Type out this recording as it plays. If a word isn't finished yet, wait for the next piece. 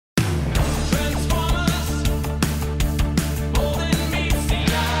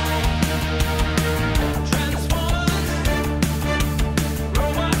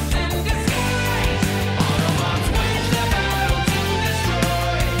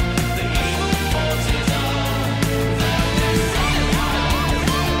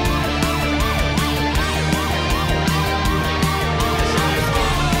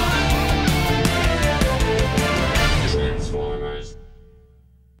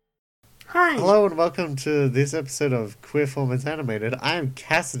Hi. Hello and welcome to this episode of Queer Formats Animated. I am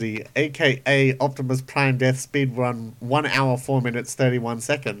Cassidy, aka Optimus Prime Death Speed Run 1 hour 4 minutes 31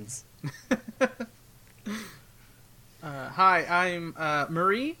 seconds. Hi, I'm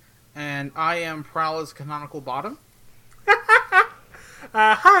Marie, and I am Prowler's canonical bottom.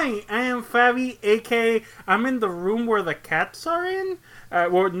 Hi, I am Fabi, aka I'm in the room where the cats are in.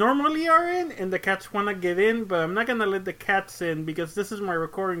 Normally are in, and the cats want to get in, but I'm not going to let the cats in because this is my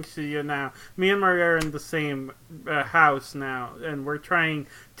recording studio now. Me and Maria are in the same house now, and we're trying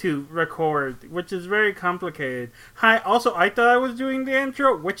to record, which is very complicated. Hi, also, I thought I was doing the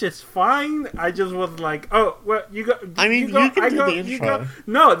intro, which is fine. I just was like, oh, well, you go. I mean, you, go, you can I do go, the you intro. go.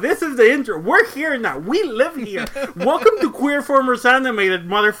 No, this is the intro. We're here now. We live here. Welcome to Queer Formers Animated,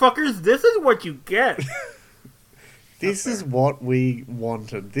 motherfuckers. This is what you get. This is what we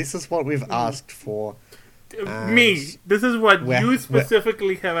wanted. This is what we've asked for. Me. This is what we're- you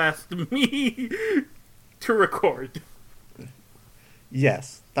specifically have asked me to record.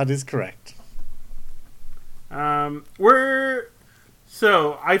 Yes, that is correct.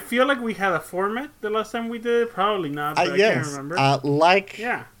 So, I feel like we had a format the last time we did it. Probably not, but I Yes, can't remember.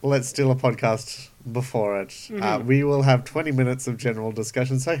 Yeah. Let's Steal a Podcast before it. Mhm. We will have 20 minutes of general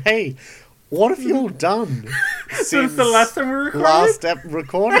discussion. So, hey, what have you all done Since the last time we recorded? last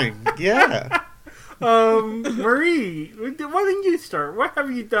recording? Yeah. Marie, why didn't you start? What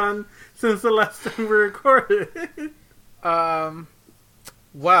have you done since the last time we recorded?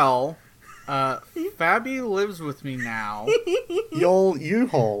 Fabi lives with me now. Y'all, you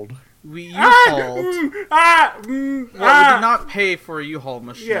hold. We U-hauled. We did not pay for a U-Haul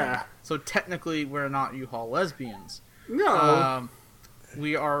machine. Yeah. So technically, we're not U-Haul lesbians. No.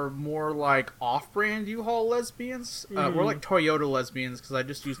 We are more like off-brand U-Haul lesbians. We're like Toyota lesbians because I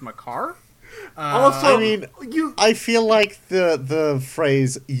just use my car. Also, I mean, you. I feel like the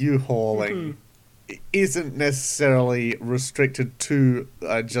phrase U-hauling isn't necessarily restricted to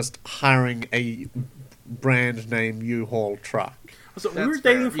just hiring a brand name U-Haul truck. So we That's were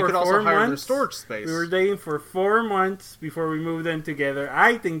dating fair. for You could 4 also hire their months. storage space. We were dating for 4 months before we moved in together.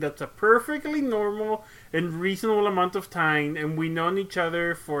 I think that's a perfectly normal and reasonable amount of time, and we known each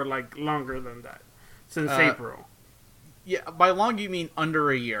other for like longer than that, since April. Yeah, by long you mean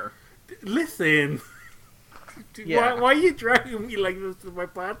under a year. Listen, Yeah. why are you dragging me like this to my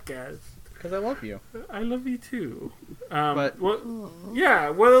podcast? Because I love you. I love you too. But- what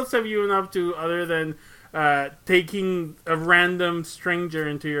else have you been up to other than taking a random stranger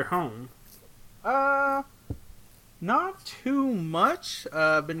into your home? Not too much.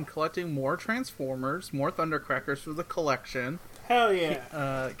 Been collecting more Transformers, more Thundercrackers for the collection. Hell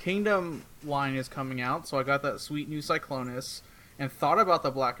yeah! Kingdom line is coming out, so I got that sweet new Cyclonus, and thought about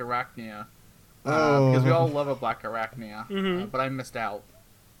the Black Arachnia. Because we all love a Black Arachnia, but I missed out.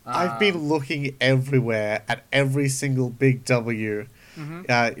 I've been looking everywhere at every single big W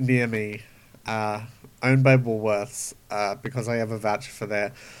near me, owned by Woolworths, because I have a voucher for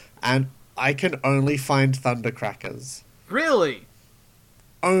there, and I can only find Thundercrackers. Really?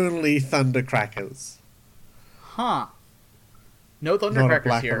 Only Thundercrackers. Huh. No Not a Thundercrackers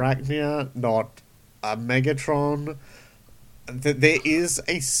Black here. Arachnia, not a Megatron. There is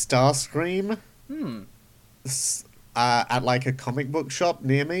a Starscream at like a comic book shop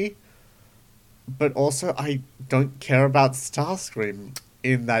near me, but also I don't care about Starscream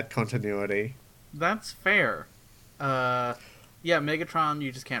in that continuity. That's fair. Yeah, Megatron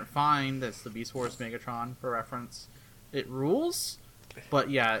you just can't find. That's the Beast Wars Megatron, for reference. It rules.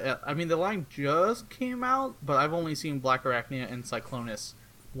 But yeah, I mean, the line just came out, but I've only seen Black Arachnia and Cyclonus.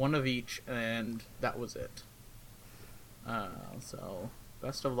 One of each, and that was it. So,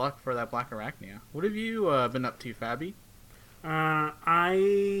 best of luck for that Black Arachnia. What have you been up to, Fabi?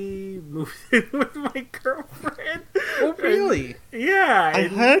 I moved in with my girlfriend. Oh, really? Yeah. I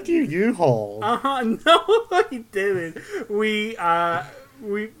heard you U-Haul. No, I didn't. We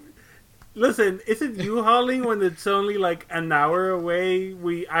listen. Is it U-hauling when it's only like an hour away?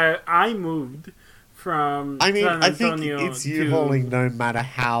 I moved from. I mean, San I think Antonio it's to- U-hauling no matter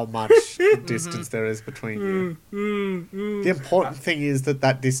how much distance there is between you. The important thing is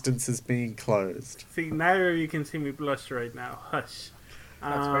that distance is being closed. See, neither of you can see me blush right now. Hush.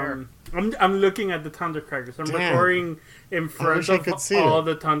 That's fair. I'm looking at the Thundercrackers. I'm Damn. recording in front wish I of could see all it.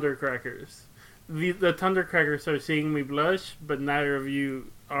 the Thundercrackers. The Thundercrackers are seeing me blush, but neither of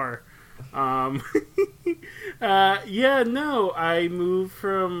you are. Yeah, no, I moved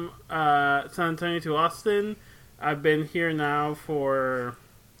from San Antonio to Austin. I've been here now for,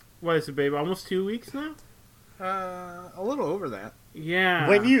 what is it, babe, almost 2 weeks now? A little over that. Yeah.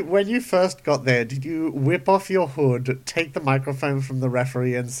 When you first got there, did you whip off your hood, take the microphone from the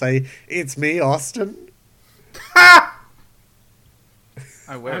referee, and say, "It's me, Austin"? I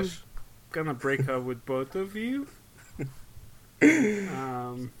I'm wish. gonna break up with both of you.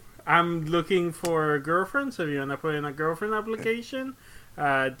 I'm looking for girlfriends. If you wanna put in a girlfriend application,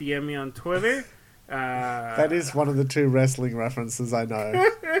 DM me on Twitter. That is one of the two wrestling references I know.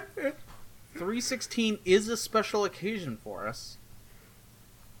 316 is a special occasion for us.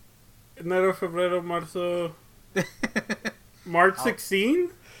 Enero, febrero, marzo, March 16.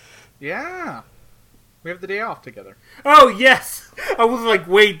 Yeah. We have the day off together. Oh yes, I was like,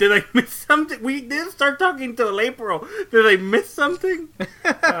 wait, did I miss something? We didn't start talking till April. Did I miss something?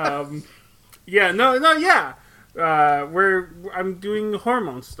 Yeah, yeah. I'm doing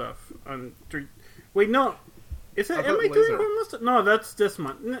hormone stuff on. Wait, no, is it? I Am thought I doing laser. hormone stuff? No, that's this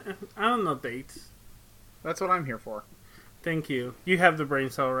month. I don't know dates. That's what I'm here for. Thank you. You have the brain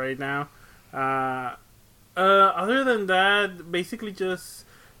cell right now. Other than that, basically just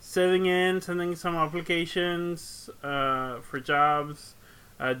sending some applications for jobs,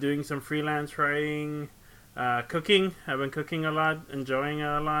 doing some freelance writing, cooking. I've been cooking a lot, enjoying it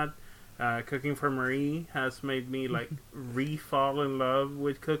a lot. Cooking for Marie has made me like re-fall in love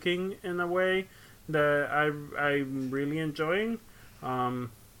with cooking in a way that I'm really enjoying.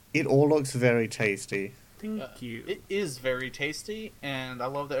 It all looks very tasty. Thank you. It is very tasty, and I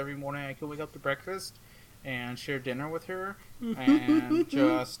love that every morning I can wake up to breakfast and share dinner with her and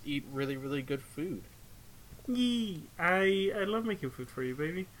just eat really, really good food. Yee. I love making food for you,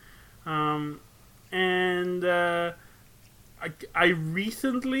 baby. And I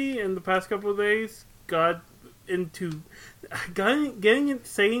recently, in the past couple of days, got into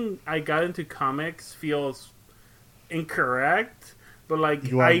saying I got into comics feels incorrect, but like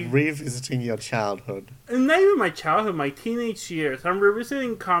You are revisiting your childhood. not even my childhood, my teenage years. I'm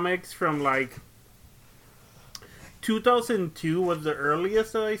revisiting comics from like 2002 was the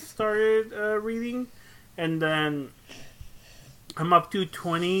earliest that I started reading, and then I'm up to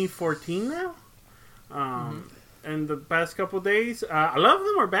 2014 now. And the past couple days, a lot of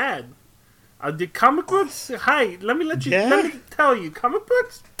them are bad. The comic books, hi, let me tell you, comic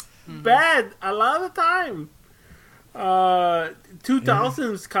books, bad a lot of the time.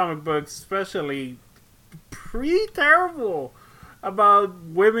 2000s comic books, especially, pretty terrible about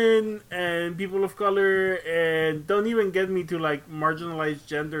women and people of color, and don't even get me to like marginalized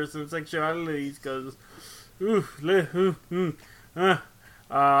genders and sexualities, because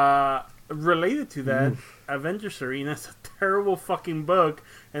related to that, Avengers Arena is a terrible fucking book,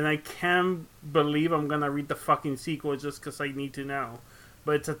 and I can't believe I'm gonna read the fucking sequel just because I need to know.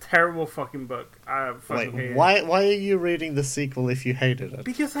 But it's a terrible fucking book. I fucking hate it. Why are you reading the sequel if you hated it?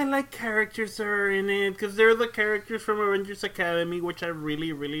 Because I like characters that are in it. Because they're the characters from Avengers Academy, which I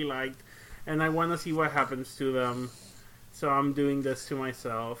really, really liked. And I want to see what happens to them. So I'm doing this to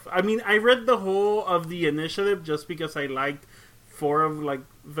myself. I mean, I read the whole of the initiative just because I liked 4 of like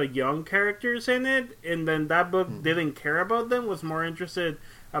the young characters in it. And then that book didn't care about them. Was more interested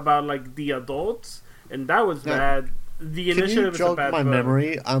about like the adults. And that was bad. The initiative Can you is a bad jog my book.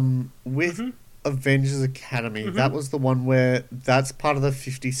 memory? With Avengers Academy, that was the one where that's part of the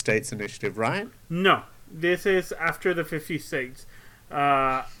 50 States Initiative, right? No, this is after the 50 states.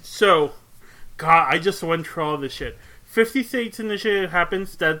 So, God, I just went through all this shit. 50 States Initiative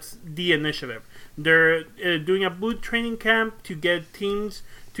happens, that's the initiative. They're doing a boot training camp to get teams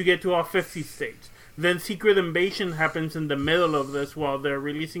to get to all 50 states. Then Secret Invasion happens in the middle of this while they're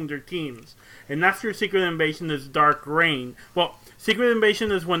releasing their teams. And after Secret Invasion is Dark Reign. Well, Secret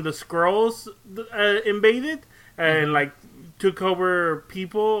Invasion is when the Skrulls invaded and like took over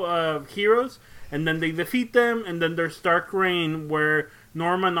people, heroes, and then they defeat them. And then there's Dark Reign, where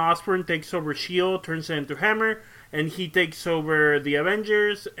Norman Osborn takes over Shield, turns it into Hammer, and he takes over the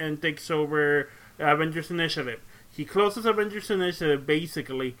Avengers and takes over Avengers Initiative. He closes Avengers Initiative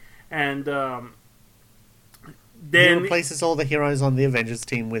basically, and He then replaces all the heroes on the Avengers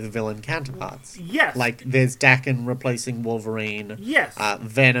team with villain counterparts. yes, Like, there's Daken replacing Wolverine. yes,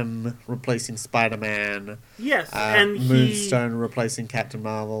 Venom replacing Spider-Man. yes, and Moonstone replacing Captain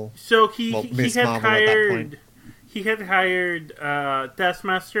Marvel. So he Miss had Marvel at that point. hired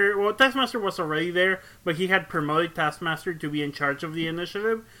Taskmaster. Well, Taskmaster was already there, but he had promoted Taskmaster to be in charge of the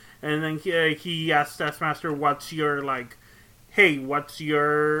initiative. And then he asked Taskmaster, "What's your what's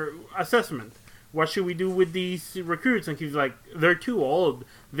your assessment? What should we do with these recruits?" And he's like, "They're too old.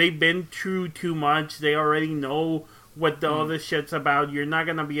 They've been through too much. They already know what all this shit's about. You're not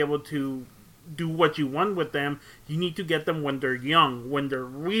gonna be able to do what you want with them. You need to get them when they're young, when they're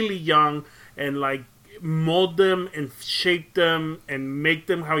really young, and like mold them and shape them and make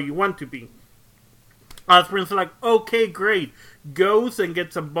them how you want to be. Osborn's like, okay, great. Goes and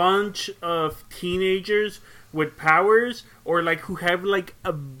gets a bunch of teenagers with powers, or like who have like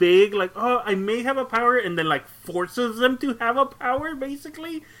a big, like, oh, I may have a power, and then like forces them to have a power,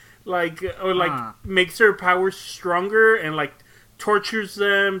 basically. Like, or like makes their powers stronger and like tortures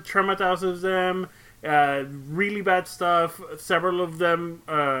them, traumatizes them, really bad stuff. Several of them,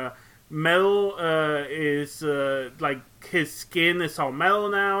 metal is like his skin is all metal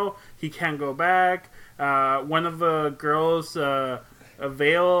now. He can't go back. One of the girls,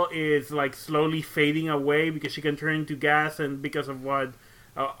 Vale, is like slowly fading away because she can turn into gas, and because of what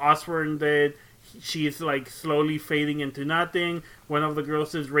Osborn did, she's like slowly fading into nothing. One of the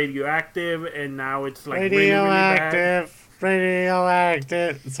girls is radioactive, and now it's like radioactive.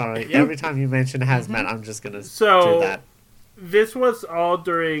 Radioactive. Sorry, every time you mention hazmat, I'm just gonna do that. This was all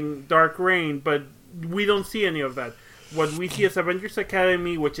during Dark Reign, but we don't see any of that. What we see is Avengers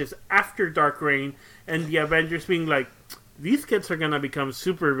Academy, which is after Dark Reign, and the Avengers being like, these kids are gonna become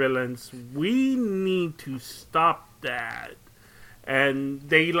supervillains. We need to stop that. And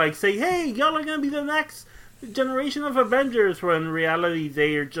they like say, hey, y'all are gonna be the next generation of Avengers, when in reality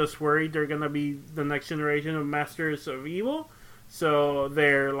they are just worried they're gonna be the next generation of Masters of Evil. So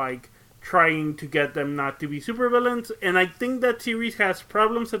they're like trying to get them not to be supervillains. And I think that series has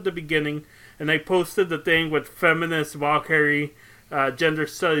problems at the beginning. And I posted the thing with feminist Valkyrie, gender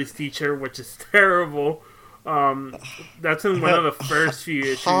studies teacher, which is terrible. That's in one of the first few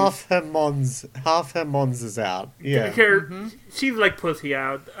issues. Half her mons is out. Yeah, she's like pussy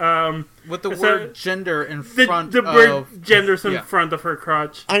out. With the word gender in front the word gender's in front of her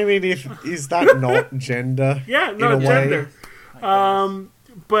crotch. I mean, is that not gender? Yeah, no, gender.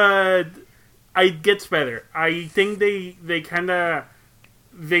 But it gets better. I think they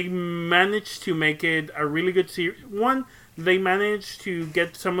managed to make it a really good series. One, they managed to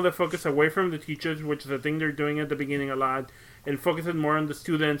get some of the focus away from the teachers, which is a thing they're doing at the beginning a lot, and focus it more on the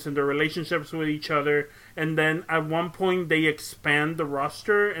students and their relationships with each other. And then at one point they expand the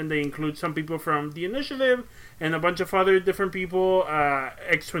roster and they include some people from the Initiative and a bunch of other different people.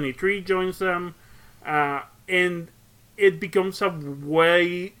 X-23 joins them, and it becomes a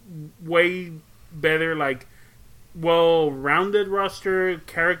way better, like, well-rounded roster.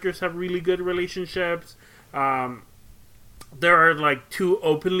 Characters have really good relationships. There are like 2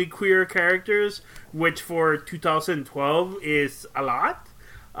 openly queer characters, which for 2012 is a lot.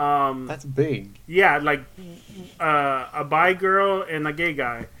 That's big. Yeah, like a bi girl and a gay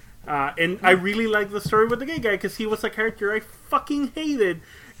guy. And I really like the story with the gay guy because he was a character I fucking hated,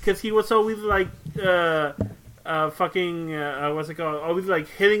 because he was always like what's it called? Always like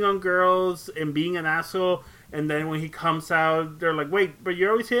hitting on girls and being an asshole. And then when he comes out, they're like, wait, but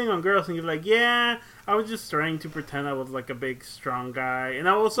you're always hitting on girls. And he's like, yeah, I was just trying to pretend I was like a big, strong guy. And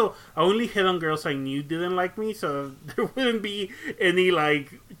I only hit on girls I knew didn't like me. So there wouldn't be any,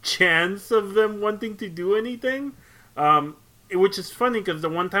 like, chance of them wanting to do anything. Which is funny because the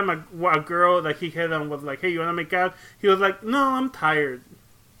one time a girl that he hit on was like, hey, you want to make out? He was like, no, I'm tired.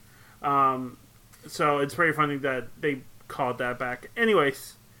 So it's very funny that they called that back.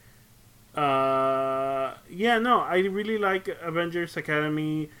 Anyways. I really like Avengers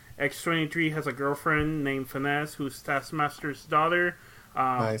Academy. X-23 has a girlfriend named Finesse, who's Taskmaster's daughter.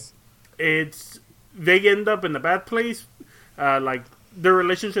 Nice. They end up in a bad place. Like, their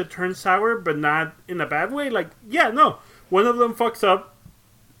relationship turns sour, but not in a bad way. Like, one of them fucks up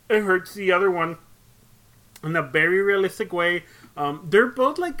and hurts the other one in a very realistic way. They're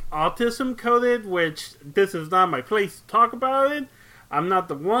both like autism coded, which this is not my place to talk about it. I'm not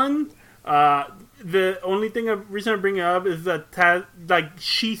the one. The only reason I bring it up is that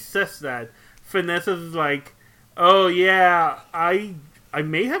she says that Finesse is like, oh yeah, I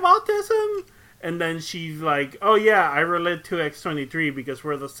may have autism, and then she's like, oh yeah, I relate to X-23 because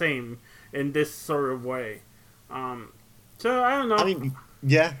we're the same in this sort of way. So I don't know. I mean,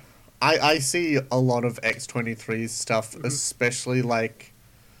 yeah, I see a lot of X-23's stuff, especially like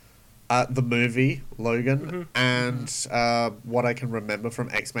the movie Logan, and what I can remember from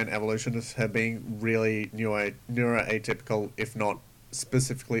X-Men Evolution is her being really neuroatypical, if not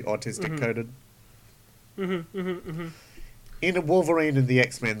specifically autistic coded. In Wolverine and the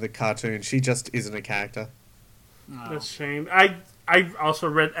X-Men, the cartoon, she just isn't a character. That's a shame. I also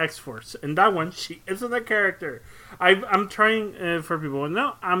read X-Force, and that one, she isn't a character. I'm trying, for people to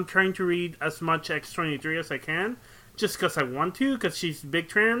know, I'm trying to read as much X-23 as I can, just because I want to, because she's big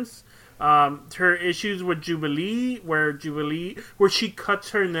trans. Her issues with Jubilee, where she cuts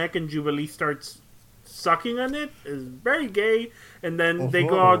her neck and Jubilee starts sucking on it is very gay, and then they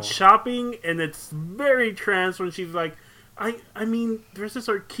go out shopping and it's very trans when she's like, I mean, dresses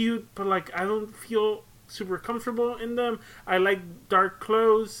are cute, but like I don't feel super comfortable in them. I like dark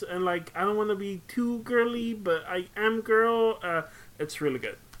clothes, and like I don't want to be too girly, but I am girl. It's really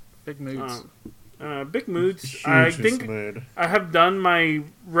good. Big moods. Big moods. Hugest I think mood. I have done my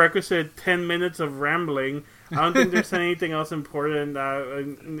requisite 10 minutes of rambling. I don't think there's anything else important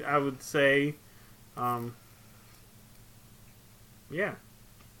I would say. Yeah.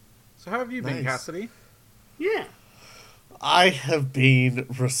 So how have you been, Nice. Cassidy? Yeah. I have been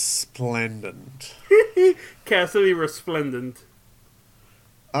resplendent. Cassidy Resplendent.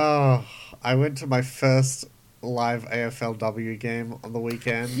 Oh, I went to my first live AFLW game on the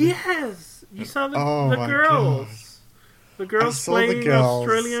weekend. Yes! You saw the my girls. The girls saw the playing girls.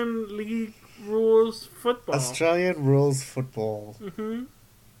 Australian League rules football. Australian rules football. Mm-hmm.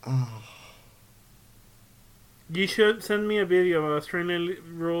 Oh, You should send me a video of Australian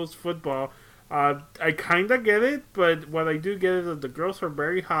rules football. I kind of get it, but what I do get is that the girls are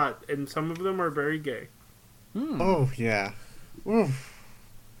very hot, and some of them are very gay. oh yeah. Oof.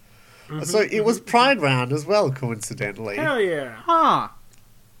 Mhm, So it was Pride Round as well, coincidentally. Hell yeah. Huh.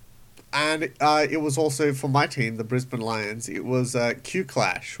 And it was also, for my team, the Brisbane Lions, it was Q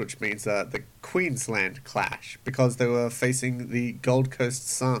Clash, which means the Queensland Clash, because they were facing the Gold Coast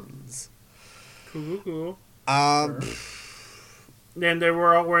Suns. Cool. Um, And they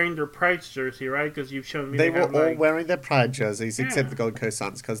were all wearing their Pride jersey, right? Because you've shown me They were have, all like- wearing their Pride jerseys, except Yeah. the Gold Coast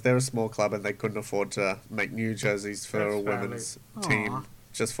Suns, because they're a small club and they couldn't afford to make new jerseys for That's a women's valid. team Aw.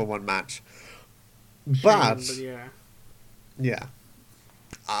 just for one match. shame, But, yeah. yeah.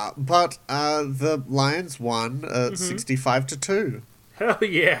 But the Lions won 65-2. Hell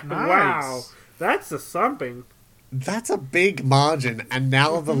yeah. Nice. Wow. That's a something. That's a big margin, and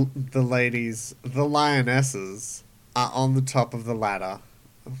now the ladies, the Lionesses, are on the top of the ladder.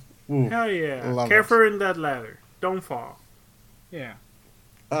 Ooh. Hell yeah. Love Careful in that ladder. Don't fall. Yeah.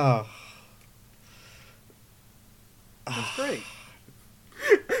 Oh. That's great.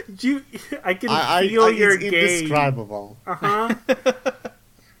 I can feel your it's gay. indescribable. Uh-huh.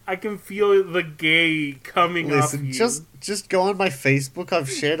 I can feel the gay coming off Listen, you. just go on my Facebook. I've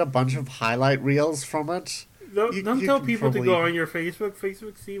shared a bunch of highlight reels from it. Don't, you don't tell can people to probably- go on your Facebook.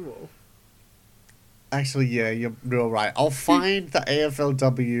 Facebook's evil. Actually, yeah, you're real right. I'll find the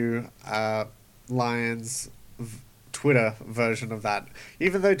AFLW Lions Twitter version of that,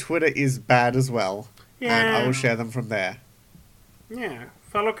 even though Twitter is bad as well. And I Yeah. will share them from there. Yeah.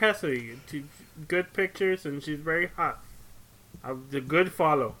 Follow Cassidy. Good pictures, and she's very hot. A good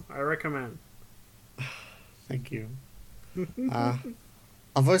follow. I recommend. Thank you. I've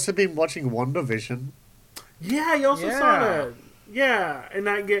also been watching WandaVision. Yeah, I also saw Yeah. that. Yeah, and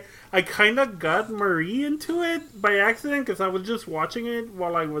I kind of got Marie into it by accident because I was just watching it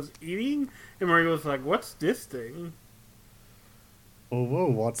while I was eating, and Marie was like, "What's this thing?" Oh, whoa,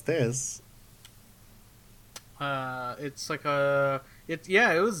 what's this? It's like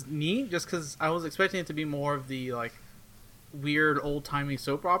it was neat just because I was expecting it to be more of the like weird old timey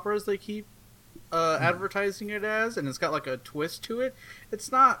soap operas they keep advertising it as, and it's got like a twist to it. It's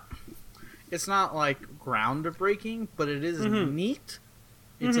not like groundbreaking, but it is neat.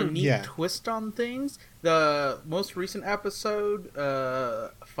 It's a neat Yeah. twist on things. The most recent episode,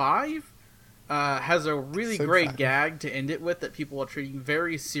 5, has a really Episode great 5. gag to end it with that people are treating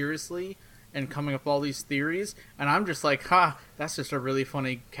very seriously and coming up with all these theories. And I'm just like, that's just a really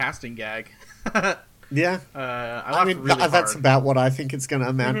funny casting gag. Yeah. I I mean, really that's hard. about what I think it's going to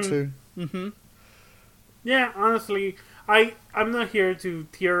amount to. Mm-hmm. Yeah, honestly, I'm not here to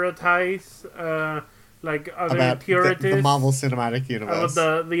theorize like other About theorists the Marvel Cinematic about Universe.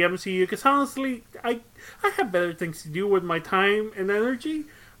 the MCU, because honestly, I have better things to do with my time and energy.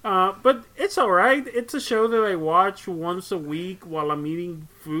 But it's alright. It's a show that I watch once a week while I'm eating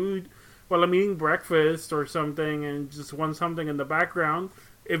food, while I'm eating breakfast or something, and just want something in the background.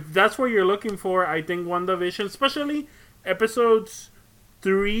 If that's what you're looking for, I think WandaVision, especially episodes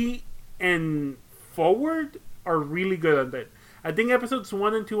 3 and forward, are really good at it. I think episodes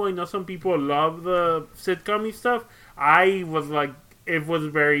 1 and 2, I know some people love the sitcom-y stuff. I was like, it was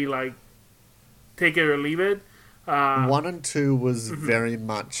very like, take it or leave it. 1 and 2 was very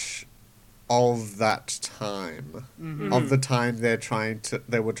much of that time. Of the time they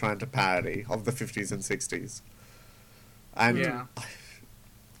were trying to parody of the 50s and 60s. And Yeah.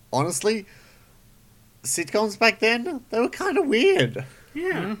 honestly, sitcoms back then, they were kind of weird.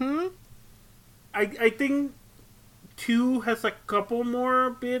 Yeah. Mm-hmm. I think 2 has a couple more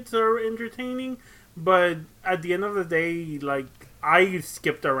bits that are entertaining, but at the end of the day, like, I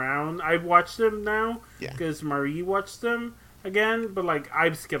skipped around. I watched them now Yeah. because Marie watched them again, but like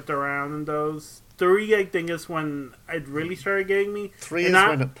I've skipped around in those. 3, I think, is when it really started getting me. 3 And is I-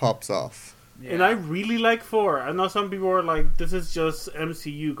 when it pops off. And I really like 4. I know some people are like, this is just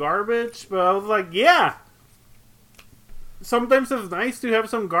MCU garbage, but I was like, yeah. Sometimes it's nice to have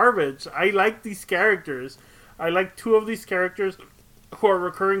some garbage. I like these characters. I like 2 of these characters who are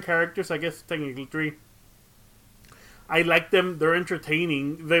recurring characters. I guess technically 3. I like them. They're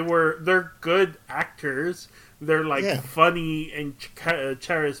entertaining. They're good actors. They're like Yeah. funny and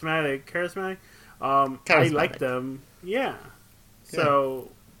charismatic. Charismatic. I Charismatic. like them. Yeah. So,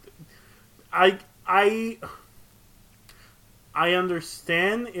 I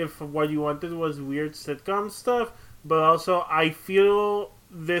understand if what you wanted was weird sitcom stuff, but also I feel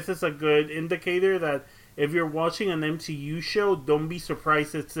this is a good indicator that if you're watching an MCU show, don't be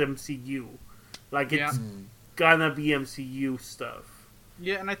surprised it's MCU. Like, it's gonna be MCU stuff.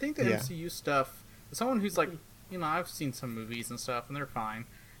 Yeah, and I think the Yeah. MCU stuff, as someone who's like, you know, I've seen some movies and stuff, and they're fine.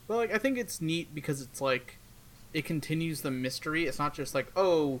 But, like, I think it's neat because it's like, it continues the mystery. It's not just like,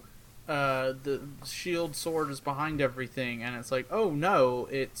 oh, the shield sword is behind everything, and it's like, oh no,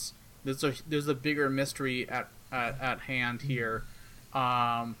 there's a bigger mystery at hand here,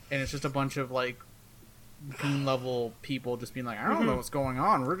 and it's just a bunch of like goon level people just being like, I don't know what's going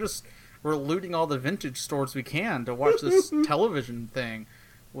on. We're looting all the vintage stores we can to watch this television thing.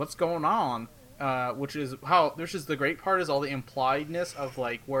 What's going on? Which is the great part is all the impliedness of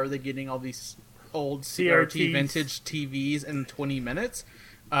like where are they getting all these old CRT CRTs. vintage TVs in 20 minutes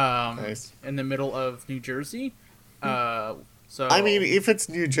Nice. in the middle of New Jersey. So I mean, if it's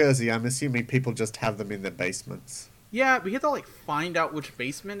New Jersey, I'm assuming people just have them in their basements. yeah, we have to like find out which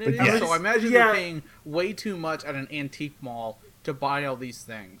basement it is. Yes. So I imagine Yeah. they're paying way too much at an antique mall to buy all these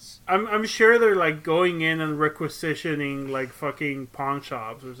things. I'm sure they're like going in and requisitioning like fucking pawn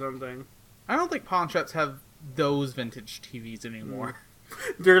shops or something. I don't think pawn shops have those vintage TVs anymore.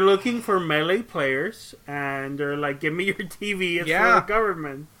 They're looking for melee players, and they're like, "Give me your TV. It's Yeah. for the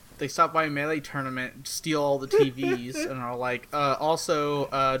government." They stop by a melee tournament, steal all the TVs, and are like, also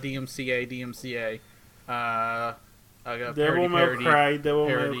DMCA. I got Devil May parody, Cry. Devil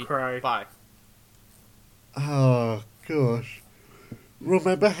May parody. Cry. Bye. Oh, gosh.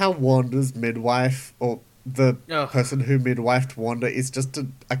 Remember how Wanda's midwife, or the Ugh. person who midwifed Wanda, is just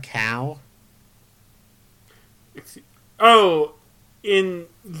a cow? Oh,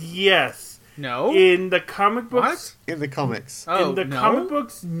 yes, No. in the comic books. What? In the comics. Oh, In the no? comic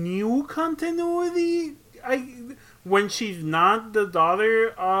books, new continuity. When she's not the daughter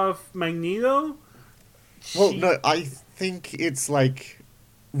of Magneto. Well, she- no, I think it's like,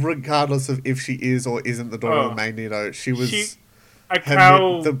 regardless of if she is or isn't the daughter Oh. of Magneto, she was... a her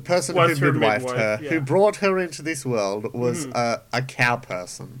cow. the person was who her midwifed midwife, her, yeah. who brought her into this world, was Mhm. a cow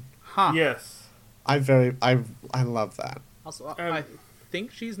person. Huh. Yes. I love that. Also, I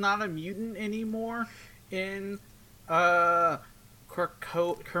think she's not a mutant anymore in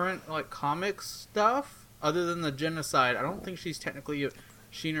current like comics stuff. Other than the genocide, I don't think she's technically.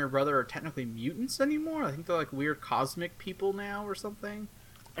 She and her brother are technically mutants anymore. I think they're like weird cosmic people now or something.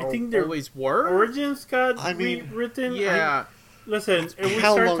 I think their always were. origins got I mean, rewritten. Yeah, Listen, if we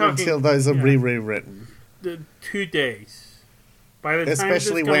How start long talking until those are yeah, rewritten? 2 days. By the time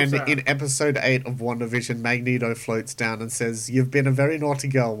Especially this when comes out. in episode 8 of WandaVision, Magneto floats down and says, "You've been a very naughty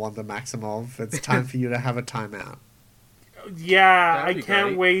girl, Wanda Maximoff. It's time for you to have a timeout." Yeah, That'd I be can't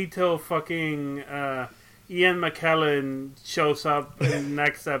great. wait till fucking Ian McKellen shows up in the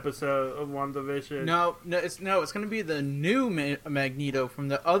next episode of WandaVision. no, it's going to be the new Magneto from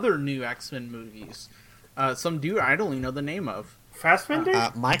the other new X-Men movies. Some dude I don't even know the name of.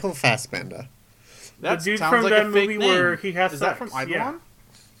 Fassbender? Michael Fassbender. That dude sounds from like that a fake movie name. where he has Is sex, that from Eidolon? yeah.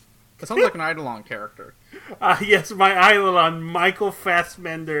 That sounds like an Eidolon character. Yes, my Eidolon, Michael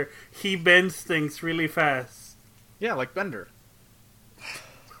Fassbender. He bends things really fast. Yeah, like Bender.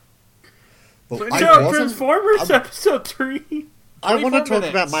 Well, So I No, wasn't- Transformers episode 3. I want to 24 talk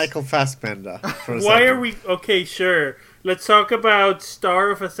about minutes. Michael Fassbender for a Why second. are we... Okay, sure. Let's talk about star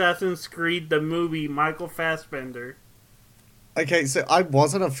of Assassin's Creed, the movie, Michael Fassbender. Okay, so I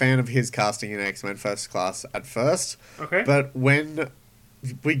wasn't a fan of his casting in X-Men First Class at first, Okay? but when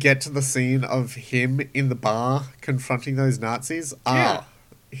we get to the scene of him in the bar confronting those Nazis, Yeah.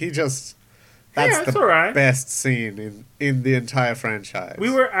 he just... Yeah, That's it's the alright. best scene in the entire franchise. We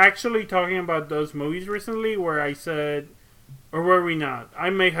were actually talking about those movies recently where I said... Or were we not? I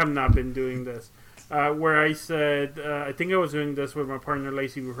may have not been doing this. Where I said... I think I was doing this with my partner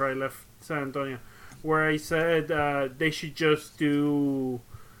Lacey before I left San Antonio. Where I said they should just do...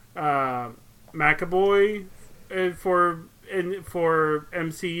 McAvoy for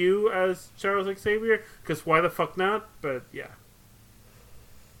MCU as Charles Xavier, because why the fuck not? But yeah,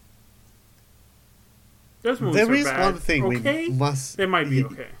 those movies There are is bad. one thing okay? we must. They might be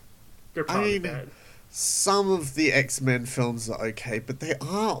okay. They're probably bad. Some of the X-Men films are okay, but they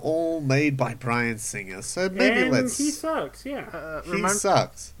are all made by Bryan Singer, so maybe And let's. he sucks. Yeah. He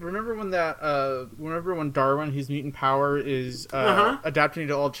sucks. Remember when when Darwin, whose mutant power is Uh-huh. adapting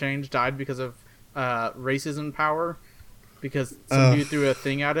to all change, died because of racism power? Because some dude threw a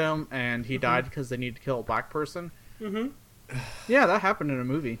thing at him, and he died because they needed to kill a black person. Mm-hmm. Yeah, that happened in a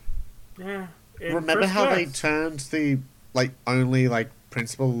movie. Yeah. Remember First how they Class. turned the only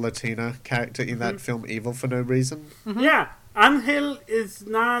principal Latina character in that film evil for no reason? Yeah, Angel is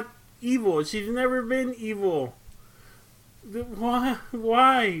not evil. She's never been evil. Why?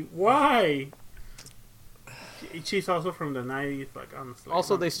 Why? She's also from the 90s, but honestly.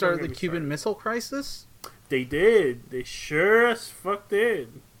 Also, they don't started get the me Cuban started. Missile Crisis. They did. They sure as fuck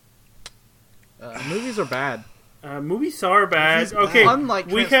did. Movies are bad. Movies are bad. Movies Okay, bad. Unlike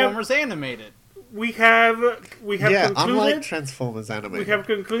we have Transformers animated. we have Yeah, unlike concluded. Transformers We animated. have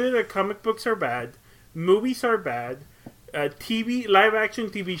concluded that comic books are bad, movies are bad, live action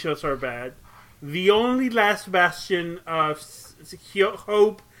TV shows are bad. The only last bastion of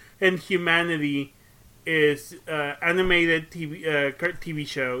hope and humanity is animated TV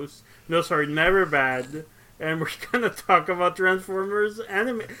shows. Those are never bad, and we're gonna talk about Transformers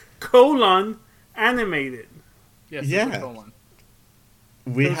animated. Yes, Yeah. Colon.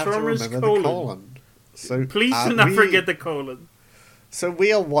 We have to Transformers remember the colon. So Please do not forget the colon. So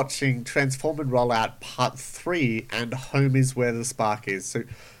we are watching Transform and Rollout Part 3 and Home is Where the Spark is. So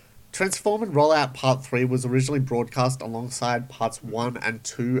Transform and Rollout Part 3 was originally broadcast alongside Parts 1 and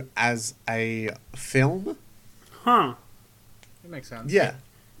 2 as a film. Huh. It makes sense. Yeah.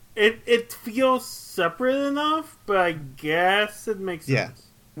 It feels separate enough, but I guess it makes Yeah. sense.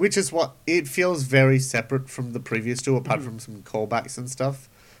 Which is what it feels very separate from the previous two, apart from some callbacks and stuff.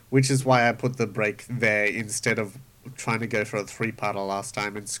 Which is why I put the break there instead of trying to go for a 3-parter last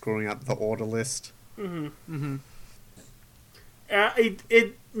time and screwing up the order list. Mm-hmm.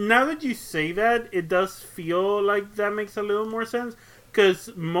 It now that you say that, it does feel like that makes a little more sense, because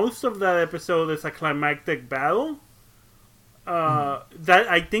most of that episode is a climactic battle that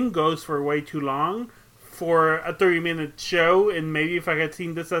I think goes for way too long for a 30-minute show. And maybe if I had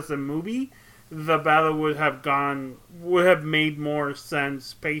seen this as a movie, the battle would have made more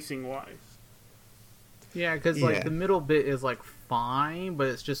sense pacing wise. Yeah, because Yeah. the middle bit is fine, but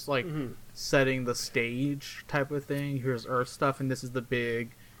it's just Mhm. setting the stage type of thing. Here's Earth stuff, and this is the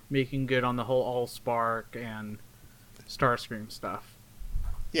big making good on the whole Allspark and Starscream stuff.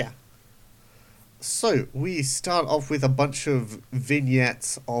 Yeah. So we start off with a bunch of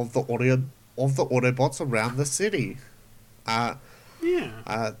vignettes of the Autobots around the city. Yeah.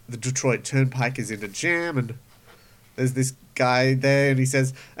 The Detroit Turnpike is in a jam, and there's this guy there, and he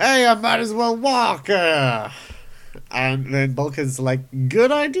says, "Hey, I might as well walk." And then Bulk's like,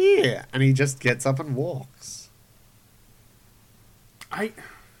 "Good idea," and he just gets up and walks.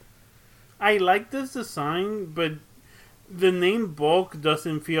 I like this design, but the name Bulk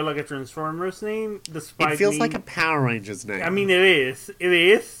doesn't feel like a Transformers name, despite It feels me- like a Power Rangers name. I mean, it is. It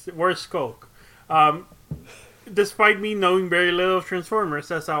is. Where's Skulk? Despite me knowing very little of Transformers,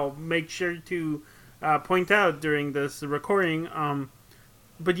 as I'll make sure to point out during this recording.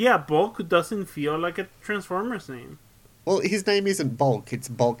 But yeah, Bulk doesn't feel like a Transformers name. Well, his name isn't Bulk; it's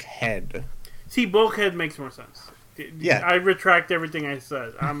Bulkhead. See, Bulkhead makes more sense. Yeah. I retract everything I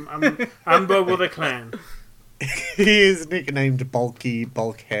said. I'm Bobo the Clan. He is nicknamed Bulky,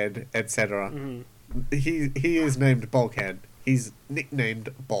 Bulkhead, etc. Mhm. He is named Bulkhead. He's nicknamed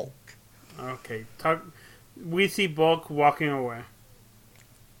Bulk. Okay, we see Bulk walking away.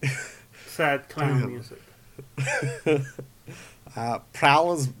 Sad clown Damn. music.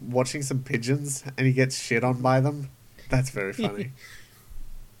 Prowler's watching some pigeons, and he gets shit on by them. That's very funny.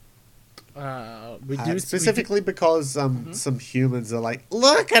 Specifically because some humans are like,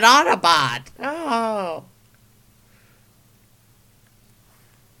 "Look at Autobot!" Oh.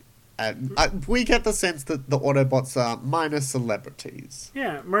 And we get the sense that the Autobots are minor celebrities.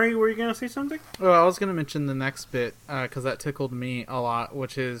 Yeah, Murray, were you gonna say something? Well, I was going to mention the next bit because that tickled me a lot,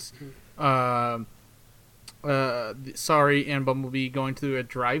 which is Sorry and Bumblebee going through a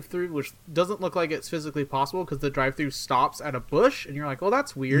drive-through, which doesn't look like it's physically possible because the drive-through stops at a bush, and you're like, "Well,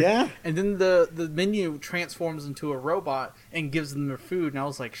 that's weird." Yeah. And then the menu transforms into a robot and gives them their food, and I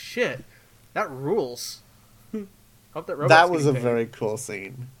was like, "Shit, that rules." Hope that robot's That was a getting paid. very cool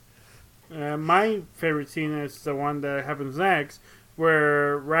scene. My favorite scene is the one that happens next,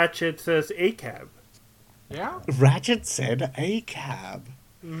 where Ratchet says ACAB. Yeah. Ratchet said a cab.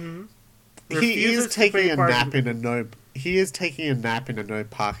 Mm-hmm. He Refuses is to taking pay a parking. nap in a no. He is taking a nap in a no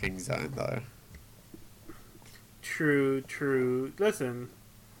parking zone, though. True. Listen,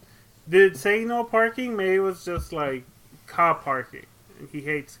 did it say no parking? Maybe it was just like cop parking. He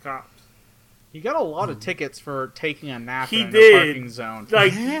hates cops. He got a lot of tickets for taking a nap He in a did. no parking zone.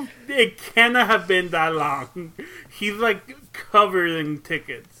 Like, Yeah. it cannot have been that long. He's like covered in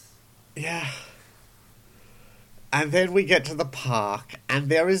tickets. Yeah. And then we get to the park, and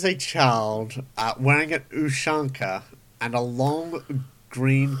there is a child wearing an ushanka and a long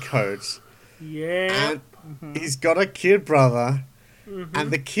green coat. Yeah. And he's got a kid brother,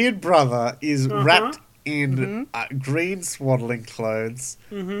 and the kid brother is wrapped in green swaddling clothes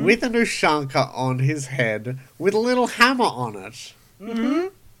with an ushanka on his head with a little hammer on it.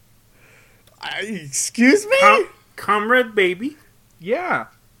 Excuse me? Comrade baby. Yeah.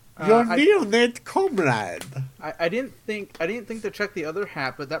 Your neonate comrade. I didn't think to check the other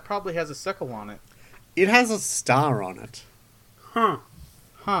hat, but that probably has a sickle on it. It has a star on it. Huh.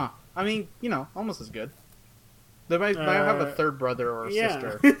 Huh. I mean, almost as good. They might have a third brother or Yeah.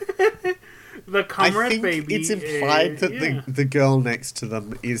 sister. The comrade I think baby. it's implied that the girl next to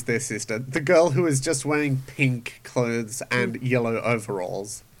them is their sister. The girl who is just wearing pink clothes and yellow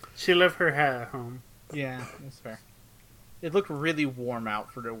overalls. She left her hat at home. Yeah, that's fair. It looked really warm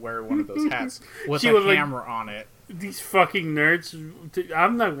out for to wear one of those hats with She a was like- hammer on it. These fucking nerds.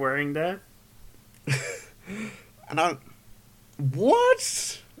 I'm not wearing that. And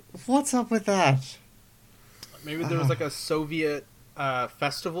what? What's up with that? Maybe there was like a Soviet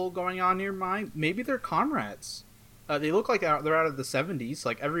festival going on near mine. Maybe they're comrades. They look like they're out of the 70s.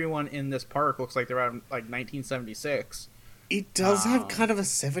 Like everyone in this park looks like they're out of like 1976. It does have kind of a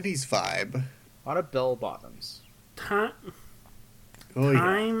 70s vibe. A lot of bell bottoms. Time Oh,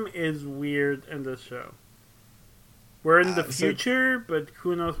 yeah. is weird in this show. We're in the so- future, but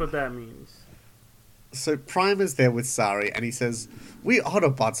who knows what that means. So Prime is there with Sari, and he says, "We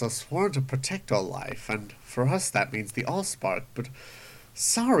Autobots are sworn to protect our life, and for us that means the Allspark. But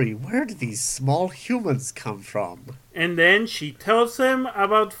Sari, where do these small humans come from?" And then she tells him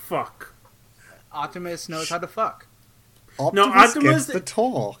about fuck. Optimus knows how to fuck. Optimus Optimus- gets the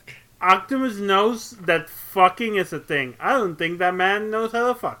talk. Optimus knows that fucking is a thing. I don't think that man knows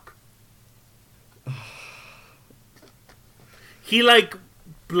how to fuck. He like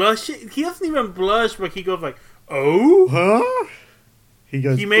blushes. He doesn't even blush, but he goes like, "Oh." Huh? He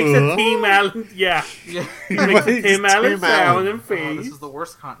goes. He makes a Tim Allen. Yeah, Yeah. he makes a makes Tim Allen Tim sound Allen. and face. This is the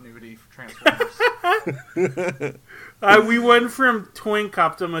worst continuity for Transformers. "Oh." We went from Twink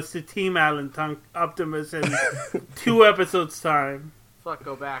Optimus to Team Allen Optimus in 2 episodes time. Fuck,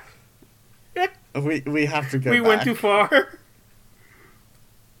 go back. We have to go. We back. went too far.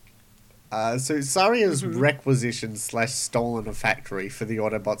 So Sari has requisitioned / stolen a factory for the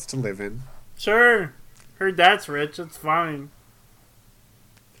Autobots to live in. Sure, her dad's rich. It's fine.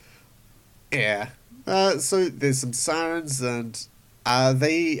 Yeah. So there's some sirens, and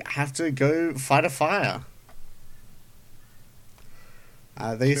they have to go fight a fire.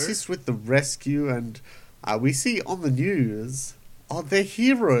 They Sure. assist with the rescue, and we see on the news, they're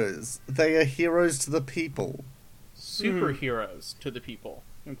heroes. They are heroes to the people. Superheroes to the people,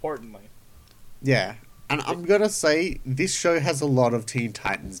 importantly. Yeah. And I'm gonna say, this show has a lot of Teen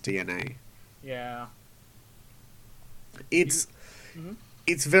Titans DNA. Yeah. It's Mhm.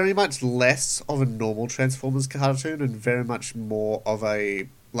 it's very much less of a normal Transformers cartoon and very much more of a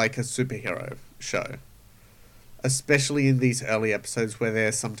superhero show. Especially in these early episodes where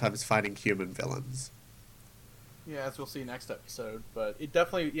they're sometimes fighting human villains. Yeah, as we'll see next episode. But it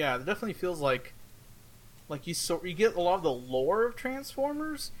definitely feels like you get a lot of the lore of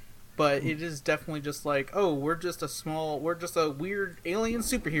Transformers, but it is definitely just like, oh, we're just a weird alien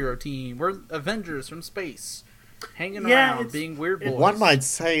superhero team. We're Avengers from space, hanging Yeah, around, it's- being weird boys. One might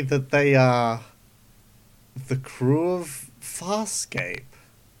say that they are the crew of Farscape.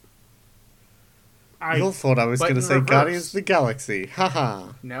 You all thought I was but going to in say reverse. Guardians of the Galaxy. Haha.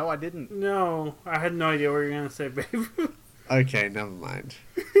 No, I didn't. No, I had no idea what you were gonna say, babe. Okay, never mind.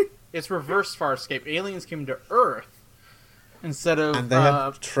 It's reverse Farscape. Aliens came to Earth instead of And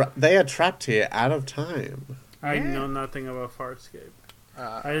they are trapped here out of time. I Yeah. know nothing about Farscape.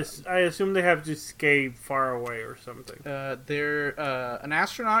 uh, I assume they have to escape far away or something. they're an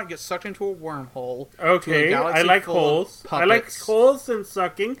astronaut gets sucked into a wormhole. to a Okay, galaxy I like full of holes. I like puppets. holes and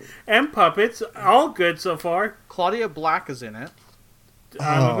sucking and puppets. All good so far. Claudia Black is in it.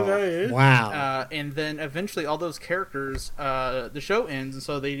 I don't know who that is. Wow. And then eventually all those characters, the show ends, and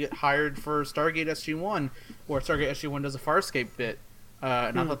so they get hired for Stargate SG-1, where Stargate SG-1 does a Farscape bit.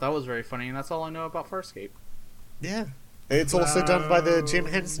 And I thought that was very funny, and that's all I know about Farscape. Yeah. It's also done by the Jim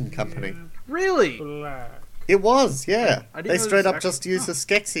Henson Company. Really? Black. It was, yeah. I didn't They know straight this up actually- just used a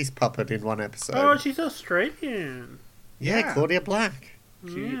Skeksis puppet in one episode. Oh, she's Australian. yeah, yeah. Claudia Black.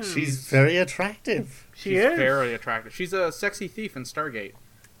 Yeah. She's very attractive. She She's is. very attractive. She's a sexy thief in Stargate,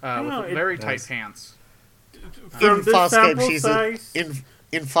 Oh, with very tight Nice. pants. From in this Farscape, sample she's size.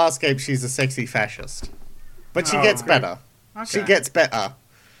 in Farscape, she's a sexy fascist. But she Oh, gets okay. better. Okay. She gets better.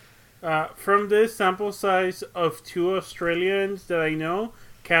 From this sample size of 2 Australians that I know,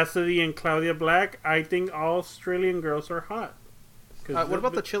 Cassidy and Claudia Black, I think all Australian girls are hot. 'Cause What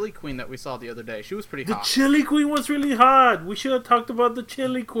about the Chili Queen that we saw the other day? She was pretty The hot. Chili Queen was really hot. We should have talked about the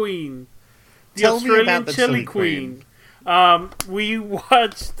Chili Queen. The Tell me Australian about the Chili Queen. We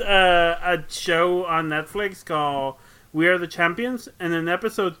watched a show on Netflix called We Are the Champions, and in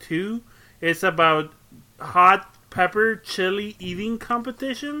episode 2, it's about hot pepper chili eating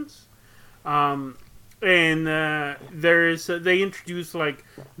competitions. And they introduce like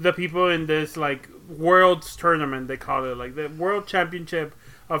the people in this like world's tournament, they call it, like the world championship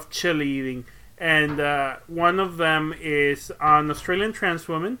of chili eating, and one of them is an Australian trans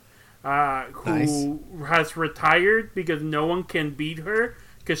woman who has retired because no one can beat her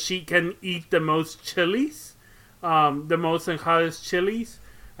because she can eat the most chilies, the most and hottest chilies,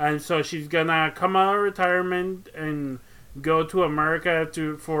 and so she's gonna come out of retirement and go to America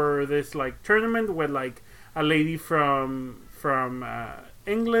for this like tournament with like a lady from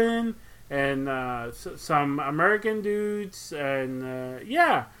England and some American dudes, and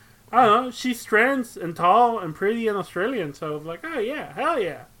yeah, I don't know. She's trans and tall and pretty and Australian, so I was like, oh yeah, hell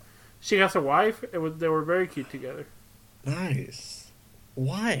yeah. She has a wife. They were very cute together. Nice.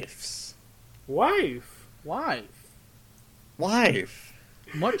 Wives. Wife. Wife.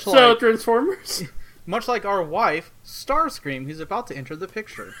 Much So like Transformers. much like our wife, Starscream, who's about to enter the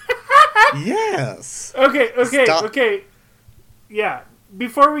picture. Yes. Okay. Yeah.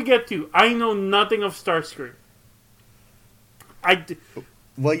 Before we get to, I know nothing of Starscream.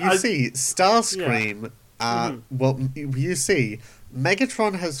 Well, you see, Starscream, well, you see,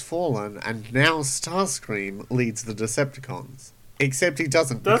 Megatron has fallen, and now Starscream leads the Decepticons. Except he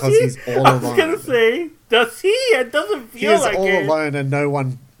doesn't, Does because he? he's all I was alone. gonna say, does he? It doesn't He feel is like all it. alone, and no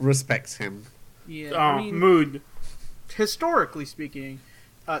one respects him. Yeah, Oh, I mean, mood. historically speaking,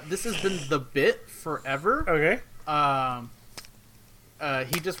 this has been the bit forever. Okay.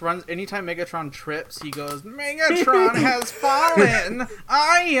 He just runs anytime Megatron trips. He goes, "Megatron has fallen.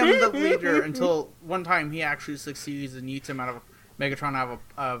 I am the leader." Until one time he actually succeeds and yeets him out of Megatron out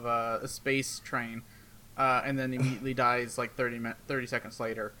of a space train, and then immediately dies like 30 seconds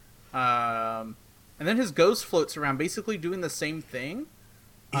later. And then his ghost floats around, basically doing the same thing.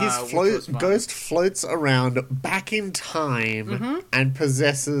 His which was fun. ghost floats around back in time and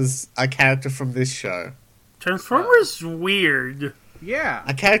possesses a character from this show. Transformers weird. Yeah.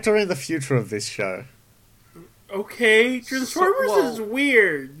 A character in the future of this show. Okay, Transformers is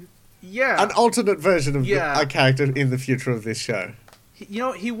weird. Yeah. An alternate version of Yeah. a character in the future of this show.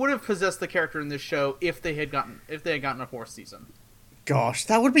 He would have possessed the character in this show if they had gotten a 4th season. Gosh,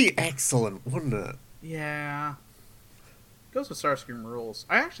 that would be excellent, wouldn't it? Yeah. Ghost of Starscream rules.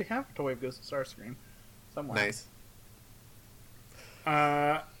 I actually have a toy of Ghost of Starscream somewhere. Nice.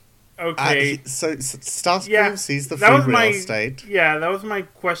 Okay. So Starscream Yeah, sees the that free was real my estate. yeah. That was my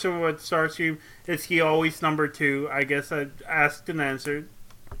question with Starscream. Is he always number 2? I guess I asked and answered.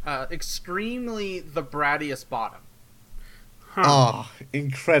 Extremely the brattiest bottom. Huh. Oh,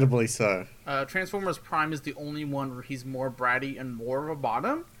 incredibly so. Transformers Prime is the only one where he's more bratty and more of a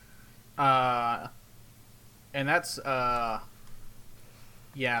bottom. And that's that's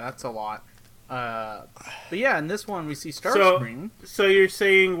a lot. But yeah, in this one we see Starscream. So you're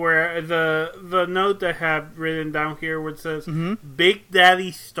saying where the note I have written down here where it says Big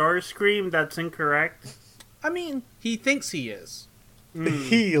Daddy Starscream, that's incorrect. I mean, he thinks he is.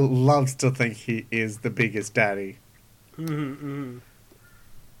 He loves to think he is the biggest daddy.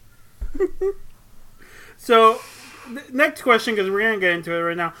 So, next question, because we're going to get into it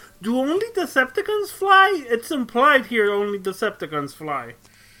right now. Do only Decepticons fly? It's implied here only Decepticons fly.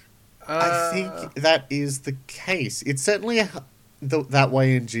 I think that is the case. It's certainly that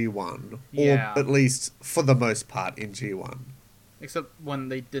way in G1. Yeah. Or at least for the most part in G1. Except when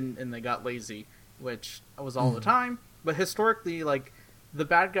they didn't and they got lazy, which was all the time. But historically, like, the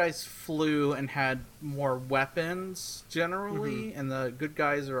bad guys flew and had more weapons generally, and the good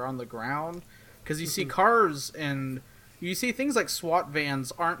guys are on the ground. Because you see cars and you see things like SWAT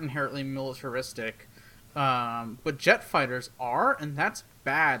vans aren't inherently militaristic, but jet fighters are, and that's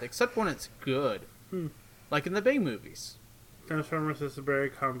bad, except when it's good. Like in the Bay movies. Transformers is very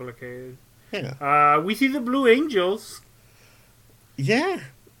complicated. Yeah. We see the Blue Angels. Yeah.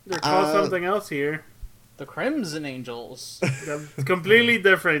 They're called something else here. The Crimson Angels. It's completely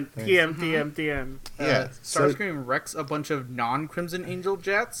different. TM. Yeah. Starscream wrecks a bunch of non-Crimson Angel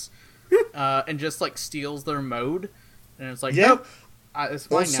jets, and just like steals their mode, and it's like, nope, it's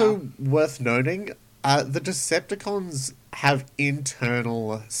fine Also now. worth noting, the Decepticons have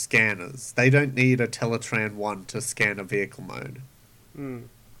internal scanners. They don't need a Teletran 1 to scan a vehicle mode.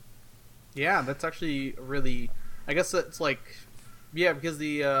 Yeah, that's actually really. I guess it's like, yeah, because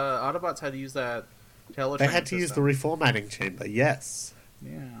the Autobots had to use that Teletran. They had to use the reformatting chamber, yes.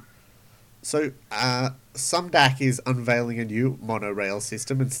 Yeah. So, Sumdac is unveiling a new monorail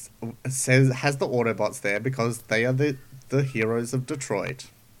system and has the Autobots there because they are the heroes of Detroit.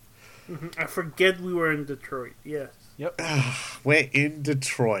 I forget we were in Detroit. Yes. Yep. We're in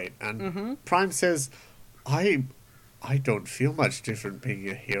Detroit, and Prime says, I don't feel much different being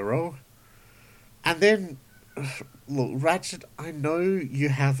a hero. And then, look, Ratchet, I know you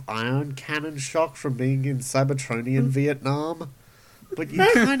have ion cannon shock from being in Cybertronian Vietnam, but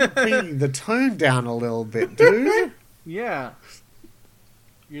you're kind of bringing the tone down a little bit, dude. Yeah.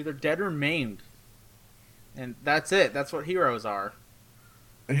 You're either dead or maimed. And that's it. That's what heroes are.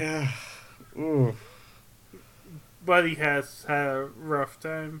 Yeah. Ooh. Buddy has had a rough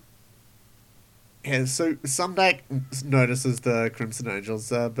time. Yeah, so Sumdac notices the Crimson Angels,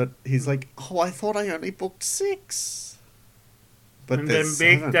 but he's like, "Oh, I thought I only booked 6." But And then there's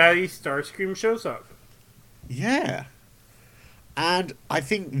Big 7. Daddy Starscream shows up. Yeah. And I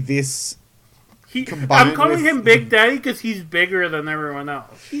think this I'm combined calling with him Big Daddy because he's bigger than everyone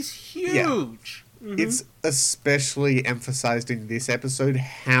else. He's huge. It's especially emphasized in this episode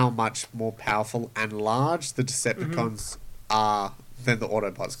how much more powerful and large the Decepticons are than the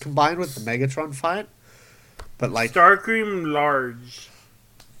Autobots, combined with the Megatron fight. But like, Starscream large.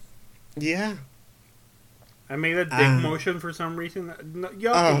 yeah, I made a dick motion for some reason.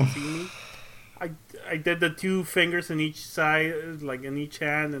 Y'all can see me. I did the 2 fingers in each side, like in each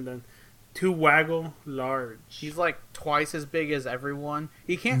hand, and then 2 waggle large. He's like twice as big as everyone.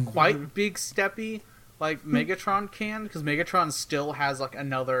 He can't quite big steppy like Megatron can, because Megatron still has like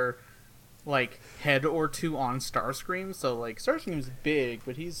another like head or 2 on Starscream. So like Starscream's big,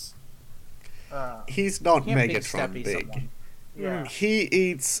 but he's not can't Megatron steppy big. someone. Yeah. He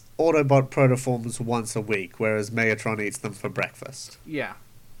eats Autobot protoforms once a week, whereas Megatron eats them for breakfast. Yeah.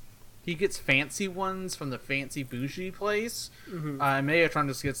 He gets fancy ones from the fancy bougie place. And Megatron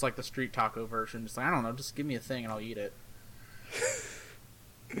just gets like the street taco version. Just like, I don't know, just give me a thing and I'll eat it.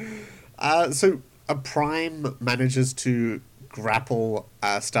 So a Prime manages to grapple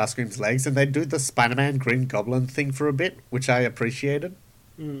Starscream's legs, and they do the Spider-Man Green Goblin thing for a bit, which I appreciated.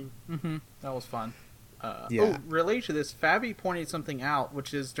 That was fun. Yeah. Oh, related to this, Fabi pointed something out,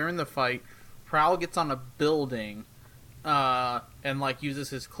 which is during the fight, Prowl gets on a building and like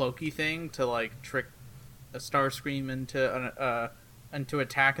uses his cloaky thing to like trick a Starscream into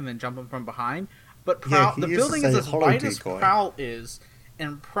attack and then jump him from behind. But Prowl, he the uses building is a as holo wide as decoy. Prowl is,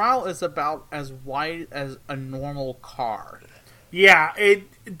 and Prowl is about as wide as a normal car. Yeah,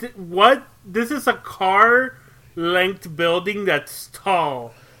 this is a car length building that's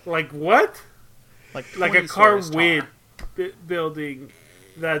tall. Like what? Like A 20 car stories tall. width building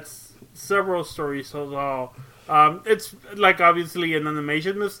that's several stories so tall. It's like obviously an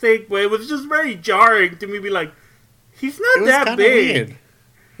animation mistake, but it was just very jarring to me. Be like, he's It not was that kinda big. weird.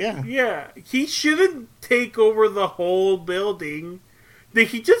 Yeah. Yeah, he shouldn't take over the whole building. Did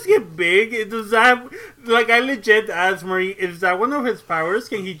he just get big? Does that, like, I legit asked Marie, is that one of his powers?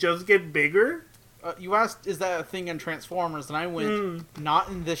 Can he just get bigger? You asked, is that a thing in Transformers? And I went, not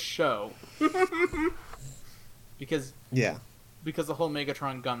in this show. because the whole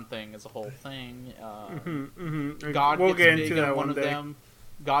Megatron gun thing is a whole thing. God We'll gets get big into that on one one of day. them.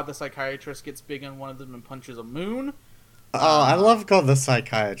 God the Psychiatrist gets big on one of them and punches a moon. Oh, I love God the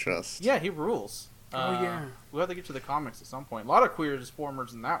Psychiatrist. Yeah, he rules. yeah. We'll have to get to the comics at some point. A lot of queer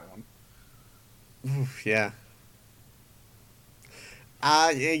Transformers in that one. Oof, yeah.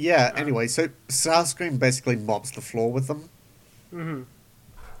 Anyway, so Starscream basically mops the floor with them.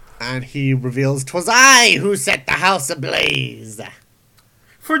 And he reveals, "'Twas I who set the house ablaze."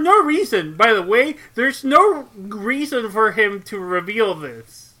 For no reason, by the way. There's no reason for him to reveal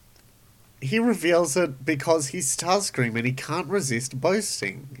this. He reveals it because he's Starscream and he can't resist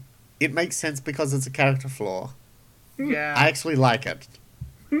boasting. It makes sense because it's a character flaw. Yeah. I actually like it.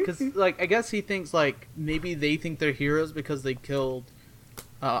 Because, like, I guess he thinks, like, maybe they think they're heroes because they killed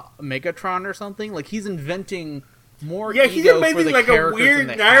Megatron or something. Like, he's inventing more Yeah, he's ego for inventing the like a characters weird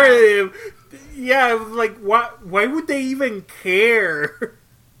than they narrative Yeah, it was like, why would they even care?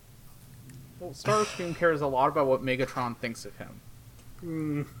 Well, Starscream cares a lot about what Megatron thinks of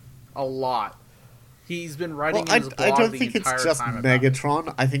him. A lot. He's been writing in his blog I don't the think entire it's just time about it.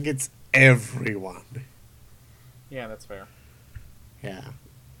 Megatron. I think it's everyone. Yeah, that's fair. Yeah.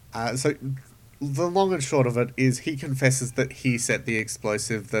 So the long and short of it is he confesses that he set the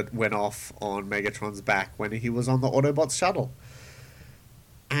explosive that went off on Megatron's back when he was on the Autobots shuttle.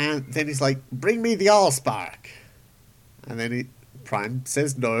 And then he's like, bring me the Allspark. And then Prime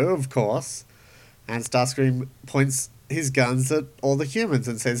says no, of course. And Starscream points his guns at all the humans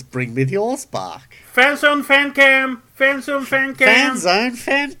and says, bring me the Allspark. Fanzone fan cam! Fanzone fan cam! Fanzone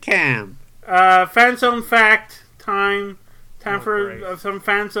fan cam! Fanzone fact time. Time for great. some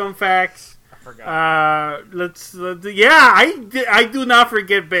Fanzone facts. I forgot. Yeah, I do not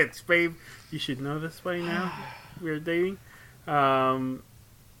forget bits, babe. You should know this by now. We're dating.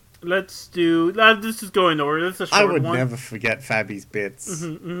 Let's do. This is going over. This is a short I would one. never forget Fabby's bits.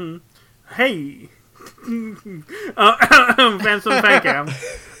 Hey. Fanzone fan cam.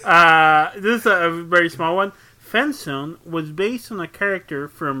 This is a very small one. Fanzone was based on a character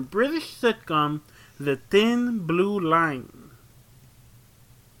from British sitcom The Thin Blue Line.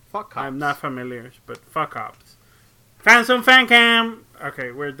 Fuck cops. I'm not familiar, but fuck ops. Fanzone fan cam.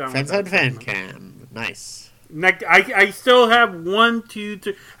 Okay, we're done. Fanzone with fan that. cam. Nice. I still have 1, 2,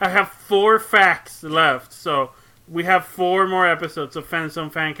 3. I have 4 facts left, so we have 4 more episodes of Fanzone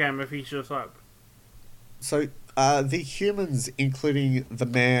fan cam if he shows up. So, the humans, including the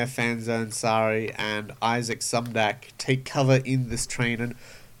mayor, Fanzone Sari, and Isaac Sumdak, take cover in this train, and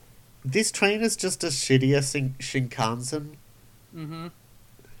this train is just a shittier Shinkansen. Mm-hmm.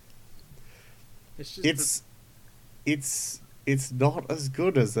 It's just It's not as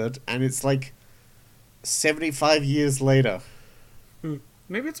good as it, and it's like 75 years later.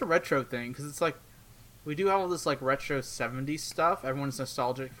 maybe it's a retro thing, because it's like, we do have all this like retro 70s stuff. Everyone's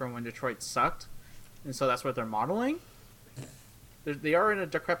nostalgic from when Detroit sucked, and so that's what they're modeling. They are in a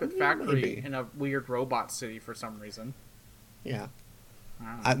decrepit factory maybe. in a weird robot city for some reason. Yeah. I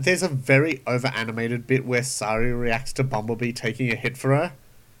don't know. There's a very over-animated bit where Sari reacts to Bumblebee taking a hit for her.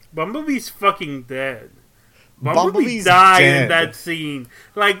 Bumblebee's fucking dead. Bumblebee Bumblebee's died dead. in that scene.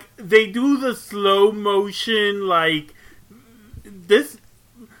 Like, they do the slow motion, like, this...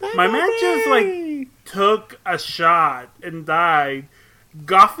 My man just, like, took a shot and died.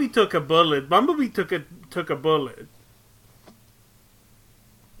 Goffy took a bullet. Bumblebee took a bullet.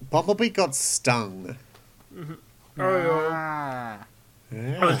 Bumblebee got stung. Ah.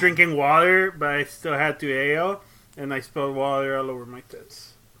 Yeah. I was drinking water, but I still had to ale, and I spilled water all over my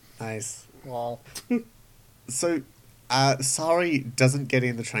tits. Nice. Well, So, Sari doesn't get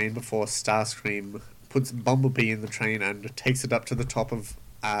in the train before Starscream puts Bumblebee in the train and takes it up to the top of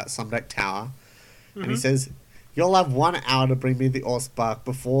Sumdak Tower. And he says, you'll have 1 hour to bring me the Allspark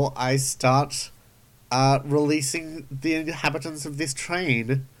before I start releasing the inhabitants of this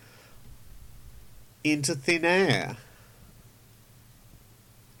train into thin air.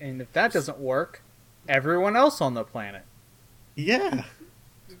 and if that doesn't work, everyone else on the planet. Yeah.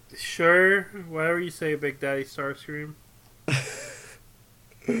 Sure, whatever you say, Big Daddy Starscream.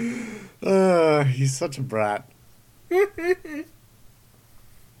 He's such a brat.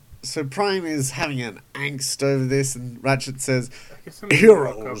 So Prime is having an angst over this, and Ratchet says, I guess I'm gonna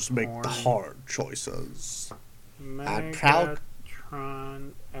look heroes up make more. the hard choices. Megatron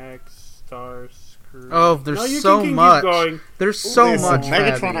X Starscream. Oh, there's No, you so can keep much. going. There's so Listen, much.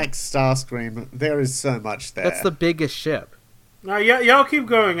 Megatron Fabby. X Starscream, there is so much there. That's the biggest ship. No, y'all keep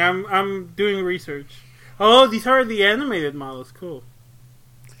going. I'm doing research. Oh, these are the animated models. Cool.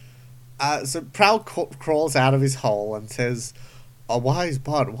 So Prowl crawls out of his hole and says, a wise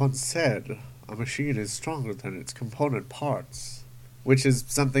bot once said, a machine is stronger than its component parts. Which is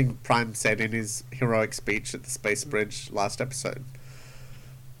something Prime said in his heroic speech at the Space Bridge last episode.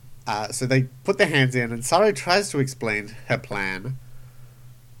 So they put their hands in, and Sari tries to explain her plan,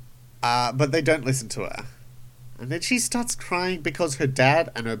 but they don't listen to her. And then she starts crying because her dad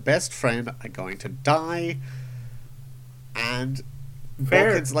and her best friend are going to die. And Fair.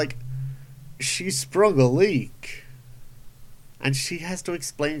 Vulcan's like, she sprung a leak. And she has to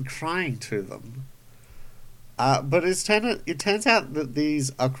explain crying to them. But it turns out that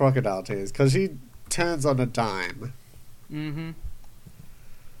these are crocodile tears, because she turns on a dime. Mm-hmm.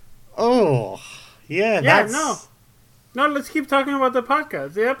 Oh, yeah, Yeah, that's... No, let's keep talking about the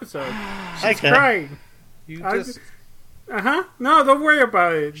podcast, the episode. She's Okay. crying. You I just No, don't worry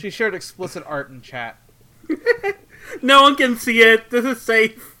about it. she shared explicit art in chat. No one can see it. This is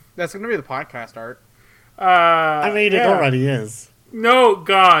safe. That's gonna be the podcast art. I mean, it yeah. already is. No,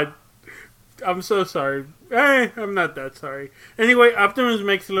 God. I'm so sorry. I'm not that sorry. Anyway, Optimus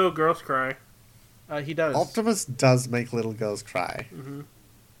makes little girls cry. He does. Optimus does make little girls cry. Mm-hmm.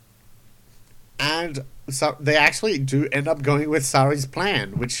 And so they actually do end up going with Sari's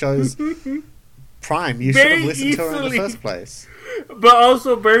plan, which shows Prime, you should have Very listened to her in the easily. first place. But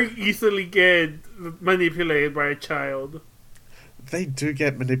also very easily get manipulated by a child. They do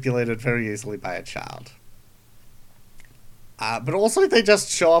get manipulated very easily by a child. But also they just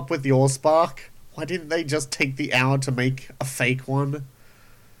show up with the Allspark. Why didn't they just take the hour to make a fake one?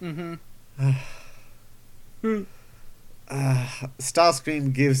 Mm-hmm.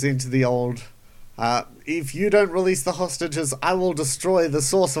 Starscream gives into the old, if you don't release the hostages, I will destroy the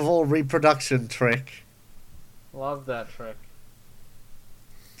source of all reproduction trick. Love that trick.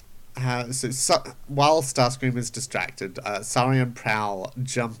 So while Starscream is distracted, Sari and Prowl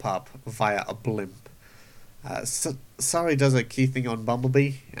jump up via a blimp. Sari does a key thing on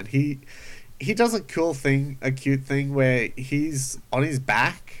Bumblebee, and he does a cute thing where he's on his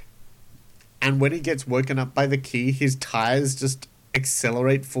back, and when he gets woken up by the key, his tires just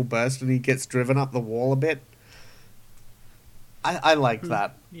accelerate full burst, and he gets driven up the wall a bit. I liked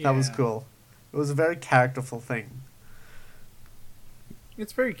that. That was Yeah. cool. It was a very characterful thing.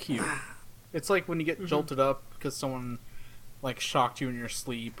 It's very cute. It's like when you get jolted up because someone like shocked you in your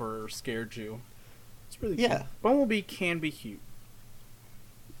sleep or scared you. It's really cute. Yeah. Bumblebee can be cute.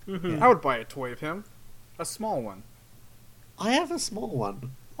 Mm-hmm. I would buy a toy of him. A small one. I have a small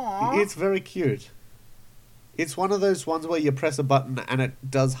one. Aww. It's very cute. It's one of those ones where you press a button and it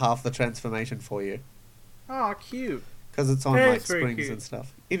does half the transformation for you. Aw, cute. Because it's on Yeah, like it's very springs cute. and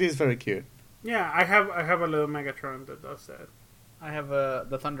stuff. It is very cute. Yeah, I have a little Megatron that does that. I have the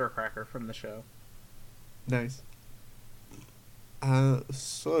Thundercracker from the show. Nice.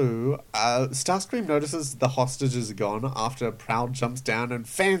 Starscream notices the hostages are gone after Prowl jumps down and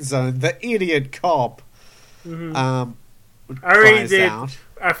fan zone the idiot cop. Mm-hmm. Um, I already cries did out.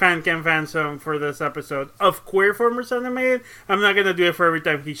 a fan song for this episode of Queer Formers Animated. I'm not gonna do it for every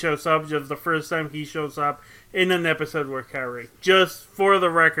time he shows up. Just the first time he shows up in an episode we're carrying. Just for the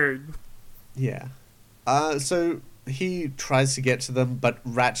record. Yeah. So he tries to get to them, but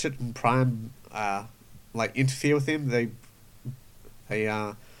Ratchet and Prime interfere with him.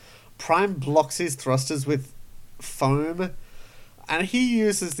 Prime blocks his thrusters with foam, and he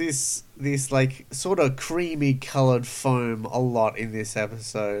uses this like sort of creamy colored foam a lot in this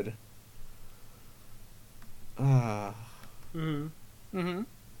episode. Mm-hmm. Mm-hmm.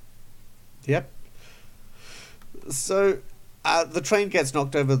 Yep. So the train gets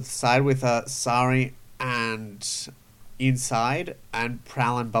knocked over the side with Sari and inside, and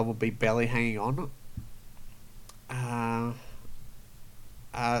Prowl and Bumblebee barely hanging on.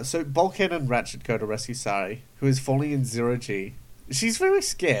 So Bulkhead and Ratchet go to rescue Sari, who is falling in zero G. She's very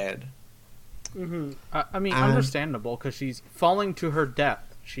scared. Mm-hmm. I mean, understandable, because she's falling to her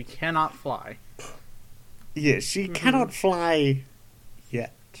death. She cannot fly. Yeah, she cannot fly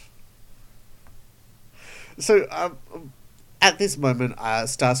yet. So, at this moment,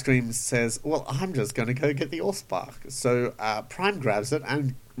 Starscream says, well, I'm just going to go get the Allspark. So, Prime grabs it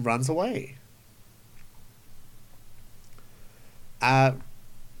and runs away.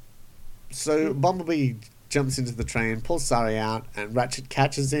 So, Bumblebee jumps into the train, pulls Sari out, and Ratchet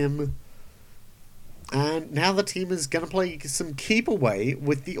catches him. And now the team is going to play some keep away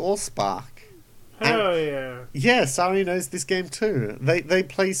with the Allspark. Hell yeah. Yeah, Sari knows this game too. They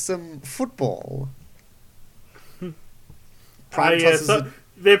play some football. Prime tosses it.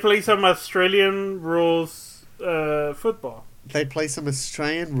 They play some Australian rules football. They play some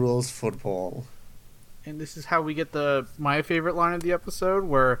Australian rules football. And this is how we get my favorite line of the episode,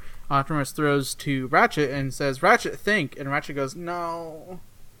 where Optimus throws to Ratchet and says, "Ratchet, think," and Ratchet goes, "No."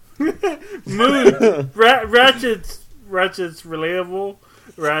 Mood. Ratchet's relatable.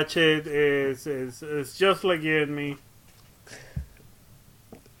 Ratchet is just like you and me.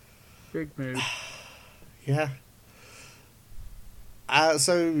 Big mood. Yeah.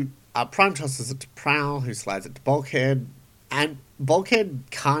 So Prime tosses it to Prowl, who slides it to Bulkhead, and Bulkhead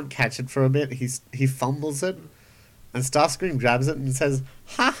can't catch it for a bit. He fumbles it, and Starscream grabs it and says,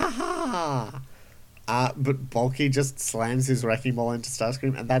 "Ha ha ha!" But Bulky just slams his wrecking ball into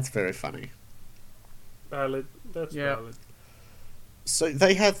Starscream, and that's very funny. Valid. That's valid. So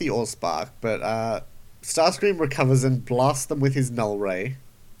they have the Allspark, but Starscream recovers and blasts them with his null ray.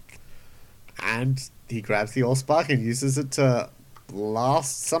 And he grabs the Allspark and uses it to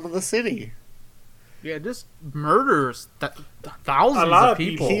blast some of the city. Yeah, just murders thousands A lot of of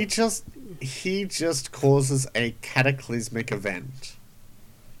people. He just causes a cataclysmic event.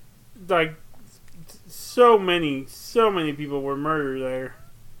 Like so many people were murdered there.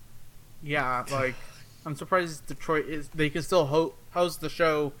 Yeah, like I'm surprised Detroit is. They can still host the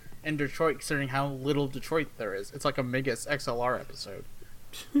show in Detroit, considering how little Detroit there is. It's like a Megas XLR episode.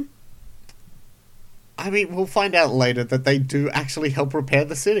 I mean, we'll find out later that they do actually help repair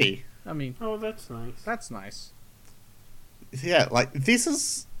the city. I mean, Oh, that's nice. that's nice. Yeah, like, this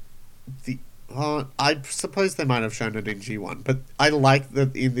is the... I suppose they might have shown it in G1, but I like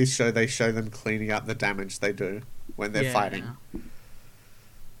that in this show they show them cleaning up the damage they do when they're fighting.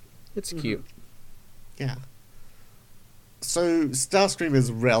 It's cute. Yeah. So, Starscream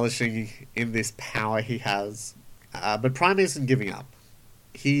is relishing in this power he has, but Prime isn't giving up.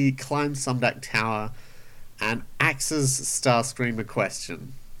 He climbs Sumdac Tower and axes Starscream a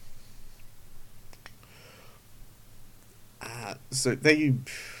question. So they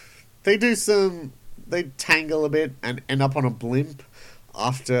tangle a bit and end up on a blimp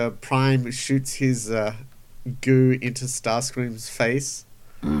after Prime shoots his goo into Starscream's face.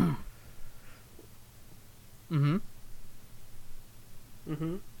 Mm-hmm.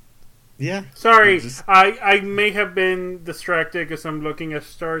 Mm-hmm. Yeah. Sorry, Just- I may have been distracted because I'm looking at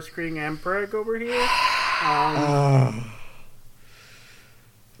Starscream and Preg over here.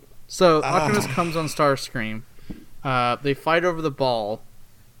 So Optimus comes on Starscream. They fight over the ball,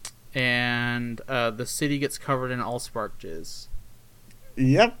 and the city gets covered in Allspark jizz.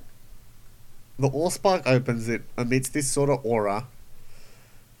 Yep. The Allspark opens, it emits this sort of aura.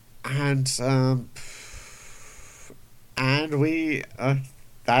 And we...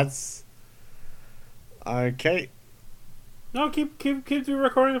 that's... Okay. No, keep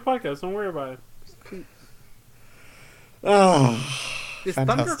recording the podcast. Don't worry about it. Oh, Is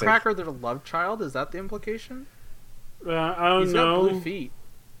fantastic. Thundercracker their love child? Is that the implication? I don't He's know. got blue feet.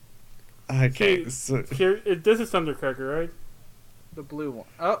 Okay, See, so... This is Thundercracker, right? The blue one.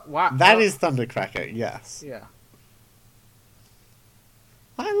 Oh, wow. That is Thundercracker, yes. Yeah.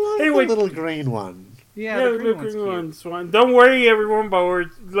 I love Anyway- the little green one. Yeah, the green one's cute. one's one. Don't worry, everyone. But we're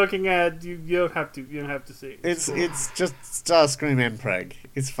looking at you. You don't have to. You don't have to see. It's just Starscream and Preg.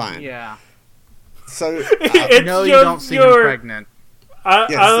 It's fine. Yeah. So, It's No, you just don't see him your- pregnant. Out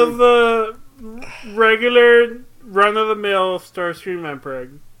Yeah, of the regular run-of-the-mill Starscream and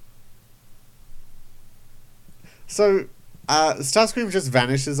Preg. Starscream just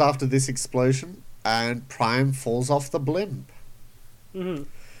vanishes after this explosion, and Prime falls off the blimp. Mm-hmm.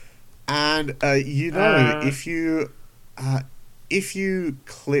 And if you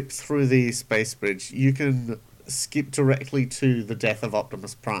clip through the space bridge, you can skip directly to the death of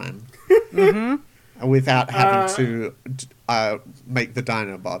Optimus Prime Mm-hmm. without having to make the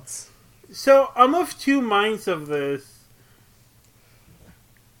Dinobots. So I'm of two minds of this.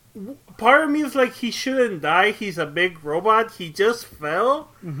 Part of me is like, he shouldn't die. He's a big robot. He just fell.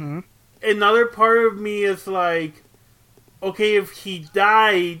 Mm-hmm. Another part of me is like, okay, if he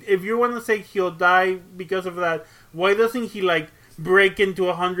died, if you want to say he'll die because of that, why doesn't he like break into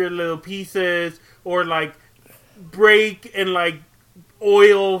 100 little pieces, or like break and like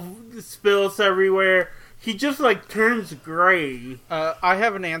oil spills everywhere? He just like turns gray. I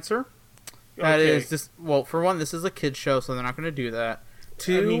have an answer. That Okay. is this. Well, for one, this is a kids show, so they're not going to do that.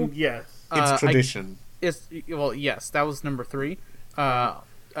 Two, I mean, yes. It's tradition. well, yes, that was number 3.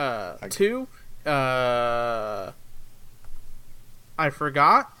 Two, I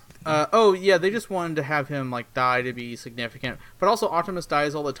forgot. Oh yeah, they just wanted to have him like die to be significant. But also, Optimus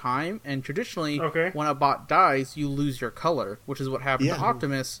dies all the time, and traditionally, Okay. when a bot dies, you lose your color, which is what happened to Yeah.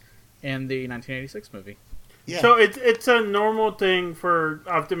 Optimus in the 1986 movie. Yeah. So it's a normal thing for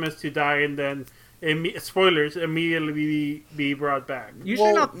Optimus to die and then, spoilers, immediately be brought back.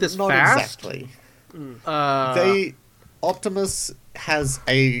 Usually not this fast. Exactly. Uh, Optimus has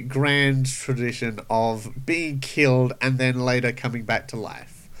a grand tradition of being killed and then later coming back to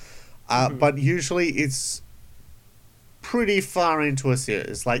life. But usually it's pretty far into a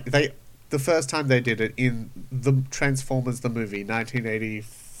series. Like the first time they did it in the Transformers the movie,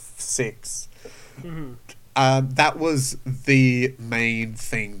 1986. Mm-hmm. That was the main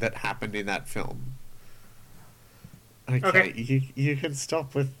thing that happened in that film. Okay. You can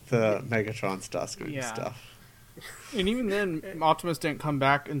stop with the Megatron Starscream Yeah. stuff. And even then, Optimus didn't come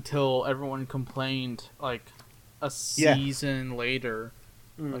back until everyone complained, like, a Yeah. season later.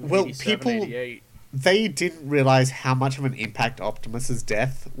 Like Well, 87, people- 88. They didn't realize how much of an impact Optimus's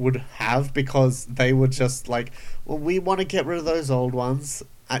death would have, because they were just like, well, we want to get rid of those old ones.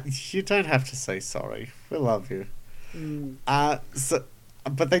 You don't have to say sorry. We love you.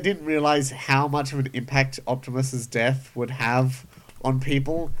 But they didn't realize how much of an impact Optimus's death would have on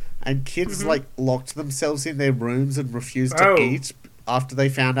people, and kids like locked themselves in their rooms and refused to eat after they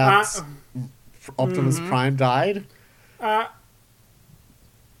found out Optimus Prime died.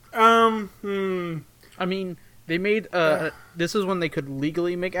 I mean, they made this is when they could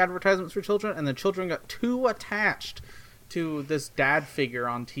legally make advertisements for children, and the children got too attached to this dad figure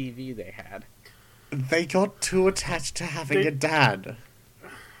on TV they had. They got too attached to having a dad.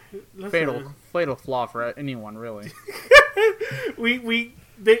 Listen, Fatal flaw for anyone, really.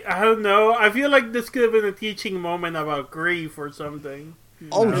 I don't know. I feel like this could have been a teaching moment about grief or something.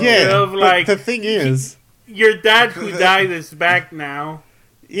 Oh, No. yeah. Of, like, but the thing is... Your dad who died is back now.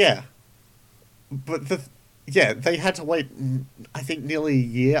 Yeah. But they had to wait, I think, nearly a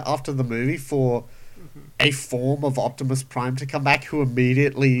year after the movie for a form of Optimus Prime to come back who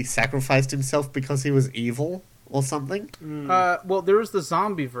immediately sacrificed himself because he was evil or something. Well, there was the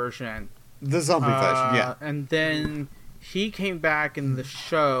zombie version. The zombie version, yeah. And then he came back in the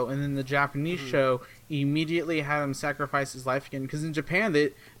show, and then the Japanese show immediately had him sacrifice his life again. Because in Japan,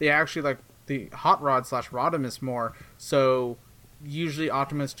 they actually like the Hot Rod / Rodimus more, so usually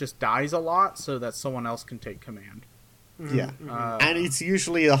Optimus just dies a lot so that someone else can take command. Yeah. And it's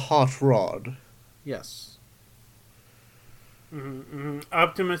usually a hot rod. Yes.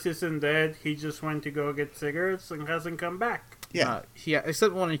 Optimus isn't dead. He just went to go get cigarettes and hasn't come back. Yeah.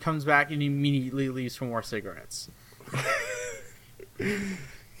 Except when he comes back and he immediately leaves for more cigarettes.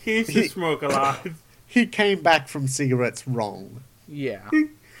 He used to smoke a lot. He came back from cigarettes wrong. Yeah.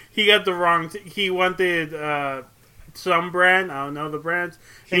 He got the wrong... he wanted some brand. I don't know the brands.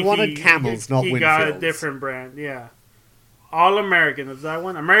 He wanted Camels, not He got a Winfields. different brand, yeah. All American, is that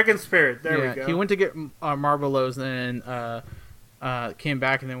one? American Spirit, there we go. He went to get Marlboros and then came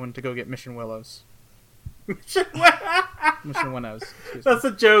back and then went to go get Mission Willows. Mission Winnows. Excuse me. That's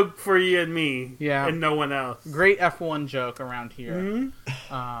a joke for you and me. Yeah. And no one else. Great F1 joke around here.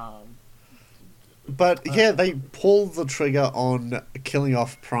 Mm-hmm. But yeah, they pulled the trigger on killing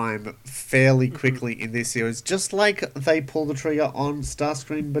off Prime fairly quickly in this series, just like they pulled the trigger on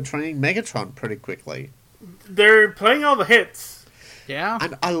Starscream betraying Megatron pretty quickly. They're playing all the hits. Yeah.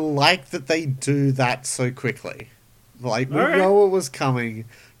 And I like that they do that so quickly. Like, we Alright. know it was coming,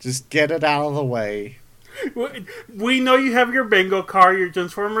 just get it out of the way. We know you have your bingo card, your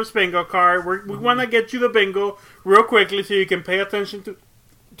Transformers bingo card. We want to get you the bingo real quickly so you can pay attention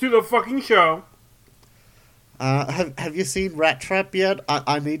to the fucking show. Have you seen Rat Trap yet?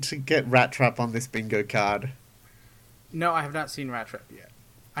 I need to get Rat Trap on this bingo card. No, I have not seen Rat Trap yet.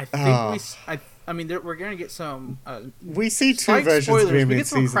 I think we're going to get some... We see two slight versions spoilers. of him We in get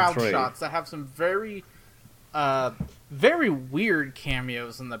some season crowd 3. shots that have some very, very weird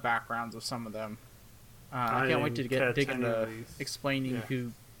cameos in the backgrounds of some of them. I can't wait to didn't dig catch into any of these. explaining Yeah.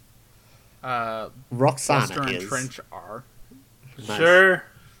 who Buster Roxana and is. Trench are. Nice. Sure.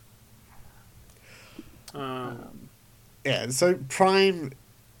 Yeah, so Prime,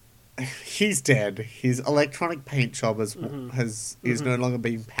 he's dead. His electronic paint job is no longer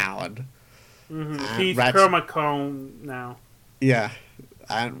being powered. He's Ratchet- Chroma Cone now. Yeah,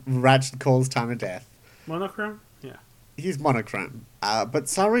 and Ratchet calls time of death. Monochrome? Yeah. He's monochrome. But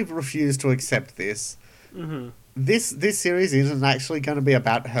Sari refused to accept this. Mm-hmm. This series isn't actually going to be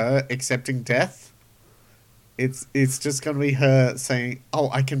about her accepting death. It's just going to be her saying, "Oh,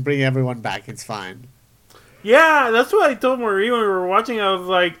 I can bring everyone back. It's fine." Yeah, that's what I told Marie when we were watching. I was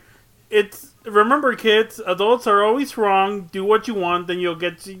like, remember, kids, adults are always wrong. Do what you want, then you'll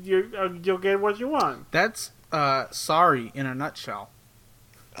get what you want. That's Sorry in a nutshell.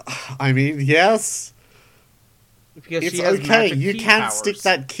 I mean, yes, Because it's she has okay. magic You key can powers. stick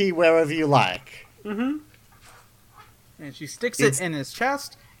that key wherever you like. Mm-hmm. And she sticks It's- it in his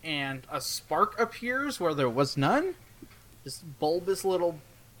chest, and a spark appears where there was none. This bulbous little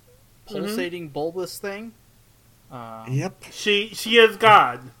pulsating bulbous thing. Yep. She is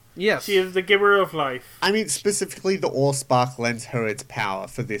God. Yes. She is the giver of life. I mean, specifically, the Allspark lends her its power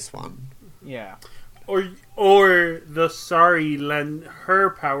for this one. Yeah. Or the Sorry lend her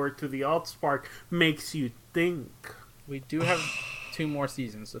power to the Allspark makes you think. We do have 2 more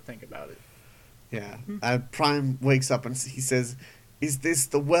seasons to think about it. Yeah. Prime wakes up and he says, "Is this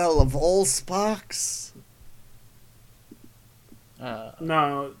the well of Allsparks?"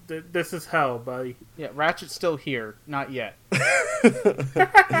 No, this is hell, buddy. Yeah, Ratchet's still here. Not yet.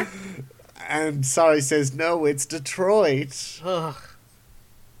 And Sari says, "No, it's Detroit." Ugh.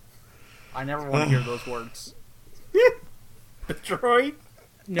 I never want to hear those words. Detroit?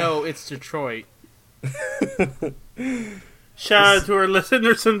 No, it's Detroit. Shout out to our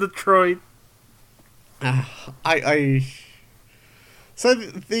listeners in Detroit. So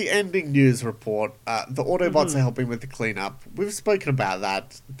the ending news report, the Autobots are helping with the cleanup. We've spoken about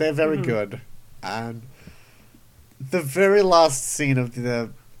that. They're very good. And the very last scene of the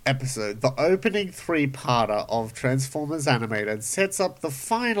episode, the opening three-parter of Transformers Animated, sets up the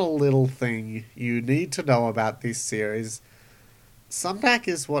final little thing you need to know about this series. Sumdak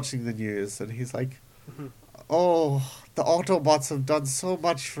is watching the news and he's like, "Oh, the Autobots have done so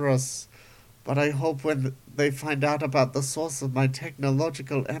much for us, but I hope when they find out about the source of my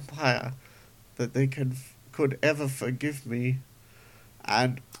technological empire that they could ever forgive me."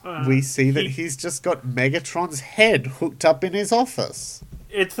 And we see that he's just got Megatron's head hooked up in his office.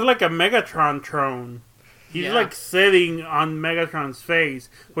 It's like a Megatron throne. He's like sitting on Megatron's face,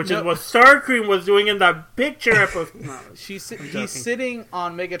 which is what Starscream was doing in that picture episode. No, he's sitting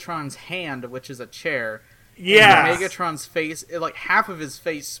on Megatron's hand, which is a chair. Yeah. Megatron's face, like half of his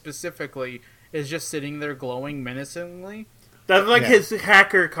face specifically, is just sitting there glowing menacingly. That's like his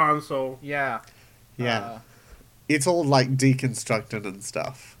hacker console. Yeah. Yeah. It's all like deconstructed and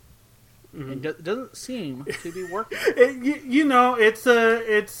stuff. It doesn't seem to be working. It's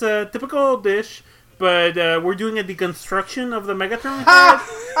a typical dish, but we're doing a deconstruction of the Megatron head.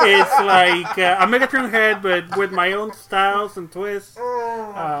 It's like a Megatron head, but with my own styles and twists.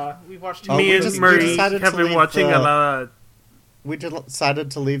 We watched me and Murray have been watching a lot. We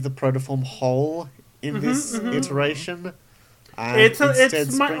decided to leave the protoform whole in this iteration. It's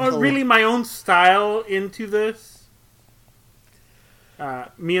really my own style into this.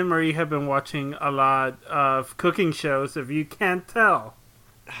 Me and Marie have been watching a lot of cooking shows, if you can't tell.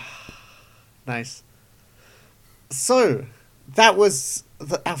 Nice. So, that was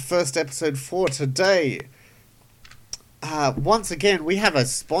our first episode for today. Once again, we have a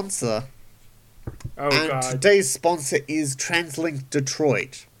sponsor. God. Today's sponsor is TransLink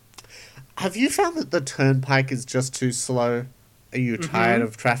Detroit. Have you found that the turnpike is just too slow? Are you tired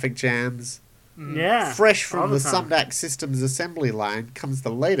of traffic jams? Yeah. Fresh from the Sumdak Systems assembly line comes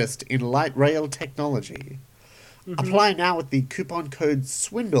the latest in light rail technology. Apply now with the coupon code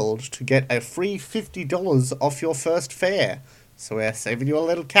SWINDLED to get a free $50 off your first fare. So we're saving you a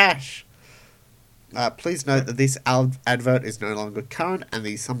little cash. Please note that this advert is no longer current and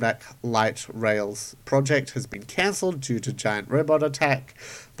the Sumdak Light Rails project has been cancelled due to giant robot attack,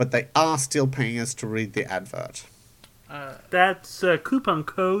 but they are still paying us to read the advert. That's coupon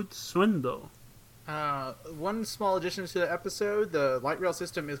code SWINDLE. One small addition to the episode, the light rail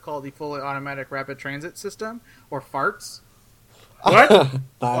system is called the Fully Automatic Rapid Transit System, or FARTS. What?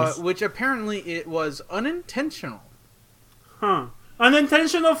 Nice. Which apparently it was unintentional. Huh.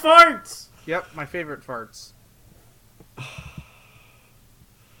 Unintentional farts! Yep, my favorite farts.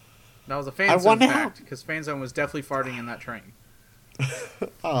 That was a fan zone fact, because fan zone was definitely farting in that train.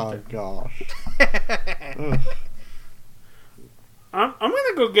 Oh, gosh. I'm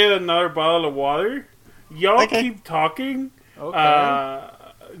gonna go get another bottle of water. Y'all keep talking. Okay.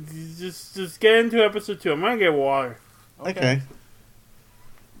 Just get into episode 2. I'm gonna get water. Okay.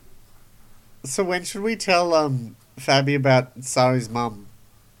 So when should we tell Fabi about Sari's mum?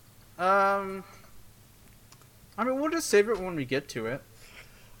 I mean, we'll just save it when we get to it.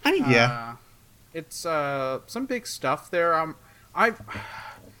 I mean, yeah. It's some big stuff there.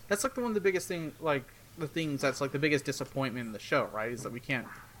 That's like one of the biggest thing, like the things that's like the biggest disappointment in the show, right? Is that we can't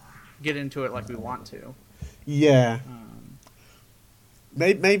get into it like we want to. Yeah.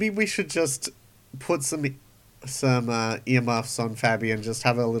 Maybe we should just put some earmuffs on Fabi and just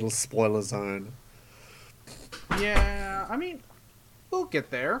have a little spoiler zone. Yeah, I mean, we'll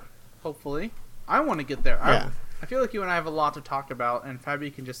get there. Hopefully, I want to get there. Yeah. I feel like you and I have a lot to talk about, and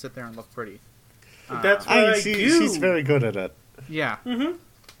Fabi can just sit there and look pretty. That's what I do. She's very good at it. Yeah.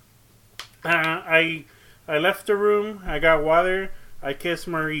 I left the room. I got water. I kissed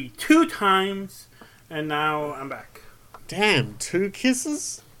Marie 2 times, and now I'm back. Damn, 2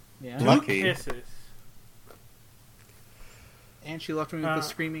 kisses? Yeah. Lucky. 2 kisses. And she left me with the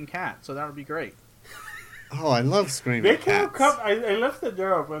screaming cat, so that would be great. Oh, I love screaming They cats. I left the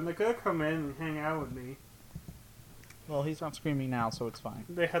door open. They could have come in and hang out with me. Well, he's not screaming now, so it's fine.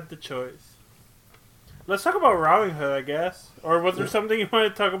 They had the choice. Let's talk about Robin Hood, I guess. Or was there something you want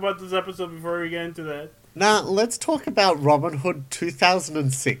to talk about this episode before we get into that? Now, let's talk about Robin Hood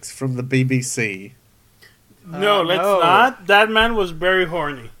 2006 from the BBC. No, let's not. That man was very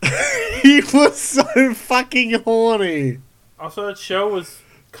horny. He was so fucking horny. Also, that show was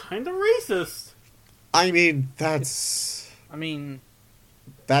kind of racist. I mean, that's I mean,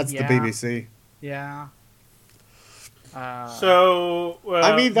 the yeah. BBC. Yeah. So,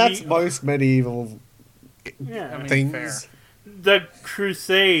 I mean, that's most medieval yeah. I mean, things. fair. The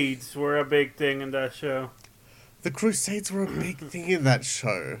Crusades were a big thing in that show. The Crusades were a big thing in that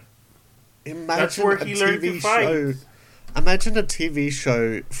show. That's Imagine where a he learned to TV fight. show. Imagine a TV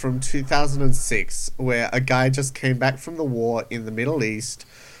show from 2006 where a guy just came back from the war in the Middle East,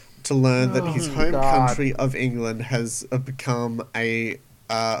 to learn that his Oh, home God. country of England has become a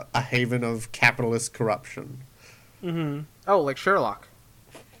haven of capitalist corruption. Mm-hmm. Oh, like Sherlock.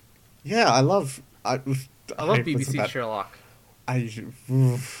 Yeah, I love I love was BBC about- Sherlock.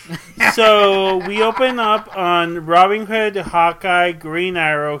 So we open up on Robin Hood, Hawkeye, Green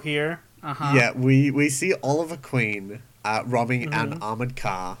Arrow here. Uh-huh. Yeah, we see Oliver Queen robbing Mm-hmm. an armored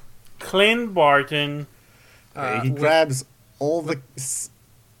car. Clint Barton. He With grabs all the.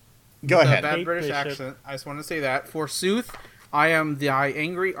 Go the ahead. bad Kate British Bishop. accent. I just want to say that. Forsooth, I am the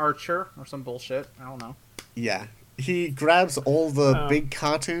angry archer, or some bullshit. I don't know. Yeah, he grabs all the Oh. big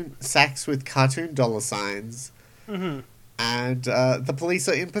cartoon sacks with cartoon dollar signs, Mm-hmm. and the police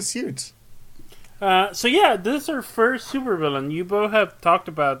are in pursuit. So yeah, this is our first supervillain. You both have talked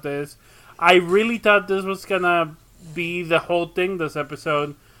about this. I really thought this was gonna be the whole thing this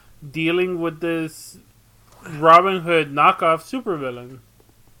episode, dealing with this Robin Hood knockoff supervillain.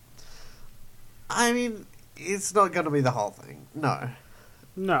 I mean, it's not going to be the whole thing. No.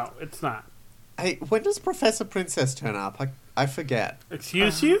 No, it's not. Hey, when does Professor Princess turn up? I forget.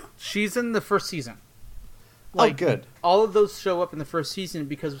 Excuse you? She's in the first season. Oh, good. All of those show up in the first season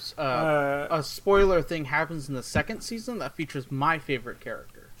because Uh, a spoiler thing happens in the second season that features my favorite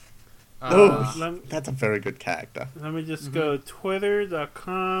character. Oh, lem- that's a very good character. Let me just go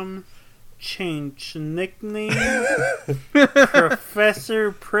twitter.com, change nickname,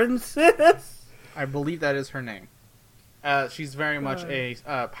 Professor Princess. I believe that is her name. She's very much a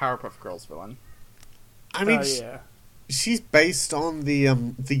Powerpuff Girls villain. I mean, Oh, yeah. she's based on the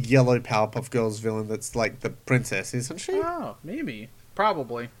yellow Powerpuff Girls villain that's like the princess, isn't she? Oh, maybe.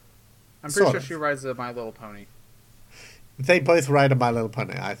 Probably. I'm pretty Sort sure of. she rides a My Little Pony. They both ride a My Little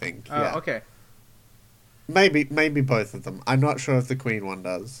Pony, I think. Oh, Yeah. okay. Maybe both of them. I'm not sure if the Queen one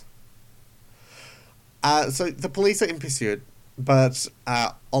does. So the police are in pursuit, but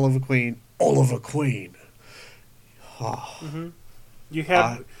Oliver Queen. Oh, Mm-hmm. You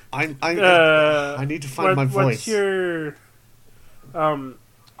have. I need to find my voice. What's your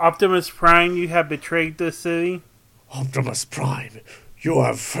Optimus Prime? You have betrayed this city. Optimus Prime, you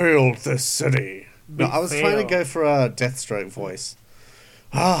have failed this city. No, Big I was fail. trying to go for a Deathstroke voice.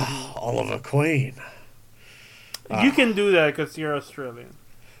 Oliver Queen. You can do that because you're Australian.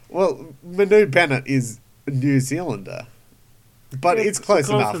 Well, Manu Bennett is a New Zealander. But Yeah, it's close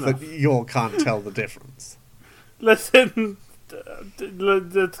enough enough. that you all can't tell the difference. Listen,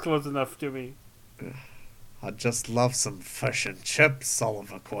 that's close enough to me. I'd just love some fish and chips,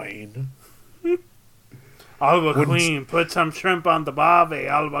 Oliver Queen. Oliver Wouldn't- Queen, put some shrimp on the barbie,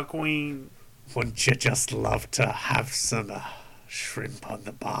 Oliver Queen. Wouldn't you just love to have some shrimp on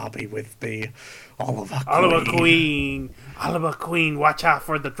the barbie with me, Oliver Queen? Oliver Queen. Oliver Queen, watch out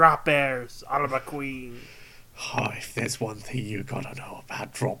for the drop bears, Oliver Queen. Oh, if there's one thing you gotta know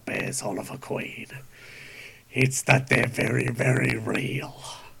about drop bears, Oliver Queen, it's that they're very, very real.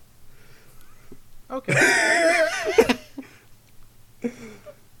 Okay.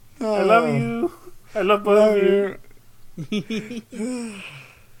 I love you. I love both of you.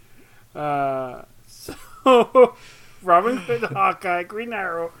 So, Robin Hood, Hawkeye, Green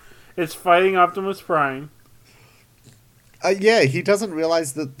Arrow is fighting Optimus Prime. Yeah, he doesn't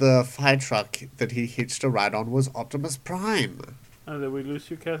realize that the fire truck that he hitched a ride on was Optimus Prime. Oh, did we lose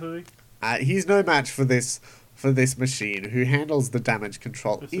you, Cassidy? He's no match for this machine, who handles the damage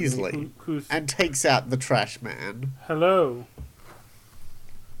control Listen, easily who's... and takes out the trash man. Hello.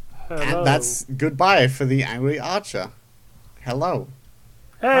 Hello. And that's goodbye for the angry archer. Hello.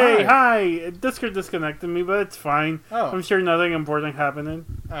 Hey, Hi. hi! Discord disconnected me, but it's fine. Oh. I'm sure nothing important happening.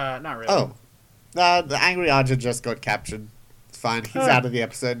 Not really. Oh, the angry archer just got captured. It's fine. He's Huh. out of the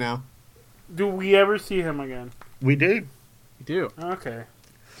episode now. Do we ever see him again? We do. You do. Okay.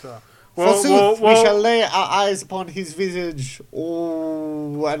 So, Forsooth, we shall lay our eyes upon his visage,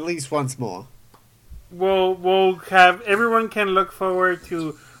 at least once more. we'll have everyone can look forward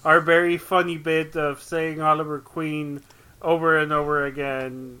to our very funny bit of saying Oliver Queen over and over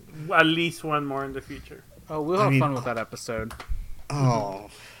again, at least one more in the future. Oh, we'll I have mean- fun with that episode. Oh.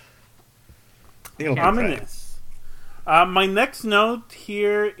 It'll be great. Ominous. My next note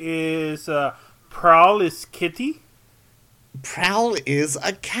here is Prowl is Kitty. Prowl is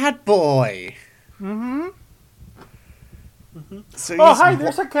a cat boy. Mm-hmm. So Oh, he's hi!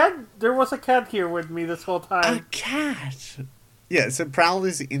 There's a cat. There was a cat here with me this whole a time. cat. Yeah, so Prowl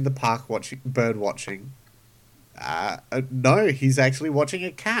is in the park bird watching. No, he's actually watching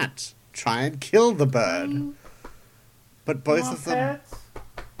a cat try and kill the bird. But both Come of on, them. pets.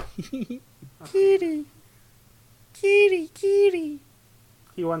 Kitty, kitty, kitty.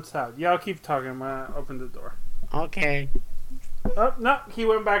 He wants out. Yeah, I'll keep talking. I'm gonna open the door. Okay. Oh, no, he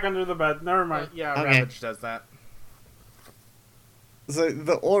went back under the bed. Never mind. Yeah, Okay. Ravage does that. So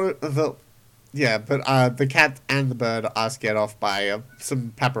the cat and the bird are scared off by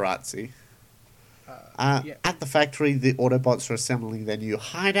some paparazzi. Yeah. At the factory, the Autobots are assembling their new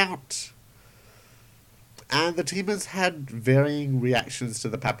hideout. And the team has had varying reactions to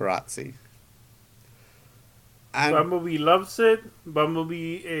the paparazzi. And Bumblebee loves it.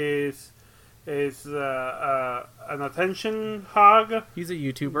 Bumblebee is an attention hog. He's a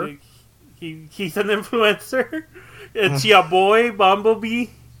YouTuber. He's an influencer. It's your boy Bumblebee.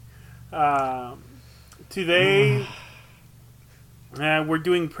 Today, we're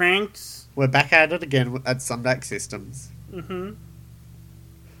doing pranks. we're back at it again at Sundax Systems. Mm-hmm.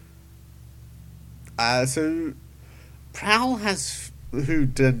 So Prowl who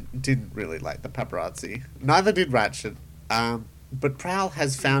didn't really like the paparazzi. Neither did Ratchet. But Prowl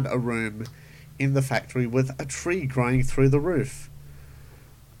has found a room in the factory with a tree growing through the roof.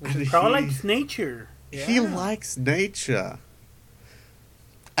 And Prowl likes nature. He Yeah. likes nature.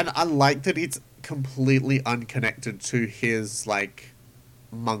 And I like that it's completely unconnected to his, like,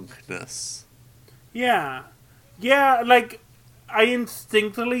 monkness. Yeah. Yeah, like, I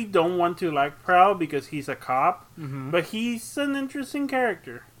instinctively don't want to like Prowl because he's a cop, but he's an interesting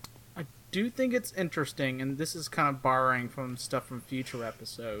character. I do think it's interesting, and this is kind of borrowing from stuff from future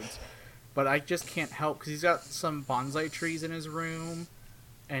episodes, but I just can't help because he's got some bonsai trees in his room,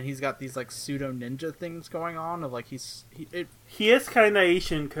 and he's got these like pseudo ninja things going on of like He is kind of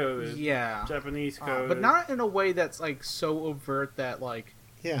Asian coded. yeah, Japanese coded. but not in a way that's like so overt that like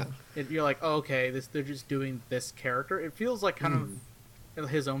Yeah. you're like, oh, okay, they're just doing this character. It feels like kind of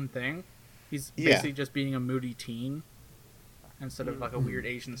his own thing. He's Yeah. basically just being a moody teen instead of like a weird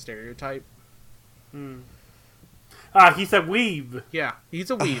Asian stereotype. He's a weeb. Yeah,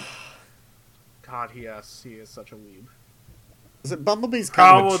 he's a weeb. God, he is such a weeb. So Bumblebee's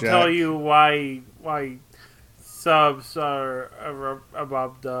Prowl kind will of a jerk. tell you why subs are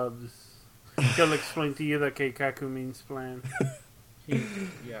above dubs. He'll explain to you that Keikaku means plan.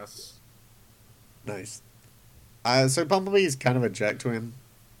 Yes. Nice. So Bumblebee's kind of a jerk to him.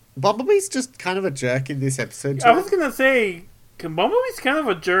 Bumblebee's just kind of a jerk in this episode too. I was gonna say, Bumblebee's kind of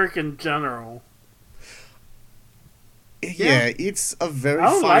a jerk in general. Yeah, it's a very I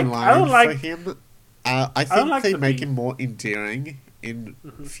don't fine like- I don't line like- for him. I think like they the make beat. him more endearing in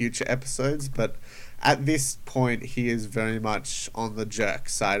future episodes, but at this point, he is very much on the jerk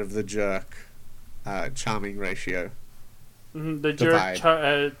side of the jerk charming ratio. The Divide.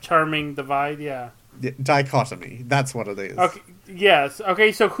 jerk charming divide, yeah. Dichotomy. That's what it is. Okay, yes.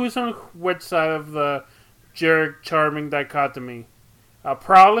 Okay, so who's on which side of the jerk charming dichotomy?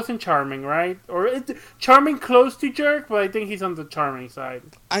 Prowl isn't charming, right? Or charming close to jerk, but I think he's on the charming side.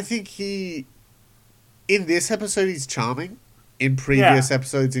 I think in this episode, he's charming. In previous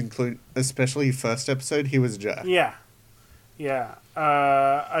episodes, especially first episode, he was a jerk. Yeah. Yeah.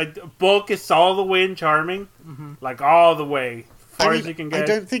 Bulk is all the way in charming. Like, all the way. Far as you can get. I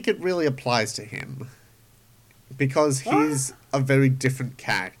don't think it really applies to him because he's a very different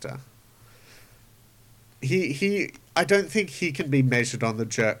character. I don't think he can be measured on the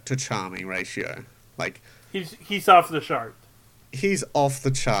jerk to charming ratio. Like He's off the chart. he's off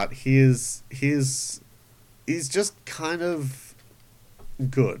the chart. He's just kind of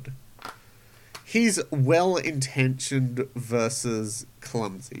good. He's well-intentioned versus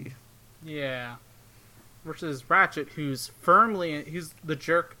clumsy. Yeah. Versus Ratchet, who's the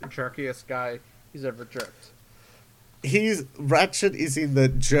jerkiest guy he's ever jerked. Ratchet is in the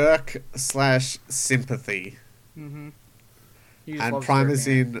jerk / sympathy, He just and loves Prime is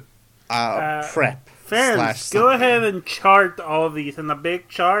jerking. in prep / Fans, go something. ahead and chart all of these in a big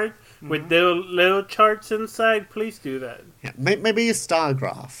chart with little charts inside. Please do that. Yeah, maybe a star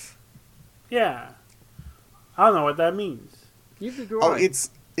graph. Yeah. I don't know what that means. Neither do Oh, I. it's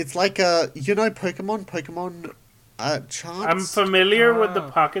like Pokemon charts. I'm familiar with the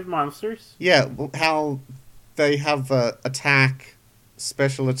pocket monsters. Yeah, how they have attack,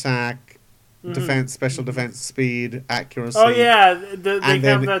 special attack, defense, special defense, speed, accuracy. Oh yeah, they and have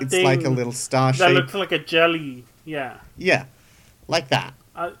then that it's thing like a little star that shape. looks like a jelly. Yeah, Yeah, like that.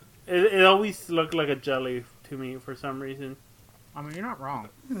 it always looked like a jelly to me for some reason. I mean, you're not wrong.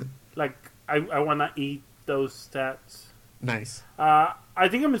 Like I want to eat those stats. Nice. I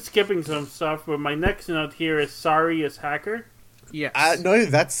think I'm skipping some stuff, but my next note here is Sari is hacker. Yes. No,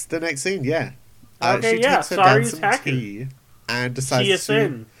 that's the next scene. Yeah. Okay, she yeah, takes her sorry, dad it's some hacker. tea and decides She is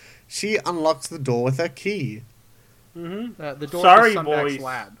in. She unlocks the door with her key. The door Sorry, to Sundak's boys.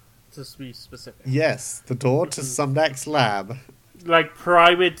 lab, to be specific. Yes, the door to Sundak's lab. Like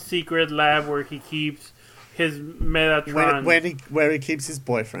private secret lab where he keeps his Metatron. Where he keeps his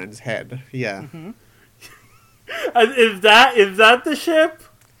boyfriend's head. Yeah. Mm-hmm. Is that the ship?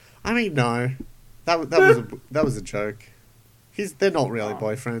 I mean, no. That was a joke. They're not really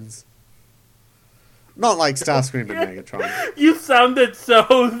boyfriends. Not like Starscream and Megatron. You sounded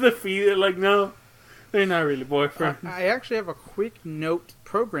so defeated. Like, no, they're not really boyfriends. I actually have a quick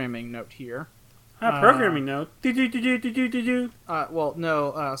programming note here. Programming note. Did you? Well,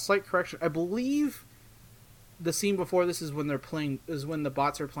 no. Slight correction. I believe the scene before this is when when the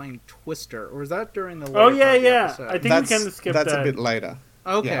bots are playing Twister, or is that during the? Oh later part of the yeah. episode? I think we can skip that. That's a bit later.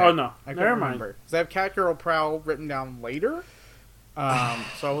 Okay. Yeah. Oh no, I never couldn't mind. remember. Because I have Catgirl Prowl written down later, so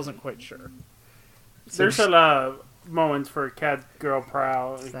I wasn't quite sure. There's a lot of moments for Cat Girl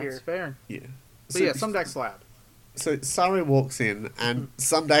Prowl That's here. fair. Yeah. But yeah, Sumdak's lab. So Sari walks in, and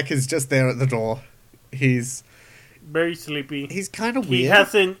Sumdak is just there at the door. He's Very sleepy. kind of weird. He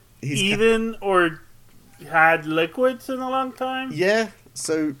hasn't He's eaten or had liquids in a long time. Yeah,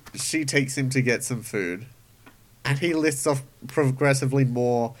 so she takes him to get some food. And he lists off progressively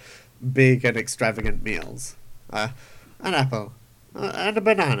more big and extravagant meals. An apple, and a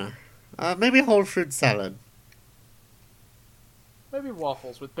banana, maybe a whole fruit salad. Maybe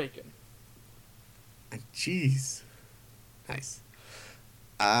waffles with bacon. And cheese. Nice.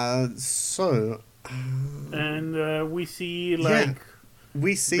 So... And we see,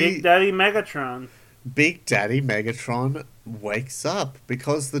 we see Big Daddy Megatron. Big Daddy Megatron wakes up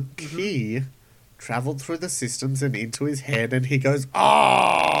because the key traveled through the systems and into his head, and he goes,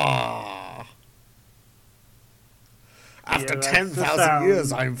 "Ah! After that's the 10,000 sound.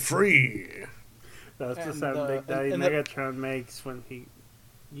 years, I'm free." That's the And, sound Big Daddy and Megatron makes when he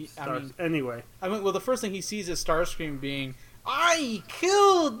starts. Anyway. Well, the first thing he sees is Starscream being, "I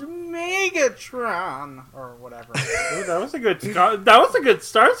killed Megatron," or whatever. Ooh, that was a good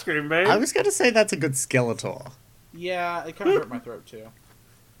Starscream, babe. I was going to say that's a good Skeletor. Yeah, it kind of hurt my throat too.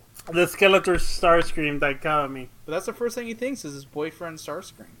 The Skeletor Starscream dichotomy. But that's the first thing he thinks is his boyfriend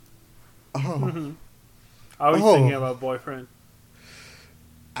Starscream. Oh. Always thinking about boyfriend.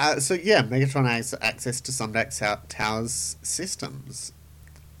 So yeah, Megatron has access to Sumdak's tower's systems.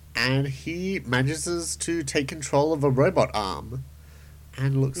 And he manages to take control of a robot arm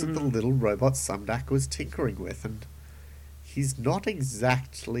and looks at the little robot Sumdak was tinkering with, and he's not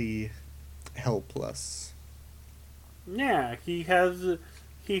exactly helpless. Yeah, he has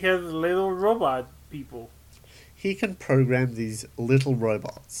little robot people. He can program these little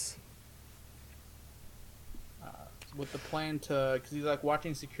robots. With the plan to, because he's like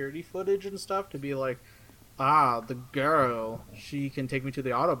watching security footage and stuff, to be like, the girl, she can take me to the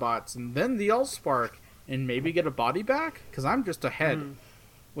Autobots and then the Allspark and maybe get a body back, because I'm just a head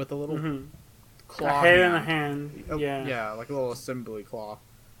with a little claw. A head and a hand. Yeah. Yeah, like a little assembly claw.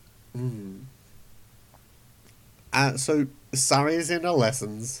 So Sari is in her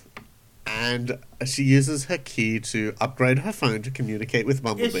lessons, and she uses her key to upgrade her phone to communicate with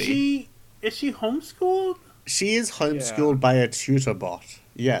Bumblebee. Is she homeschooled? She is homeschooled by a tutor bot.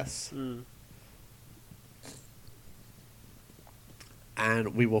 Yes.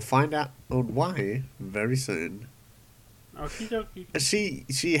 And we will find out why very soon. Okie dokie.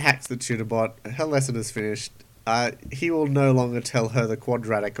 She hacks the tutor bot. Her lesson is finished. He will no longer tell her the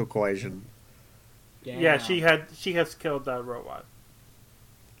quadratic equation. Damn. Yeah, she has killed that robot.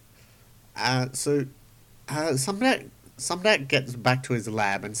 So Sumdak gets back to his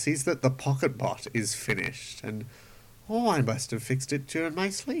lab and sees that the pocket bot is finished, and I must have fixed it during my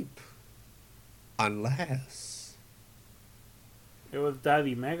sleep. Unless. It was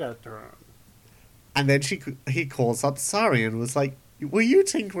Daddy Megatron. And then he calls up Sari and was like, "Were you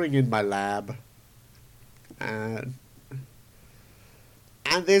tinkering in my lab?" And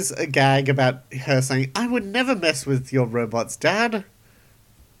there's a gag about her saying, "I would never mess with your robots, Dad."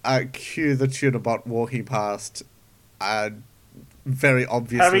 Cue the tutor bot walking past, very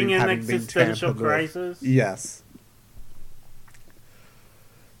obviously Having an been existential tampered with. crisis. Yes.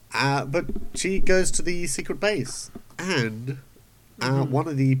 But she goes to the secret base, and one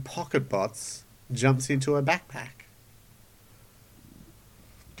of the pocket bots jumps into her backpack.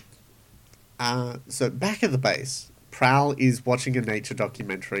 So back at the base, Prowl is watching a nature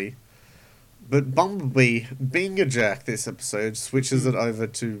documentary, but Bumblebee, being a jerk this episode, switches it over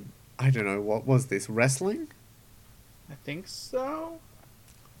to, I don't know, what was this, wrestling? I think so.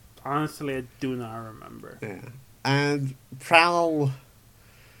 Honestly, I do not remember. Yeah. And Prowl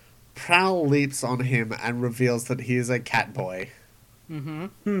leaps on him and reveals that he is a cat boy.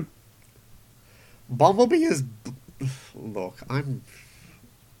 Mm-hmm. Bumblebee is...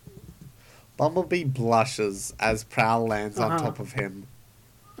 Bumblebee blushes as Prowl lands on top of him.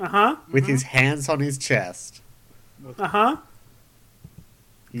 Uh-huh. with his hands on his chest. Uh-huh.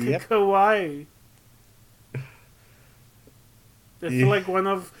 Yep. Kawaii. It's Yeah. like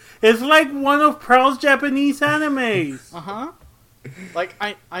one of Prowl's Japanese animes. Uh-huh. Like,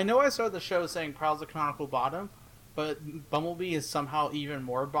 I know I started the show saying Prowl's a canonical bottom, but Bumblebee is somehow even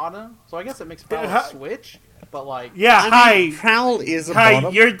more bottom, so I guess it makes Prowl a switch, but like... Yeah, I mean, hi. Prowl is a Hi,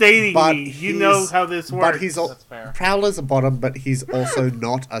 bottom. you're dating but me. You know how this works. But he's That's fair. Prowl is a bottom, but he's also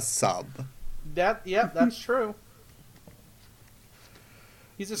not a sub. That's true.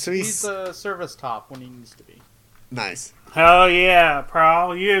 He's So he's a service top when he needs to be. Nice. Hell yeah,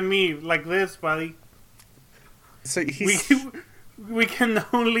 Prowl. You and me, like this, buddy. So We, he's we can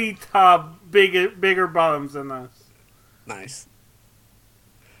only top bigger bottoms than us. nice.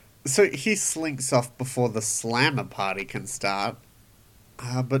 So he slinks off before the slammer party can start,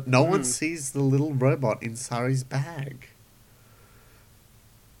 but no one sees the little robot in Sari's bag.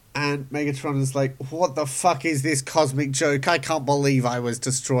 And Megatron is like, "What the fuck is this cosmic joke? I can't believe I was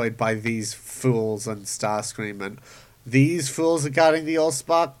destroyed by these fools." And Starscream and these fools are guarding the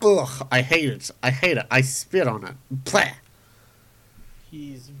Allspark. Ugh, I hate it. I hate it. I spit on it. Bleh.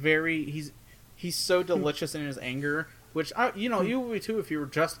 He's so delicious in his anger, which you would be too if you were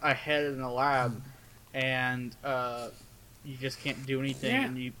just ahead in the lab, and you just can't do anything,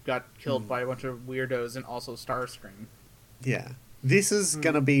 and you got killed by a bunch of weirdos and also Starscream. Yeah. This is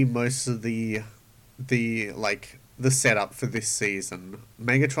gonna be most of the setup for this season.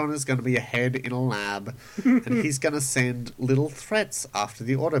 Megatron is gonna be ahead in a lab, and he's gonna send little threats after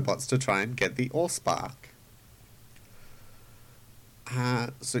the Autobots to try and get the Allspark.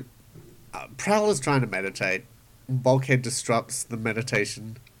 Prowl is trying to meditate. Bulkhead disrupts the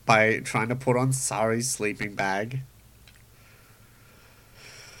meditation by trying to put on Sari's sleeping bag.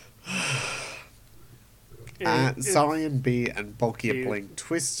 Saurian B and Bulky Blink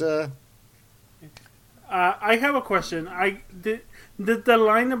Twister. I have a question. Did the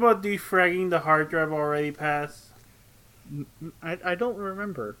line about defragging the hard drive already pass? I don't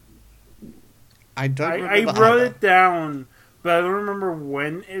remember. I don't I remember wrote either. it down, but I don't remember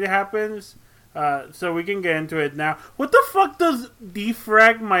when it happens. So we can get into it now. What the fuck does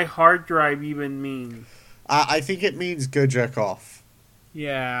defrag my hard drive even mean? I think it means go jerk off.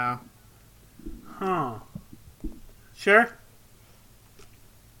 Yeah. Huh. Sure.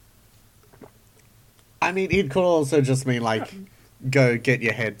 I mean, it could also just mean, like, go get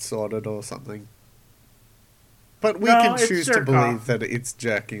your head sorted or something. But we No, can it's choose to jerk believe off. that it's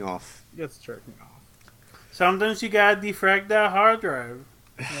jerking off. It's jerking off. Sometimes you gotta defrag that hard drive.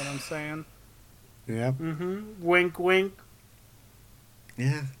 You know what I'm saying? Yeah. Mm-hmm. Wink, wink.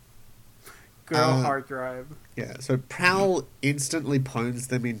 Yeah. Girl hard drive. Yeah. So Prowl instantly pwns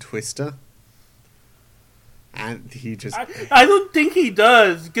them in Twister. And he just... I don't think he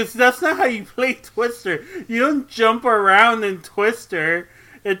does, because that's not how you play Twister. You don't jump around in Twister.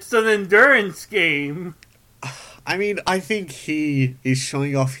 It's an endurance game. I mean, I think he is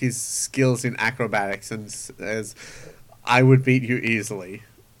showing off his skills in acrobatics and says, I would beat you easily.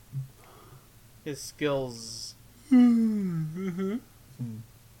 His skills. Mm-hmm.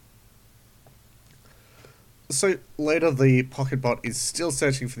 So later, the Pocketbot is still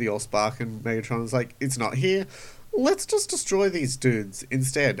searching for the Allspark, and Megatron is like, it's not here. Let's just destroy these dudes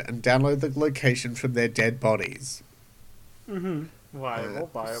instead and download the location from their dead bodies. Mm-hmm. Viable.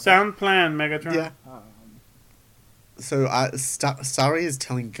 Sound plan, Megatron. Yeah. So Sari is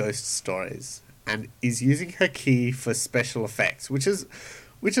telling ghost stories and is using her key for special effects, which is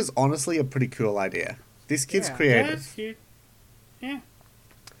honestly a pretty cool idea. This kid's Yeah. Yeah, creative. that's cute. Yeah.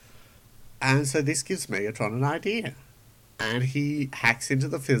 And so this gives Megatron an idea. And he hacks into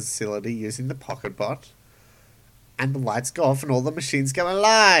the facility using the Pocketbot. And the lights go off and all the machines go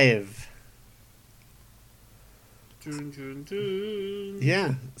alive. Dun, dun, dun.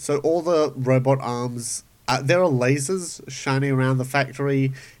 Yeah. So all the robot arms... there are lasers shining around the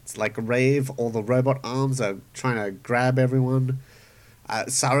factory. It's like a rave. All the robot arms are trying to grab everyone.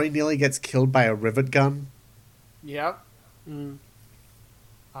 Sari nearly gets killed by a rivet gun. Yep. Mm.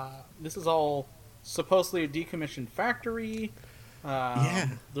 This is all supposedly a decommissioned factory. Yeah.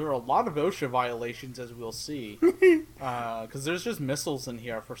 There are a lot of OSHA violations, as we'll see. Because there's just missiles in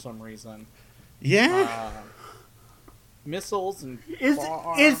here for some reason. Yeah. Missiles and Is-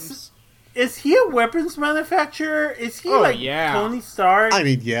 claw is- arms. Is he a weapons manufacturer? Is he Oh, like yeah. Tony Stark? I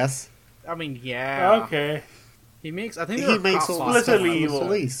mean, yes. I mean, yeah. Okay. He makes. I think He there are makes cop all bots the stuff in Explicitly for the this. evil.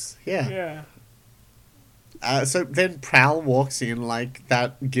 police. Yeah. Yeah. So then Prowl walks in like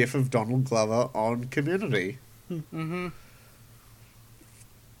that gif of Donald Glover on Community. Mm-hmm.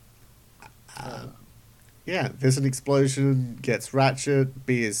 Yeah, there's an explosion, gets Ratchet,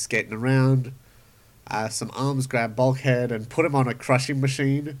 B is skating around, some arms grab Bulkhead and put him on a crushing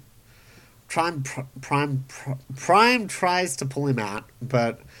machine. Prime tries to pull him out,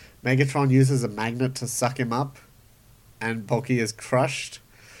 but Megatron uses a magnet to suck him up, and Bulky is crushed,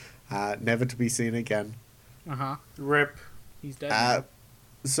 never to be seen again. Rip. He's dead. Now.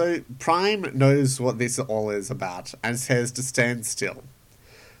 So Prime knows what this all is about and says to stand still.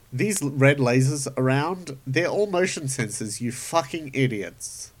 These red lasers around, they're all motion sensors, you fucking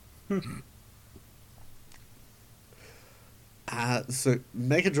idiots. So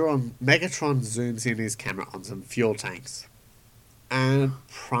Megatron zooms in his camera on some fuel tanks. And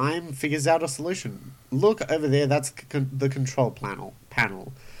Prime figures out a solution. Look over there, that's the control panel.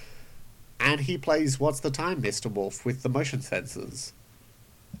 And he plays What's the Time, Mr. Wolf, with the motion sensors.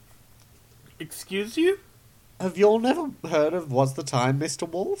 Excuse you? Have you all never heard of What's the Time, Mr.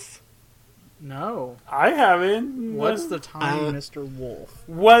 Wolf? No. I haven't. What's the time, Mr. Wolf?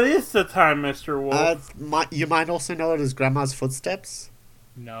 What is the time, Mr. Wolf? You might also know it as Grandma's Footsteps.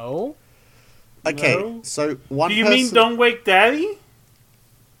 No. Okay, No? so one Do you person... mean Don't Wake Daddy?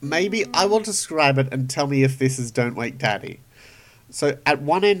 Maybe I will describe it and tell me if this is Don't Wake Daddy. So at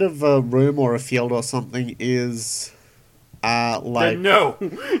one end of a room or a field or something is... like... No.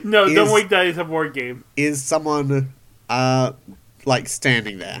 No, Don't Wake Daddy is a board game. Is someone, like,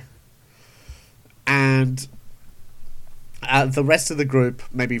 standing there. And the rest of the group,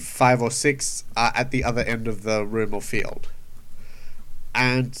 maybe 5 or 6, are at the other end of the room or field.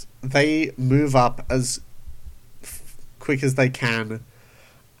 And they move up as quick as they can.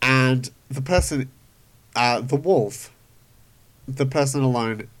 And the person, the wolf, the person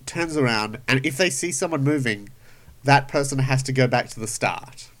alone, turns around. And if they see someone moving, that person has to go back to the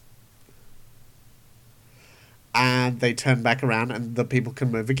start. And they turn back around and the people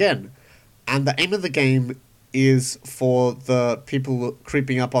can move again. And the aim of the game is for the people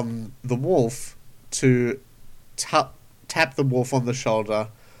creeping up on the wolf to tap the wolf on the shoulder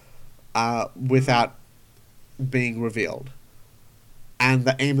without being revealed. And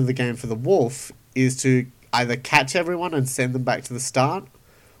the aim of the game for the wolf is to either catch everyone and send them back to the start,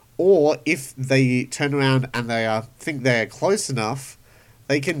 or if they turn around and they think they're close enough,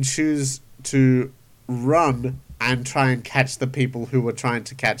 they can choose to run and try and catch the people who were trying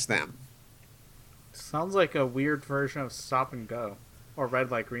to catch them. Sounds like a weird version of Stop and Go. Or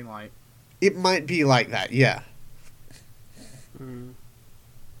Red Light, Green Light. It might be like that, yeah. Mm.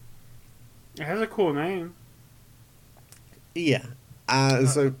 It has a cool name. Yeah.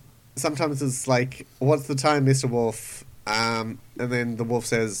 So sometimes it's like, what's the time, Mr. Wolf? And then the wolf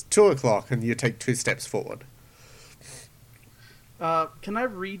says, 2 o'clock, and you take 2 steps forward. Can I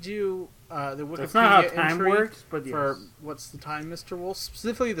read you the Wikipedia That's not how time entry works, but yes. for What's the Time, Mr. Wolf?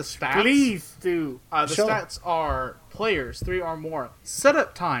 Specifically the stats. Please do. The Sure. stats are players 3 or more,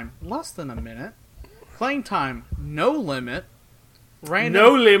 setup time less than a minute, playing time no limit, random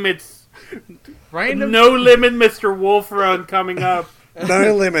No limits. random No limit, Mr. Wolf run coming up.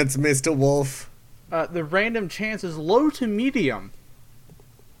 No limits, Mr. Wolf. The random chance is low to medium.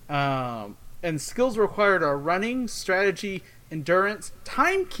 And skills required are running, strategy, endurance,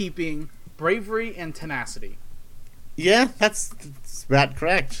 timekeeping, bravery, and tenacity. Yeah, that's about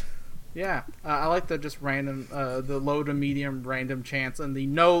correct. Yeah, I like the just random, the low to medium random chance, and the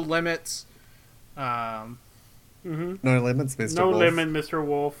no limits. No limits, Mr. No Wolf. limit, Mr.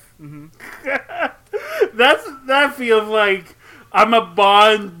 Wolf. That feels like I'm a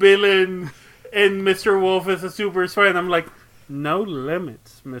Bond villain and Mr. Wolf is a super spy, and I'm like, no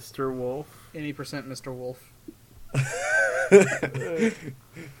limits, Mr. Wolf. Any percent, Mr. Wolf.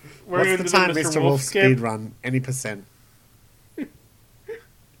 We're What's gonna the do time, Mr. Mr. Wolf Wolf skip. speed run? Any percent.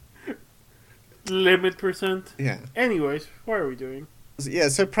 Limit percent. Yeah. Anyways, what are we doing? Yeah,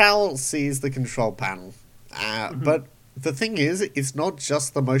 so Prowl sees the control panel. But the thing is, it's not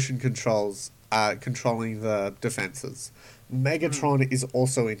just the motion controls controlling the defenses. Megatron is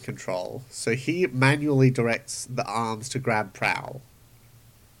also in control, so he manually directs the arms to grab Prowl.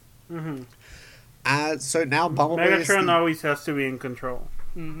 So now Bumblebee is Megatron always has to be in control.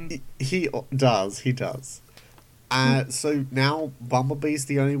 He does. So now Bumblebee's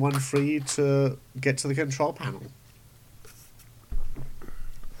the only one free to get to the control panel.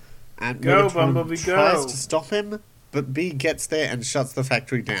 And Go, Megatron Bumblebee, tries go. to stop him, but B gets there and shuts the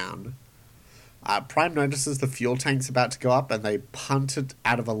factory down. Prime notices the fuel tank's about to go up, and they punt it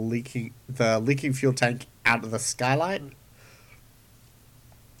out of the leaking fuel tank out of the skylight.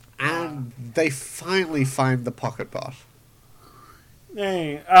 And they finally find the pocket bot.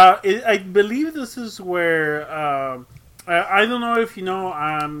 Hey, I believe this is where I don't know if you know.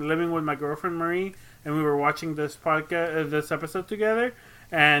 I'm living with my girlfriend Marie, and we were watching this podcast, this episode together.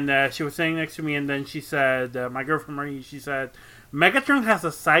 And she was sitting next to me, and then she said, "My girlfriend Marie," she said, "Megatron has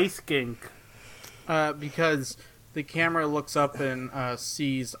a size kink." Because the camera looks up and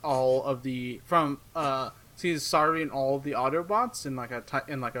sees all of the sees Sari and all of the Autobots in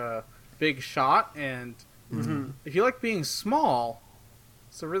like a big shot, and if you like being small,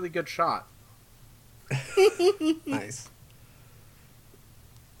 it's a really good shot. Nice.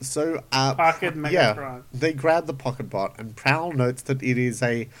 So, Pocket Megatron. yeah, they grab the Pocket Bot, and Prowl notes that it is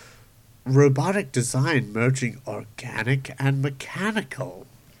a robotic design merging organic and mechanical.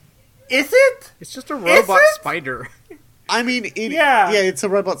 Is it? It's just a robot it? spider. I mean, it's a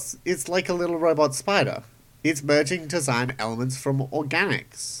robot. It's like a little robot spider. It's merging design elements from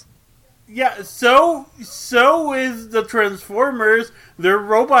organics. Yeah. So is the Transformers. They're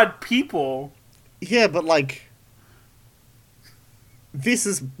robot people. Yeah, but like,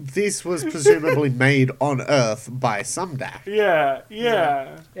 this was presumably made on Earth by Sumdac. Yeah.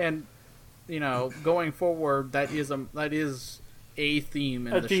 And going forward, that is a theme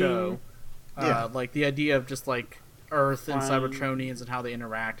in the show. Yeah. Like the idea of just like Earth and Fine. Cybertronians and how they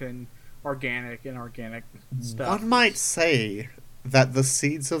interact, and organic stuff. One might say that the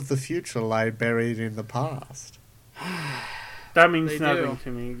seeds of the future lie buried in the past. That means They nothing do.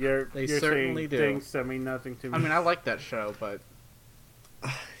 to me. You're certainly saying do. things that mean nothing to me. I mean, I like that show, but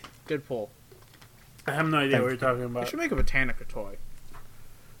good pull. I have no idea Thank what you're you. talking I about. should make a Botanica toy.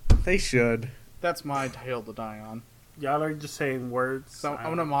 They should. That's my hill to die on. Y'all are just saying words. So I'm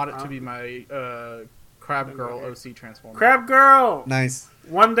gonna mod it to be my Crab Girl OC Transformer. Crab Girl! Nice.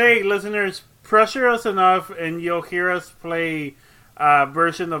 One day, listeners, pressure us enough and you'll hear us play a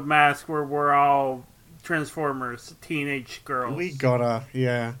version of Mask where we're all Transformers, teenage girls. We gotta,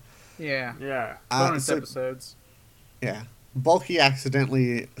 yeah. Yeah. Yeah. Bonus So- episodes. Yeah. Bulky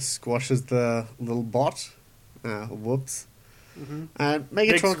accidentally squashes the little bot. Whoops. Mm-hmm. And Big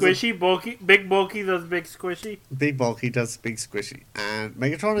Megatron's squishy, bulky. Big bulky does big squishy. Big Bulky does big squishy. And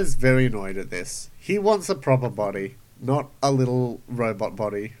Megatron is very annoyed at this. He wants a proper body, not a little robot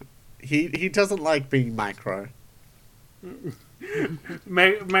body. He doesn't like being micro.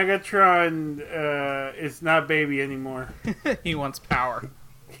 Megatron is not baby anymore. He wants power.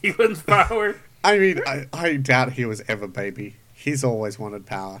 He wants power. I mean, I doubt he was ever baby. He's always wanted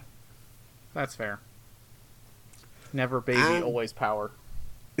power. That's fair. Never baby, And- always power.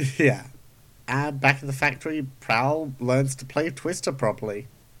 Yeah. And back at the factory, Prowl learns to play Twister properly.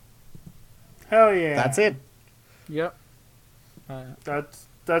 Hell yeah. That's it. Yep.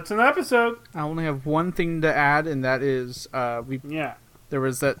 That's an episode. I only have one thing to add, and that is Yeah. there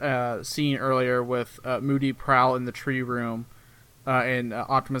was that scene earlier with Moody Prowl in the tree room, and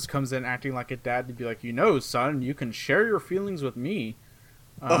Optimus comes in acting like a dad to be like, son, you can share your feelings with me.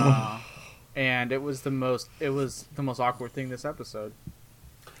 And it was the most awkward thing this episode.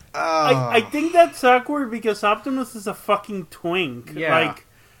 I think that's awkward because Optimus is a fucking twink. Yeah. Like,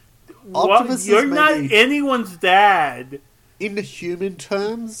 Optimus is you're not maybe- anyone's dad. In human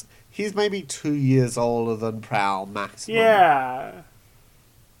terms, he's maybe 2 years older than Prowl maximum. Yeah.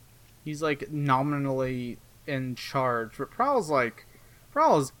 He's like nominally in charge, but Prowl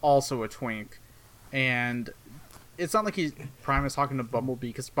is also a twink, and it's not like Primus talking to Bumblebee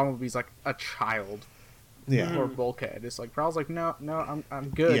because Bumblebee's like a child Yeah. or Bulkhead. It's like Prowl's like, no, I'm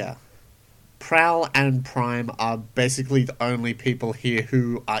good. Yeah. Prowl and Prime are basically the only people here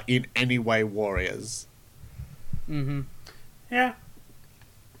who are in any way warriors. Mm-hmm. Yeah.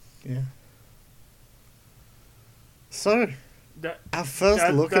 Yeah. So, That, our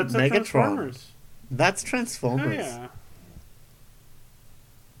first look at that's a Megatron. Transformers. That's Oh, Transformers. yeah.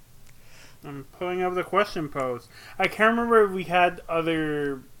 I'm pulling up the question post. I can't remember if we had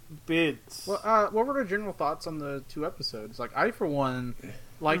other bits. Well, what were the general thoughts on the two episodes? Like, I, for one,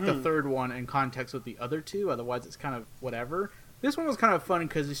 like the third one in context with the other two. Otherwise, it's kind of whatever. This one was kind of fun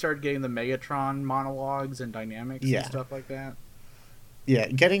because you started getting the Megatron monologues and dynamics Yeah. and stuff like that. Yeah,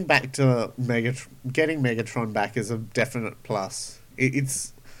 getting back to getting Megatron back is a definite plus.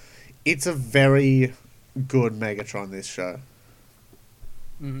 It's a very good Megatron, this show.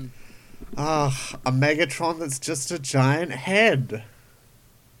 Mm-hmm. A Megatron that's just a giant head.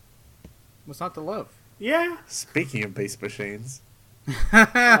 What's not to love? Yeah. Speaking of beast machines.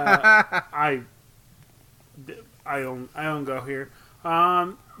 I don't go here.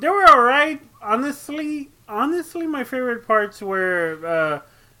 They were alright. Honestly, my favorite parts were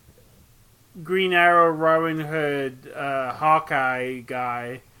Green Arrow, Robin Hood, Hawkeye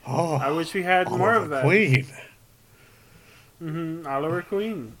guy. Oh, I wish we had more of that. Queen. Oliver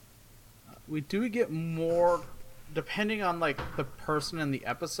Queen. We do get more, depending on like the person in the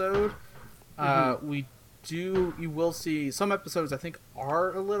episode. You will see some episodes I think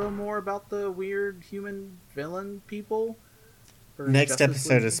are a little more about the weird human villain people. for Next Justice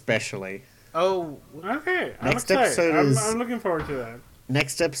episode, League. especially. Oh, Okay, I'm Next excited. episode I'm, is- I'm looking forward to that.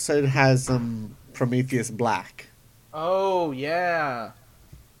 Next episode has Prometheus Black. oh yeah.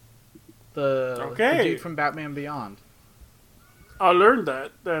 The Okay. dude from Batman Beyond. I'll learn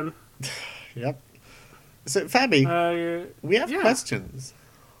that then. Yep. So, Fabi, we have yeah. questions.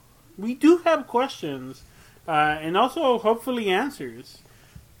 We do have questions, and also hopefully answers.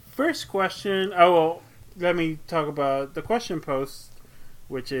 First question. Oh well, let me talk about the question post,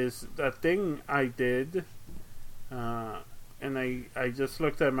 which is a thing I did, and I just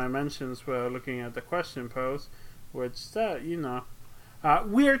looked at my mentions while looking at the question post, which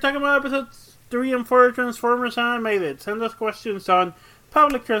we are talking about episodes 3 and 4 of Transformers Animated. Send us questions on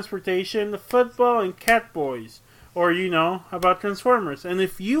public transportation, football, and Catboys, or about Transformers. And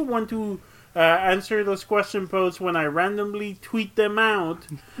if you want to answer those question posts when I randomly tweet them out,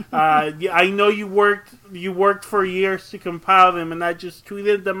 I know you worked for years to compile them, and I just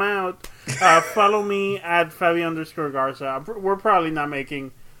tweeted them out. Follow me at Fabi_Garza. We're probably not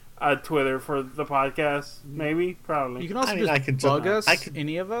making a Twitter for the podcast. Maybe, probably. You can also I just could bug us, I could-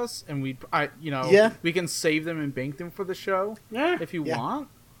 any of us, and Yeah. we can save them and bank them for the show Yeah, if you Yeah. want.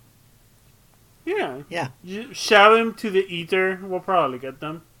 yeah. Yeah. You shout them to the ether. We'll probably get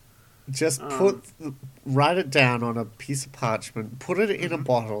them. Just write it down on a piece of parchment, put it in a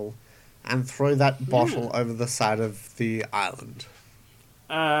bottle, and throw that bottle over the side of the island.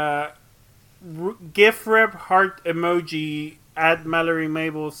 GIF rep heart emoji at Mallory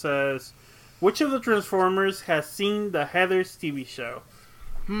Mabel says, which of the Transformers has seen the Heathers TV show?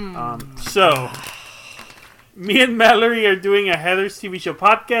 So, me and Mallory are doing a Heathers TV show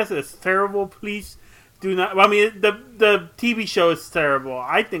podcast. It's terrible. Please do not. I mean, the TV show is terrible.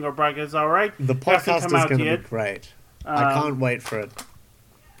 I think our podcast is all right. The Hasn't podcast come is out going to yet. be great. I can't wait for it.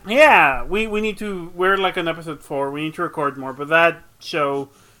 Yeah, we need to. We're like on episode 4. We need to record more, but that show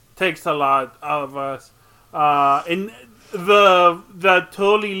takes a lot out of us. And the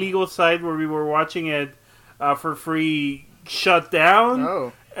totally legal site where we were watching it for free shut down,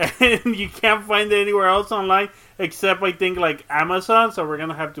 Oh, and you can't find it anywhere else online except I think like Amazon. So we're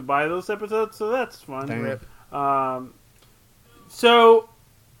gonna have to buy those episodes. So that's fun. Dang. rip. So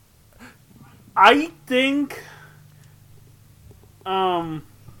I think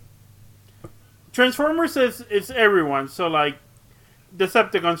Transformers is everyone. So like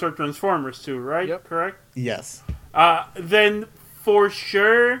Decepticons are Transformers too, right? Yep. Correct. Yes. Then for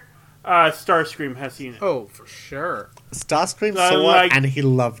sure, Starscream has seen it. Oh, for sure. Starscream I saw like- it and he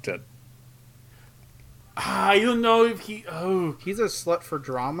loved it. I don't know if he. Oh, He's a slut for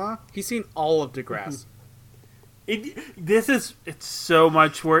drama. He's seen all of DeGrasse. it's so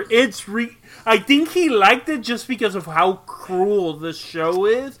much work. I think he liked it just because of how cruel this show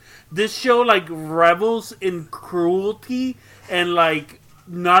is. This show like revels in cruelty and like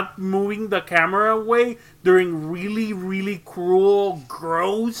not moving the camera away during really, really cruel,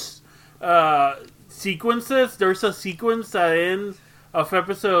 gross sequences. There's a sequence at the end of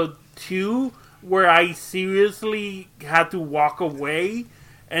episode 2 where I seriously had to walk away,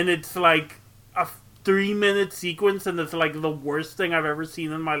 and it's like a 3-minute sequence, and it's like the worst thing I've ever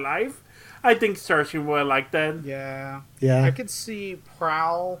seen in my life. I think Starscream would like that. Yeah. Yeah. I could see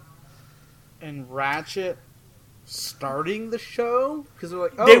Prowl and Ratchet starting the show because they're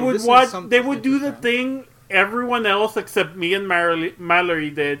like, oh, They would this is watch. something They would do the interesting. thing everyone else except me and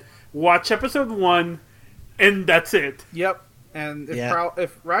Mallory did. Watch episode 1, and that's it. Yep. And Yeah.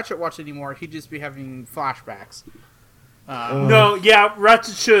 if Ratchet watched anymore, he'd just be having flashbacks. No, yeah,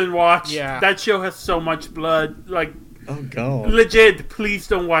 Ratchet shouldn't watch. Yeah. That show has so much blood. Like, Oh, God. legit, please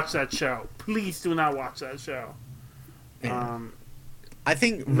don't watch that show. Please do not watch that show. Yeah. I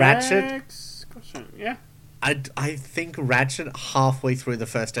think Ratchet... Next question. Yeah. I think Ratchet, halfway through the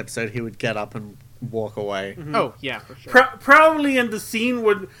first episode, he would get up and walk away. Oh, yeah, for sure. Probably in the scene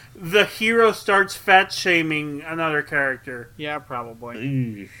when the hero starts fat shaming another character. Yeah, probably.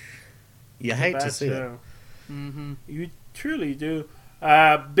 Eesh. You hate to Bad see it. show. Mm-hmm. You truly do.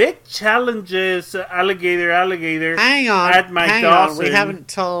 Big challenges, alligator. Hang on, At Mike hang on. We Dawson.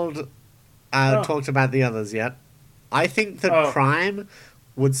 haven't Oh. talked about the others yet. I think that Oh. Prime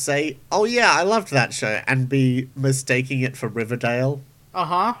would say, "Oh yeah, I loved that show," and be mistaking it for Riverdale.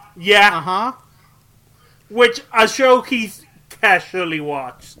 Uh-huh. Yeah, Uh-huh. which a show he's casually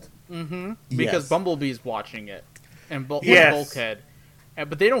watched. Mm-hmm. Because Yes. Bumblebee's watching it. And Yes. Bulkhead.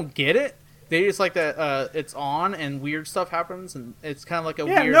 But they don't get it. They just like that it's on and weird stuff happens and it's kind of like a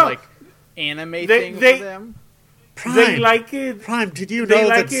Yeah, weird no. like anime They- thing they- for them. They like it. Prime, did you They know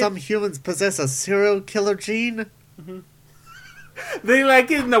like that it- some humans possess a serial killer gene? They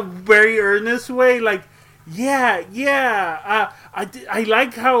like it in a very earnest way. Like, yeah. I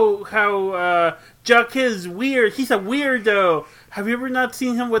like how Chuck is weird. He's a weirdo. Have you ever not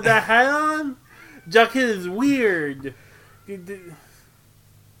seen him with that hat on? Chuck is weird.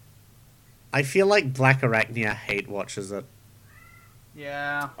 I feel like Black Arachnia hate watches it.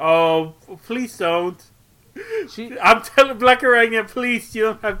 Yeah. Oh, please don't. She. I'm telling Black Arachnia, please, you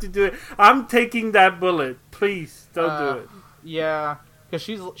don't have to do it. I'm taking that bullet. Please, don't do it. Yeah, because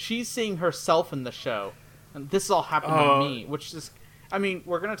she's seeing herself in the show, and this all happened Oh. to me, which is, I mean,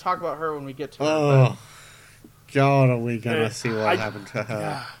 we're gonna talk about her when we get to her. Oh, God, are we gonna Uh, see what I- happened to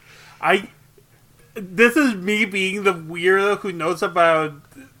her? This is me being the weirdo who knows about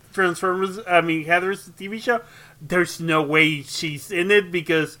Transformers. I mean, Heather's TV show. There's no way she's in it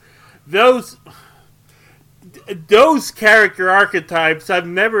because those character archetypes I've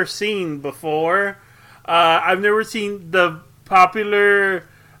never seen before. I've never seen the popular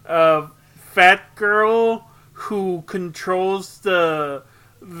fat girl who controls the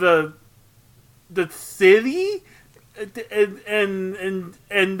city, and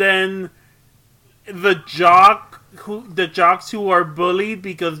then the jocks who are bullied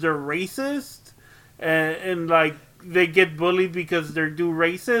because they're racist, and like they get bullied because they're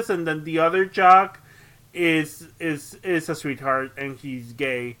racist, and then the other jock is a sweetheart and he's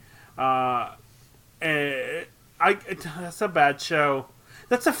gay. That's a bad show.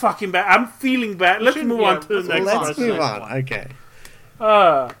 That's a fucking bad. I'm feeling bad. Let's move on to the next Let's question. move on. Okay.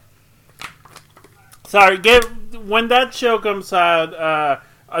 Sorry. When that show comes out,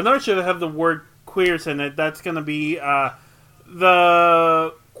 another show that have the word queers in it. That's gonna be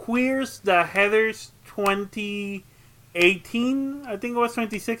the queers that Heather's 2018. I think it was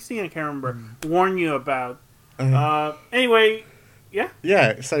 2016. I can't remember. Warn you about. Anyway.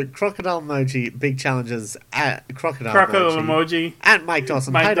 Yeah, so Crocodile Emoji, big challenges at Crocodile Emoji. And Mike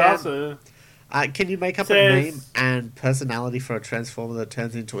Dawson. Hi, Mike Dan. Dawson. Can you make up a Says- name and personality for a Transformer that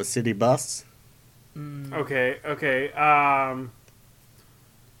turns into a city bus? Okay.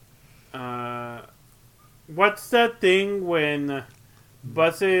 What's that thing when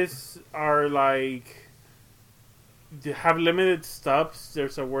buses are like have limited stops?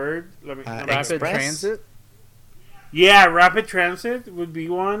 There's a word. Let me. Rapid Express? transit. Yeah, rapid transit would be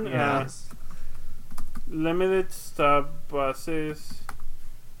one. Yeah. Limited stop buses.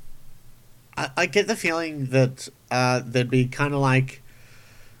 I get the feeling that there'd be kind of like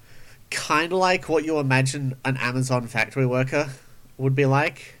what you imagine an Amazon factory worker would be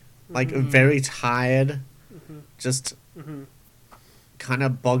like very tired, just kind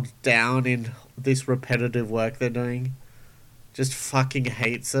of bogged down in this repetitive work they're doing, just fucking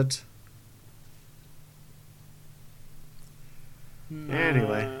hates it.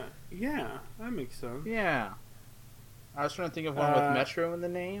 Anyway. Yeah, that makes sense. Yeah. I was trying to think of one with Metro in the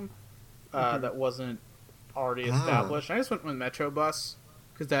name that wasn't already established. I just went with Metro Bus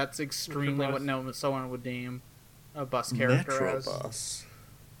because that's extremely what someone would name a bus character Metro as. Bus.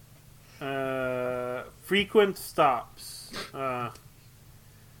 Frequent stops. And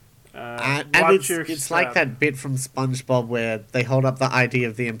watch your it's step. like that bit from SpongeBob where they hold up the ID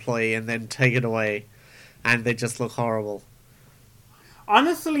of the employee and then take it away, and they just look horrible.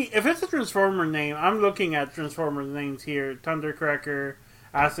 Honestly, if it's a Transformer name, I'm looking at Transformers names here. Thundercracker,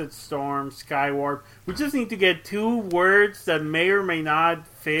 Acid Storm, Skywarp. We just need to get two words that may or may not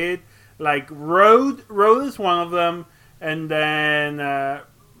fit. Like Road is one of them. And then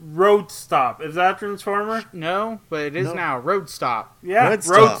Road Stop. Is that Transformer? No, but it is No. now. Road Stop. Yeah, Road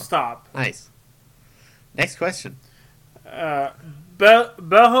Road Stop. Stop. Nice. Next question. Belho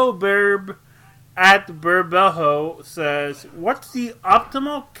Burb at Burbelho says, what's the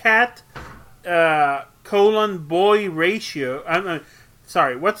optimal cat boy ratio?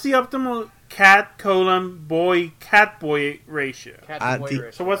 What's the optimal cat boy ratio? Cat to boy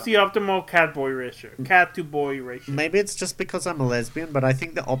ratio. So what's the optimal cat boy ratio? Cat to boy ratio. Maybe it's just because I'm a lesbian, but I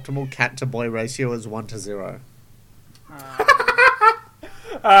think the optimal cat to boy ratio is 1-0.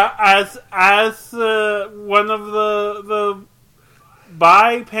 As one of the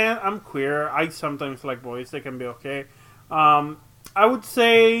I'm queer. I sometimes like boys. They can be okay. I would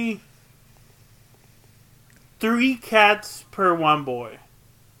say 3 cats per 1 boy.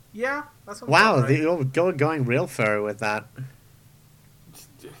 Yeah, that's what Wow, right. you're going real furry with that.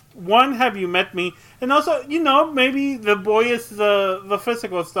 One, have you met me? And also, maybe the boy is the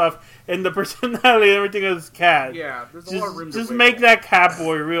physical stuff, and the personality and everything is cat. Yeah, there's a lot of room to Just wiggle. make that cat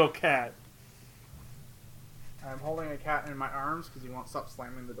boy real cat. I'm holding a cat in my arms because he won't stop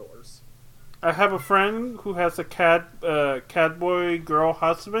slamming the doors. I have a friend who has a cat boy girl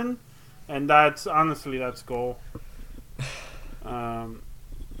husband, and that's goal.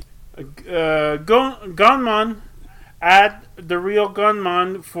 Gunman at the Real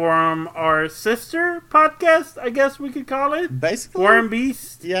Gunman from our sister podcast, I guess we could call it. Basically, War and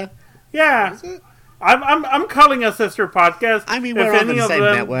Beast. yeah. Yeah, Is it? I'm calling a sister podcast. I mean, If we're on any the of same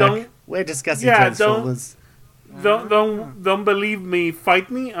them network. We're discussing Yeah, Transformers. don't believe me,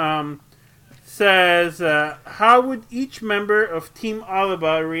 fight me. Says how would each member of Team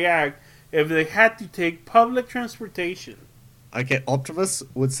Oliver react if they had to take public transportation? Okay, Optimus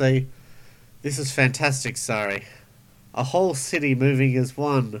would say, "This is fantastic, sorry. A whole city moving as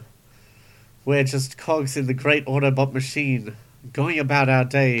one. We're just cogs in the great Autobot machine, going about our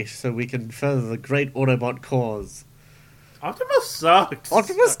day so we can further the great Autobot cause." Optimus sucks.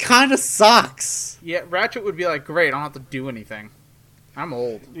 Optimus kind of sucks. Yeah, Ratchet would be like, great, I don't have to do anything. I'm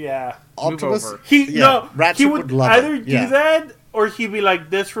old. Yeah. Optimus, over. Ratchet he would love either it. do Yeah. that or he'd be like,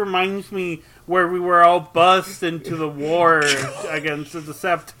 "This reminds me where we were all bussed into the war against the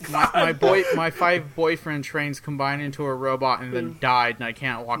Decepticons." My 5 boyfriend trains combined into a robot and then died, and I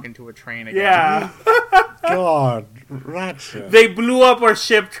can't walk into a train again. Yeah. God, Ratchet. They blew up our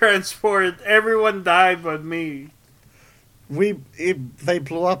ship transport. Everyone died but me. They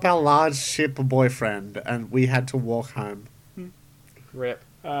blew up our large ship boyfriend, and we had to walk home. Rip.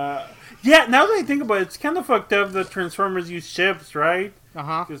 Yeah, now that I think about it, it's kind of fucked up that Transformers use ships, right?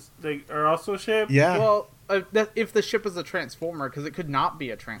 Uh-huh. Because they are also ships. Yeah. Well, if the ship is a transformer, because it could not be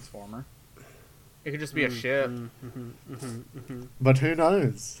a transformer. It could just be a ship. But who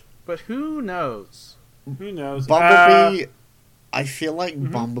knows? But who knows? Who knows? Bumblebee, I feel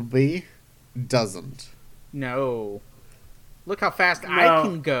like Bumblebee doesn't. No. Look how fast No. I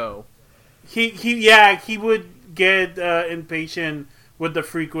can go. He would get impatient with the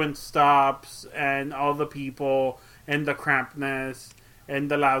frequent stops and all the people and the crampedness and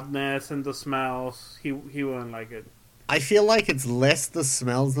the loudness and the smells. He wouldn't like it. I feel like it's less the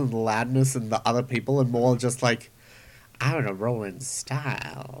smells and the loudness and the other people and more just like, I want to roll in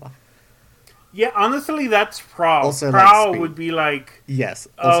style. Yeah, honestly, that's Prowl. Also, Prowl like, would be like, Yes.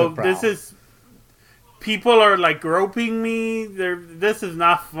 Also "Oh, Prowl. this is... People are, like, groping me. This is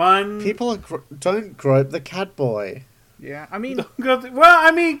not fun." People don't grope the cat boy. Yeah, I mean,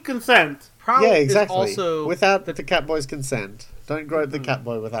 Consent. Prowl Yeah, exactly. is also Without the cat boy's consent. Don't grope the cat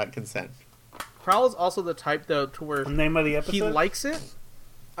boy without consent. Prowl is also the type though to where Name of the episode? he likes it.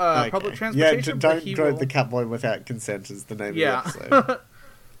 Okay. Public Yeah, transportation. but don't he grope will- the cat boy without consent is the name Yeah. of the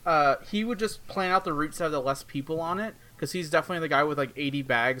episode. He would just plan out the routes that have the less people on it, because he's definitely the guy with like 80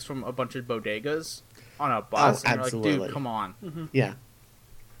 bags from a bunch of bodegas on a bus. Oh, and you're absolutely. like, dude, come on, Yeah.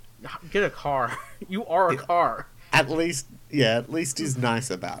 get a car. You are a car. At least he's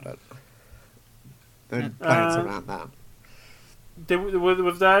nice about it. And plans around that.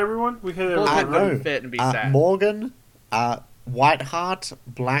 Was that everyone? We hit Well, everyone. it wouldn't fit and be sad. Morgan, Whiteheart,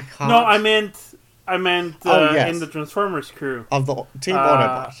 Blackheart. No, I meant yes. in the Transformers crew. of the Team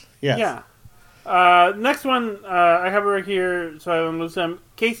Autobot. Yes. Yeah. Next one, I have it right here, so I don't lose them.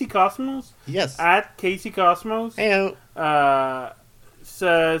 Casey Cosmos Yes. at Casey Cosmos Heyo.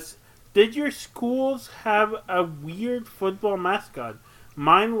 says, "Did your schools have a weird football mascot?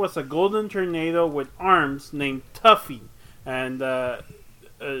 Mine was a golden tornado with arms named Tuffy." And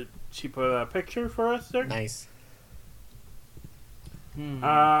she put a picture for us there. Nice.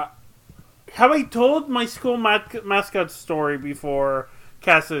 Have I told my school mascot story before,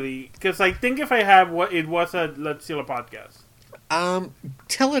 Cassidy? Because I think if I have, it was at Let's Seal a Podcast.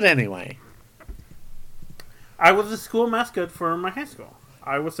 Tell it anyway. I was the school mascot for my high school.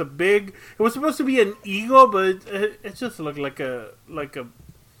 I was it was supposed to be an eagle, but it just looked like a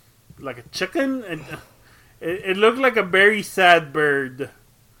chicken, and it looked like a very sad bird,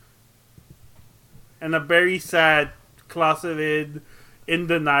 and a very sad, closeted, in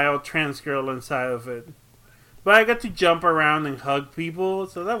denial trans girl inside of it. But I got to jump around and hug people,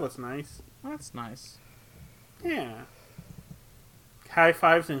 so that was nice. That's nice. Yeah. High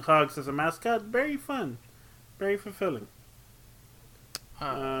fives and hugs as a mascot, very fun. Very fulfilling.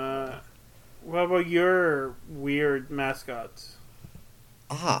 What about your weird mascots?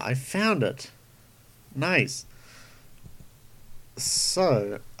 I found it. Nice.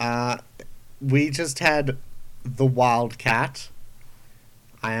 So, we just had the Wildcat.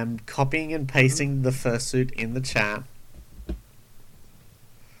 I am copying and pasting the fursuit in the chat.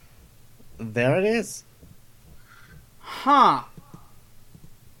 There it is. Huh.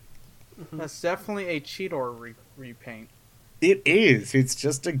 That's definitely a Cheetor repaint. It is. It's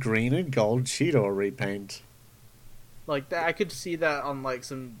just a green and gold Cheetor repaint. Like that, I could see that on like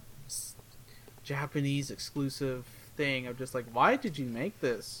some Japanese exclusive thing of just like, why did you make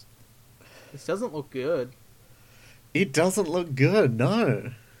this? This doesn't look good. It doesn't look good,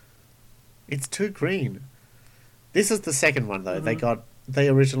 no. It's too green. This is the second one, though. They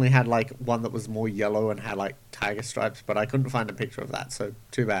originally had, like, one that was more yellow and had, like, tiger stripes, but I couldn't find a picture of that, so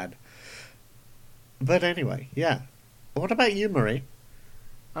too bad. But anyway, yeah. What about you, Marie?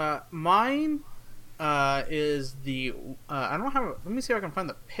 Mine is the... I don't have... Let me see if I can find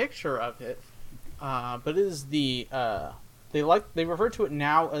the picture of it. But it is the... They refer to it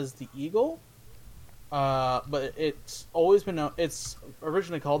now as the Eagle. But it's always been... It's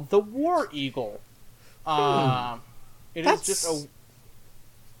originally called the War Eagle. It is just a...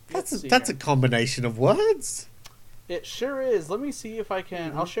 That's a combination of words. It sure is. Let me see if I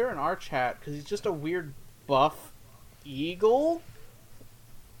can... I'll share in our chat, because he's just a weird buff eagle.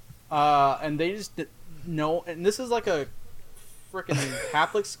 And they just know... And this is like a freaking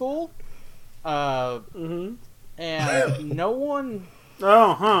Catholic school. And no one...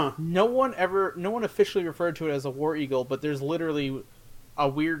 Oh, huh. No one officially referred to it as a war eagle, but there's literally a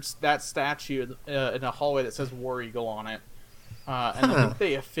weird... That statue in a hallway that says War Eagle on it. And I think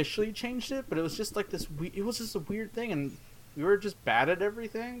they officially changed it, but it was just like this. It was just a weird thing, and we were just bad at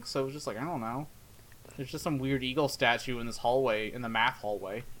everything. So it was just like, I don't know. There's just some weird eagle statue in this hallway, in the math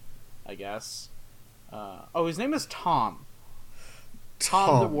hallway, I guess. His name is Tom.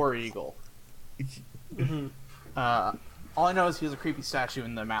 Tom the War Eagle. All I know is he was a creepy statue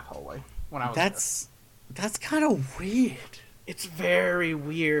in the math hallway when I was That's kind of weird. It's very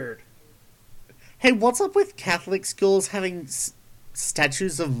weird. Hey, what's up with Catholic schools having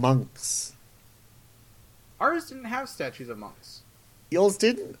statues of monks? Ours didn't have statues of monks. Yours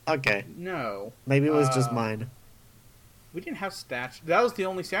didn't? Okay. No. Maybe it was just mine. We didn't have statue. That was the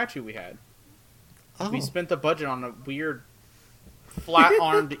only statue we had. Oh. We spent the budget on a weird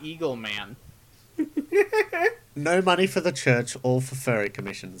flat-armed eagle man. No money for the church, all for furry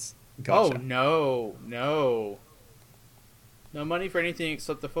commissions. Gotcha. Oh, no. No money for anything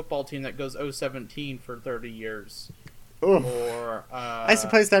except the football team that goes 0-17 for 30 years. Oof. Or, I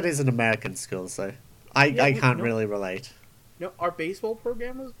suppose that is an American school, so I can't really relate. No, our baseball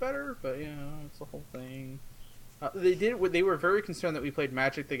program was better, but it's the whole thing. They were very concerned that we played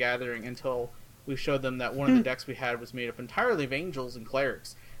Magic the Gathering until we showed them that one of the decks we had was made up entirely of angels and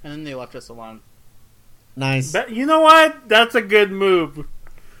clerics, and then they left us alone. Nice. But you know what? That's a good move.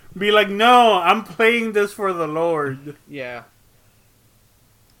 Be like, no, I'm playing this for the Lord. Yeah.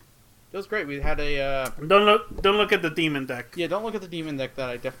 It was great. We had a Don't look at the demon deck. Yeah, don't look at the demon deck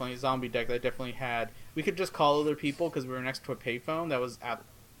zombie deck that I definitely had. We could just call other people because we were next to a payphone that was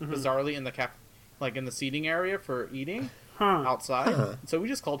bizarrely in the in the seating area for eating outside. So we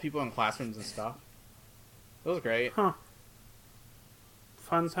just called people in classrooms and stuff. It was great. Fun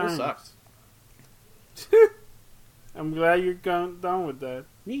times. It sucked. I'm glad you're done with that.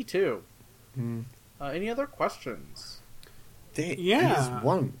 Me too. Any other questions? There is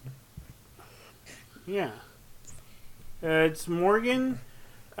one. Yeah. It's Morgan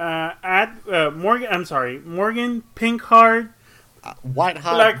Morgan Pinkheart, White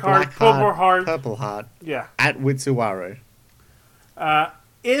Heart, Black Heart, Purple Heart. Yeah. At Witsuwaru.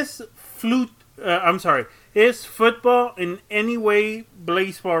 Is football in any way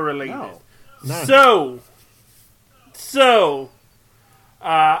baseball related? No. So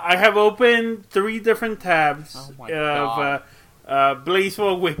I have opened 3 different tabs of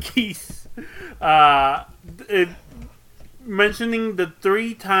baseball wikis. Mentioning the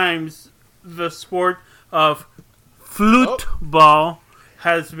 3 times the sport of fluteball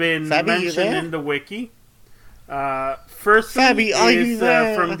has been mentioned in the wiki. First, Fabi, are you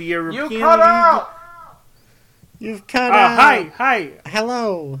there? From the European You cut League. out! You've cut out. Hi.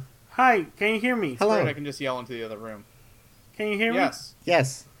 Hello. Hi, can you hear me? Hello. Right, I can just yell into the other room. Can you hear me?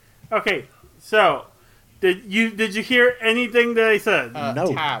 Yes. Okay, so did you hear anything that I said?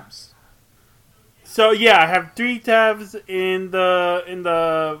 No. Tabs. So yeah, I have 3 tabs in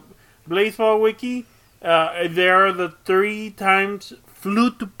the baseball wiki. There are the 3 times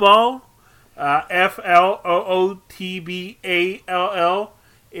fluteball, FLOOTBALL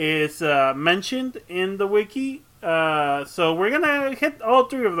is mentioned in the wiki. So we're gonna hit all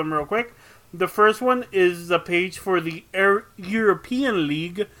 3 of them real quick. The first one is the page for the European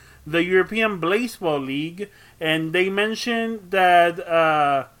League, the European Baseball League, and they mentioned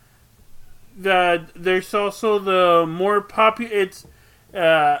that there's also the more popular.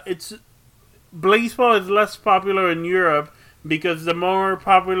 It's baseball is less popular in Europe because the more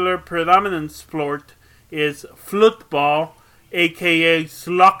popular predominant sport is football, aka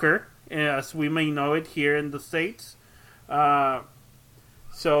soccer, as we may know it here in the States.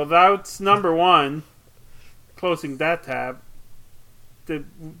 So that's number one. Closing that tab. Did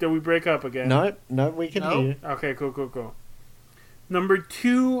we break up again? No, we can hear you. Okay, cool. Number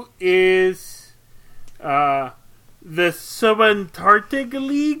two is the Subantarctic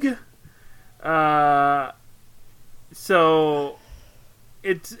League. So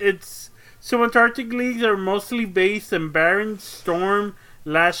it's Subantarctic leagues are mostly based in barren storm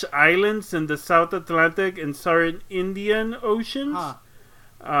lash islands in the South Atlantic and Southern Indian Oceans.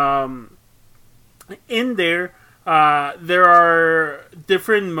 In there are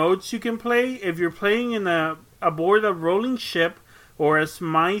different modes you can play. If you're playing in aboard a rolling ship or a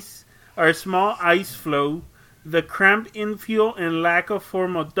small ice floe, the cramped infield and lack of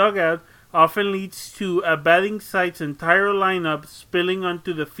formal dugout often leads to a batting side's entire lineup spilling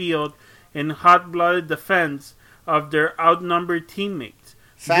onto the field in hot-blooded defense of their outnumbered teammates.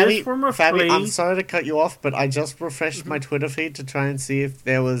 Fabi, I'm sorry to cut you off, but I just refreshed my Twitter feed to try and see if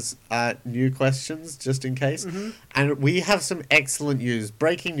there was new questions, just in case. And we have some excellent news.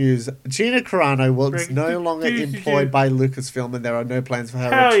 Breaking news. Gina Carano was no longer employed by Lucasfilm, and there are no plans for her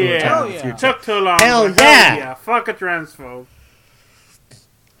to return in the future. Took too long. Hell yeah! Fuck a transphobe.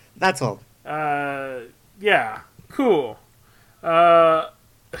 That's all. Yeah. Cool.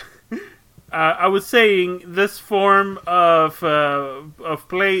 I was saying this form of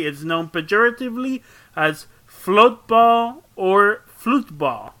play is known pejoratively as floatball or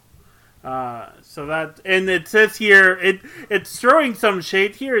fluteball. So that, and it says here, it's throwing some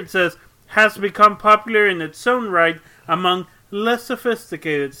shade here. It says has become popular in its own right among less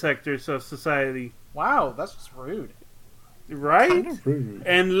sophisticated sectors of society. Wow, that's just rude. Right? Kind of rude.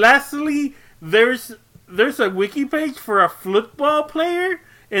 And lastly, there's a wiki page for a football player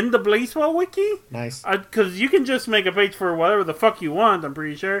in the Blaseball wiki. Nice. Because you can just make a page for whatever the fuck you want, I'm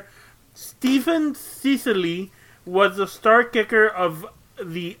pretty sure. Stephen Cicely was the star kicker of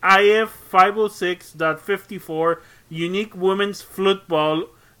the IF 506.54 unique women's football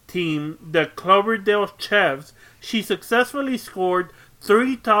team, the Cloverdale Chefs. She successfully scored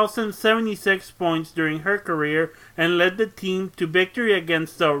 3,076 points during her career and led the team to victory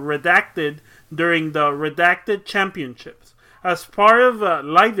against the Redacted during the Redacted Championships. As part of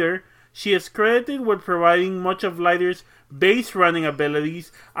Leither, she is credited with providing much of Leither's base running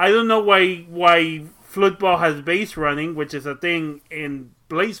abilities. I don't know why football has base running, which is a thing in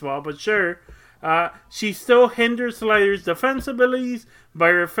Blaseball, but sure. She still hinders Leither's defense abilities by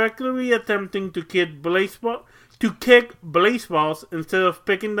effectively attempting to kick Blazeballs instead of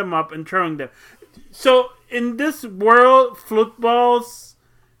picking them up and throwing them. So in this world, footballs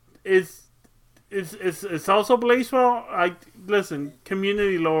is also Blaseball. Listen,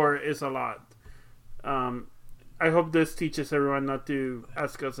 community lore is a lot. I hope this teaches everyone not to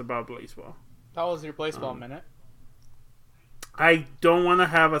ask us about Blaseball. That was your Blaseball minute. I don't want to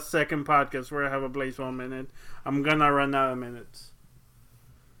have a second podcast where I have a Blaseball minute. I'm gonna run out of minutes.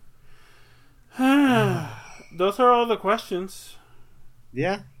 Those are all the questions.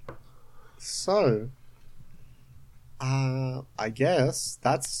 Yeah. So, I guess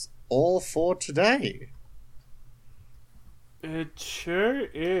that's all for today. It sure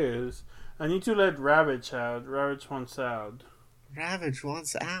is. I need to let Ravage out. Ravage wants out. Ravage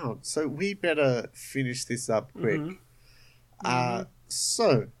wants out. So we better finish this up quick.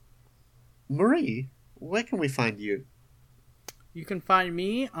 So, Marie, where can we find you? You can find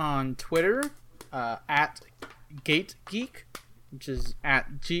me on Twitter at GateGeek, which is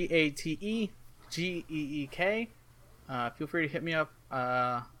at GateGeek. Feel free to hit me up.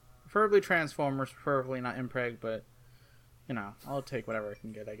 Preferably Transformers, preferably not Impreg, but I'll take whatever I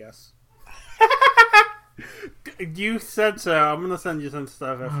can get, I guess. You said so. I'm gonna send you some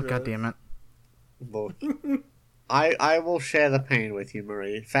stuff after. Oh, God damn it! Look, I will share the pain with you,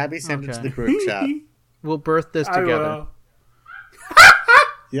 Marie. Fabi sent it to the group chat. We'll birth this together.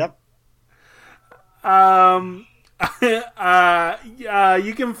 Yep. You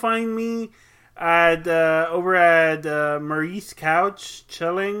can find me at over at Marie's couch,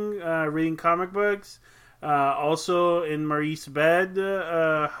 chilling, reading comic books. Also in Marie's bed,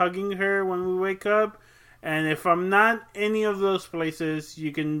 hugging her when we wake up. And if I'm not any of those places,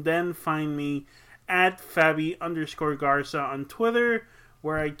 you can then find me at Fabi_Garza on Twitter,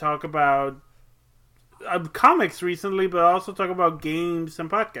 where I talk about comics recently, but I also talk about games and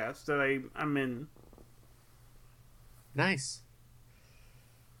podcasts that I'm in. Nice.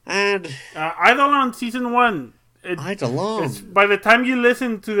 And Eidolon Season 1. Eidolon. By the time you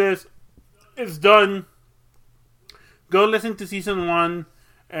listen to this, it's done. Go listen to Season 1.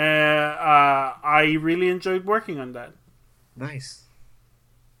 I really enjoyed working on that. Nice.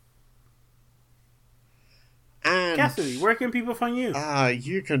 And Cassidy, where can people find you?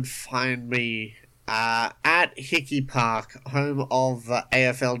 you can find me at Hickey Park, home of the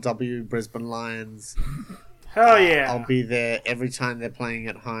AFLW Brisbane Lions. Hell yeah. I'll be there every time they're playing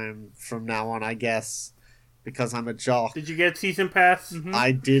at home from now on, I guess, because I'm a jock. Did you get season pass?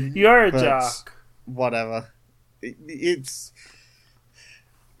 I did. You're a jock. Whatever.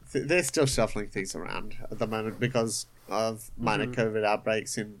 They're still shuffling things around at the moment because of minor COVID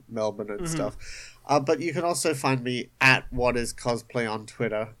outbreaks in Melbourne and stuff. But you can also find me at What Is Cosplay on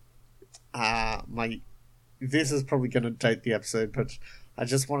Twitter. This is probably going to date the episode, but I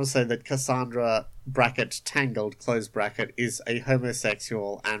just want to say that Cassandra (Tangled) is a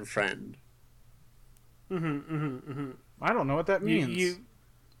homosexual and friend. I don't know what that means.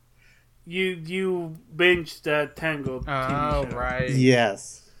 You binged that Tangled TV show. Right.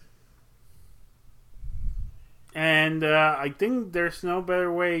 Yes. And I think there's no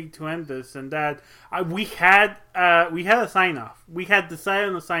better way to end this than that. We had a sign off. We had decided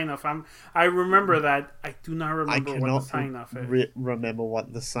on a sign off. I remember that. I do not remember what the sign off is. Remember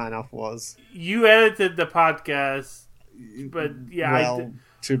what the sign off was. You edited the podcast, but yeah. Well,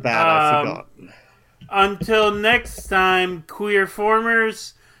 too bad. I forgot. Until next time, queer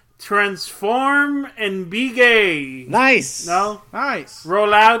formers, transform and be gay. Nice. No, Nice.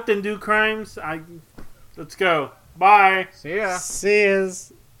 roll out and do crimes. Let's go. Bye. See ya.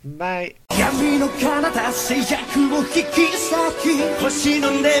 Cheers. Bye. 闇の彼方制約を引き裂き星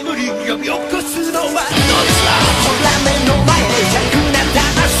の眠り呼び起こすのはどいつだ空目の前弱な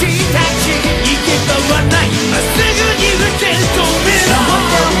魂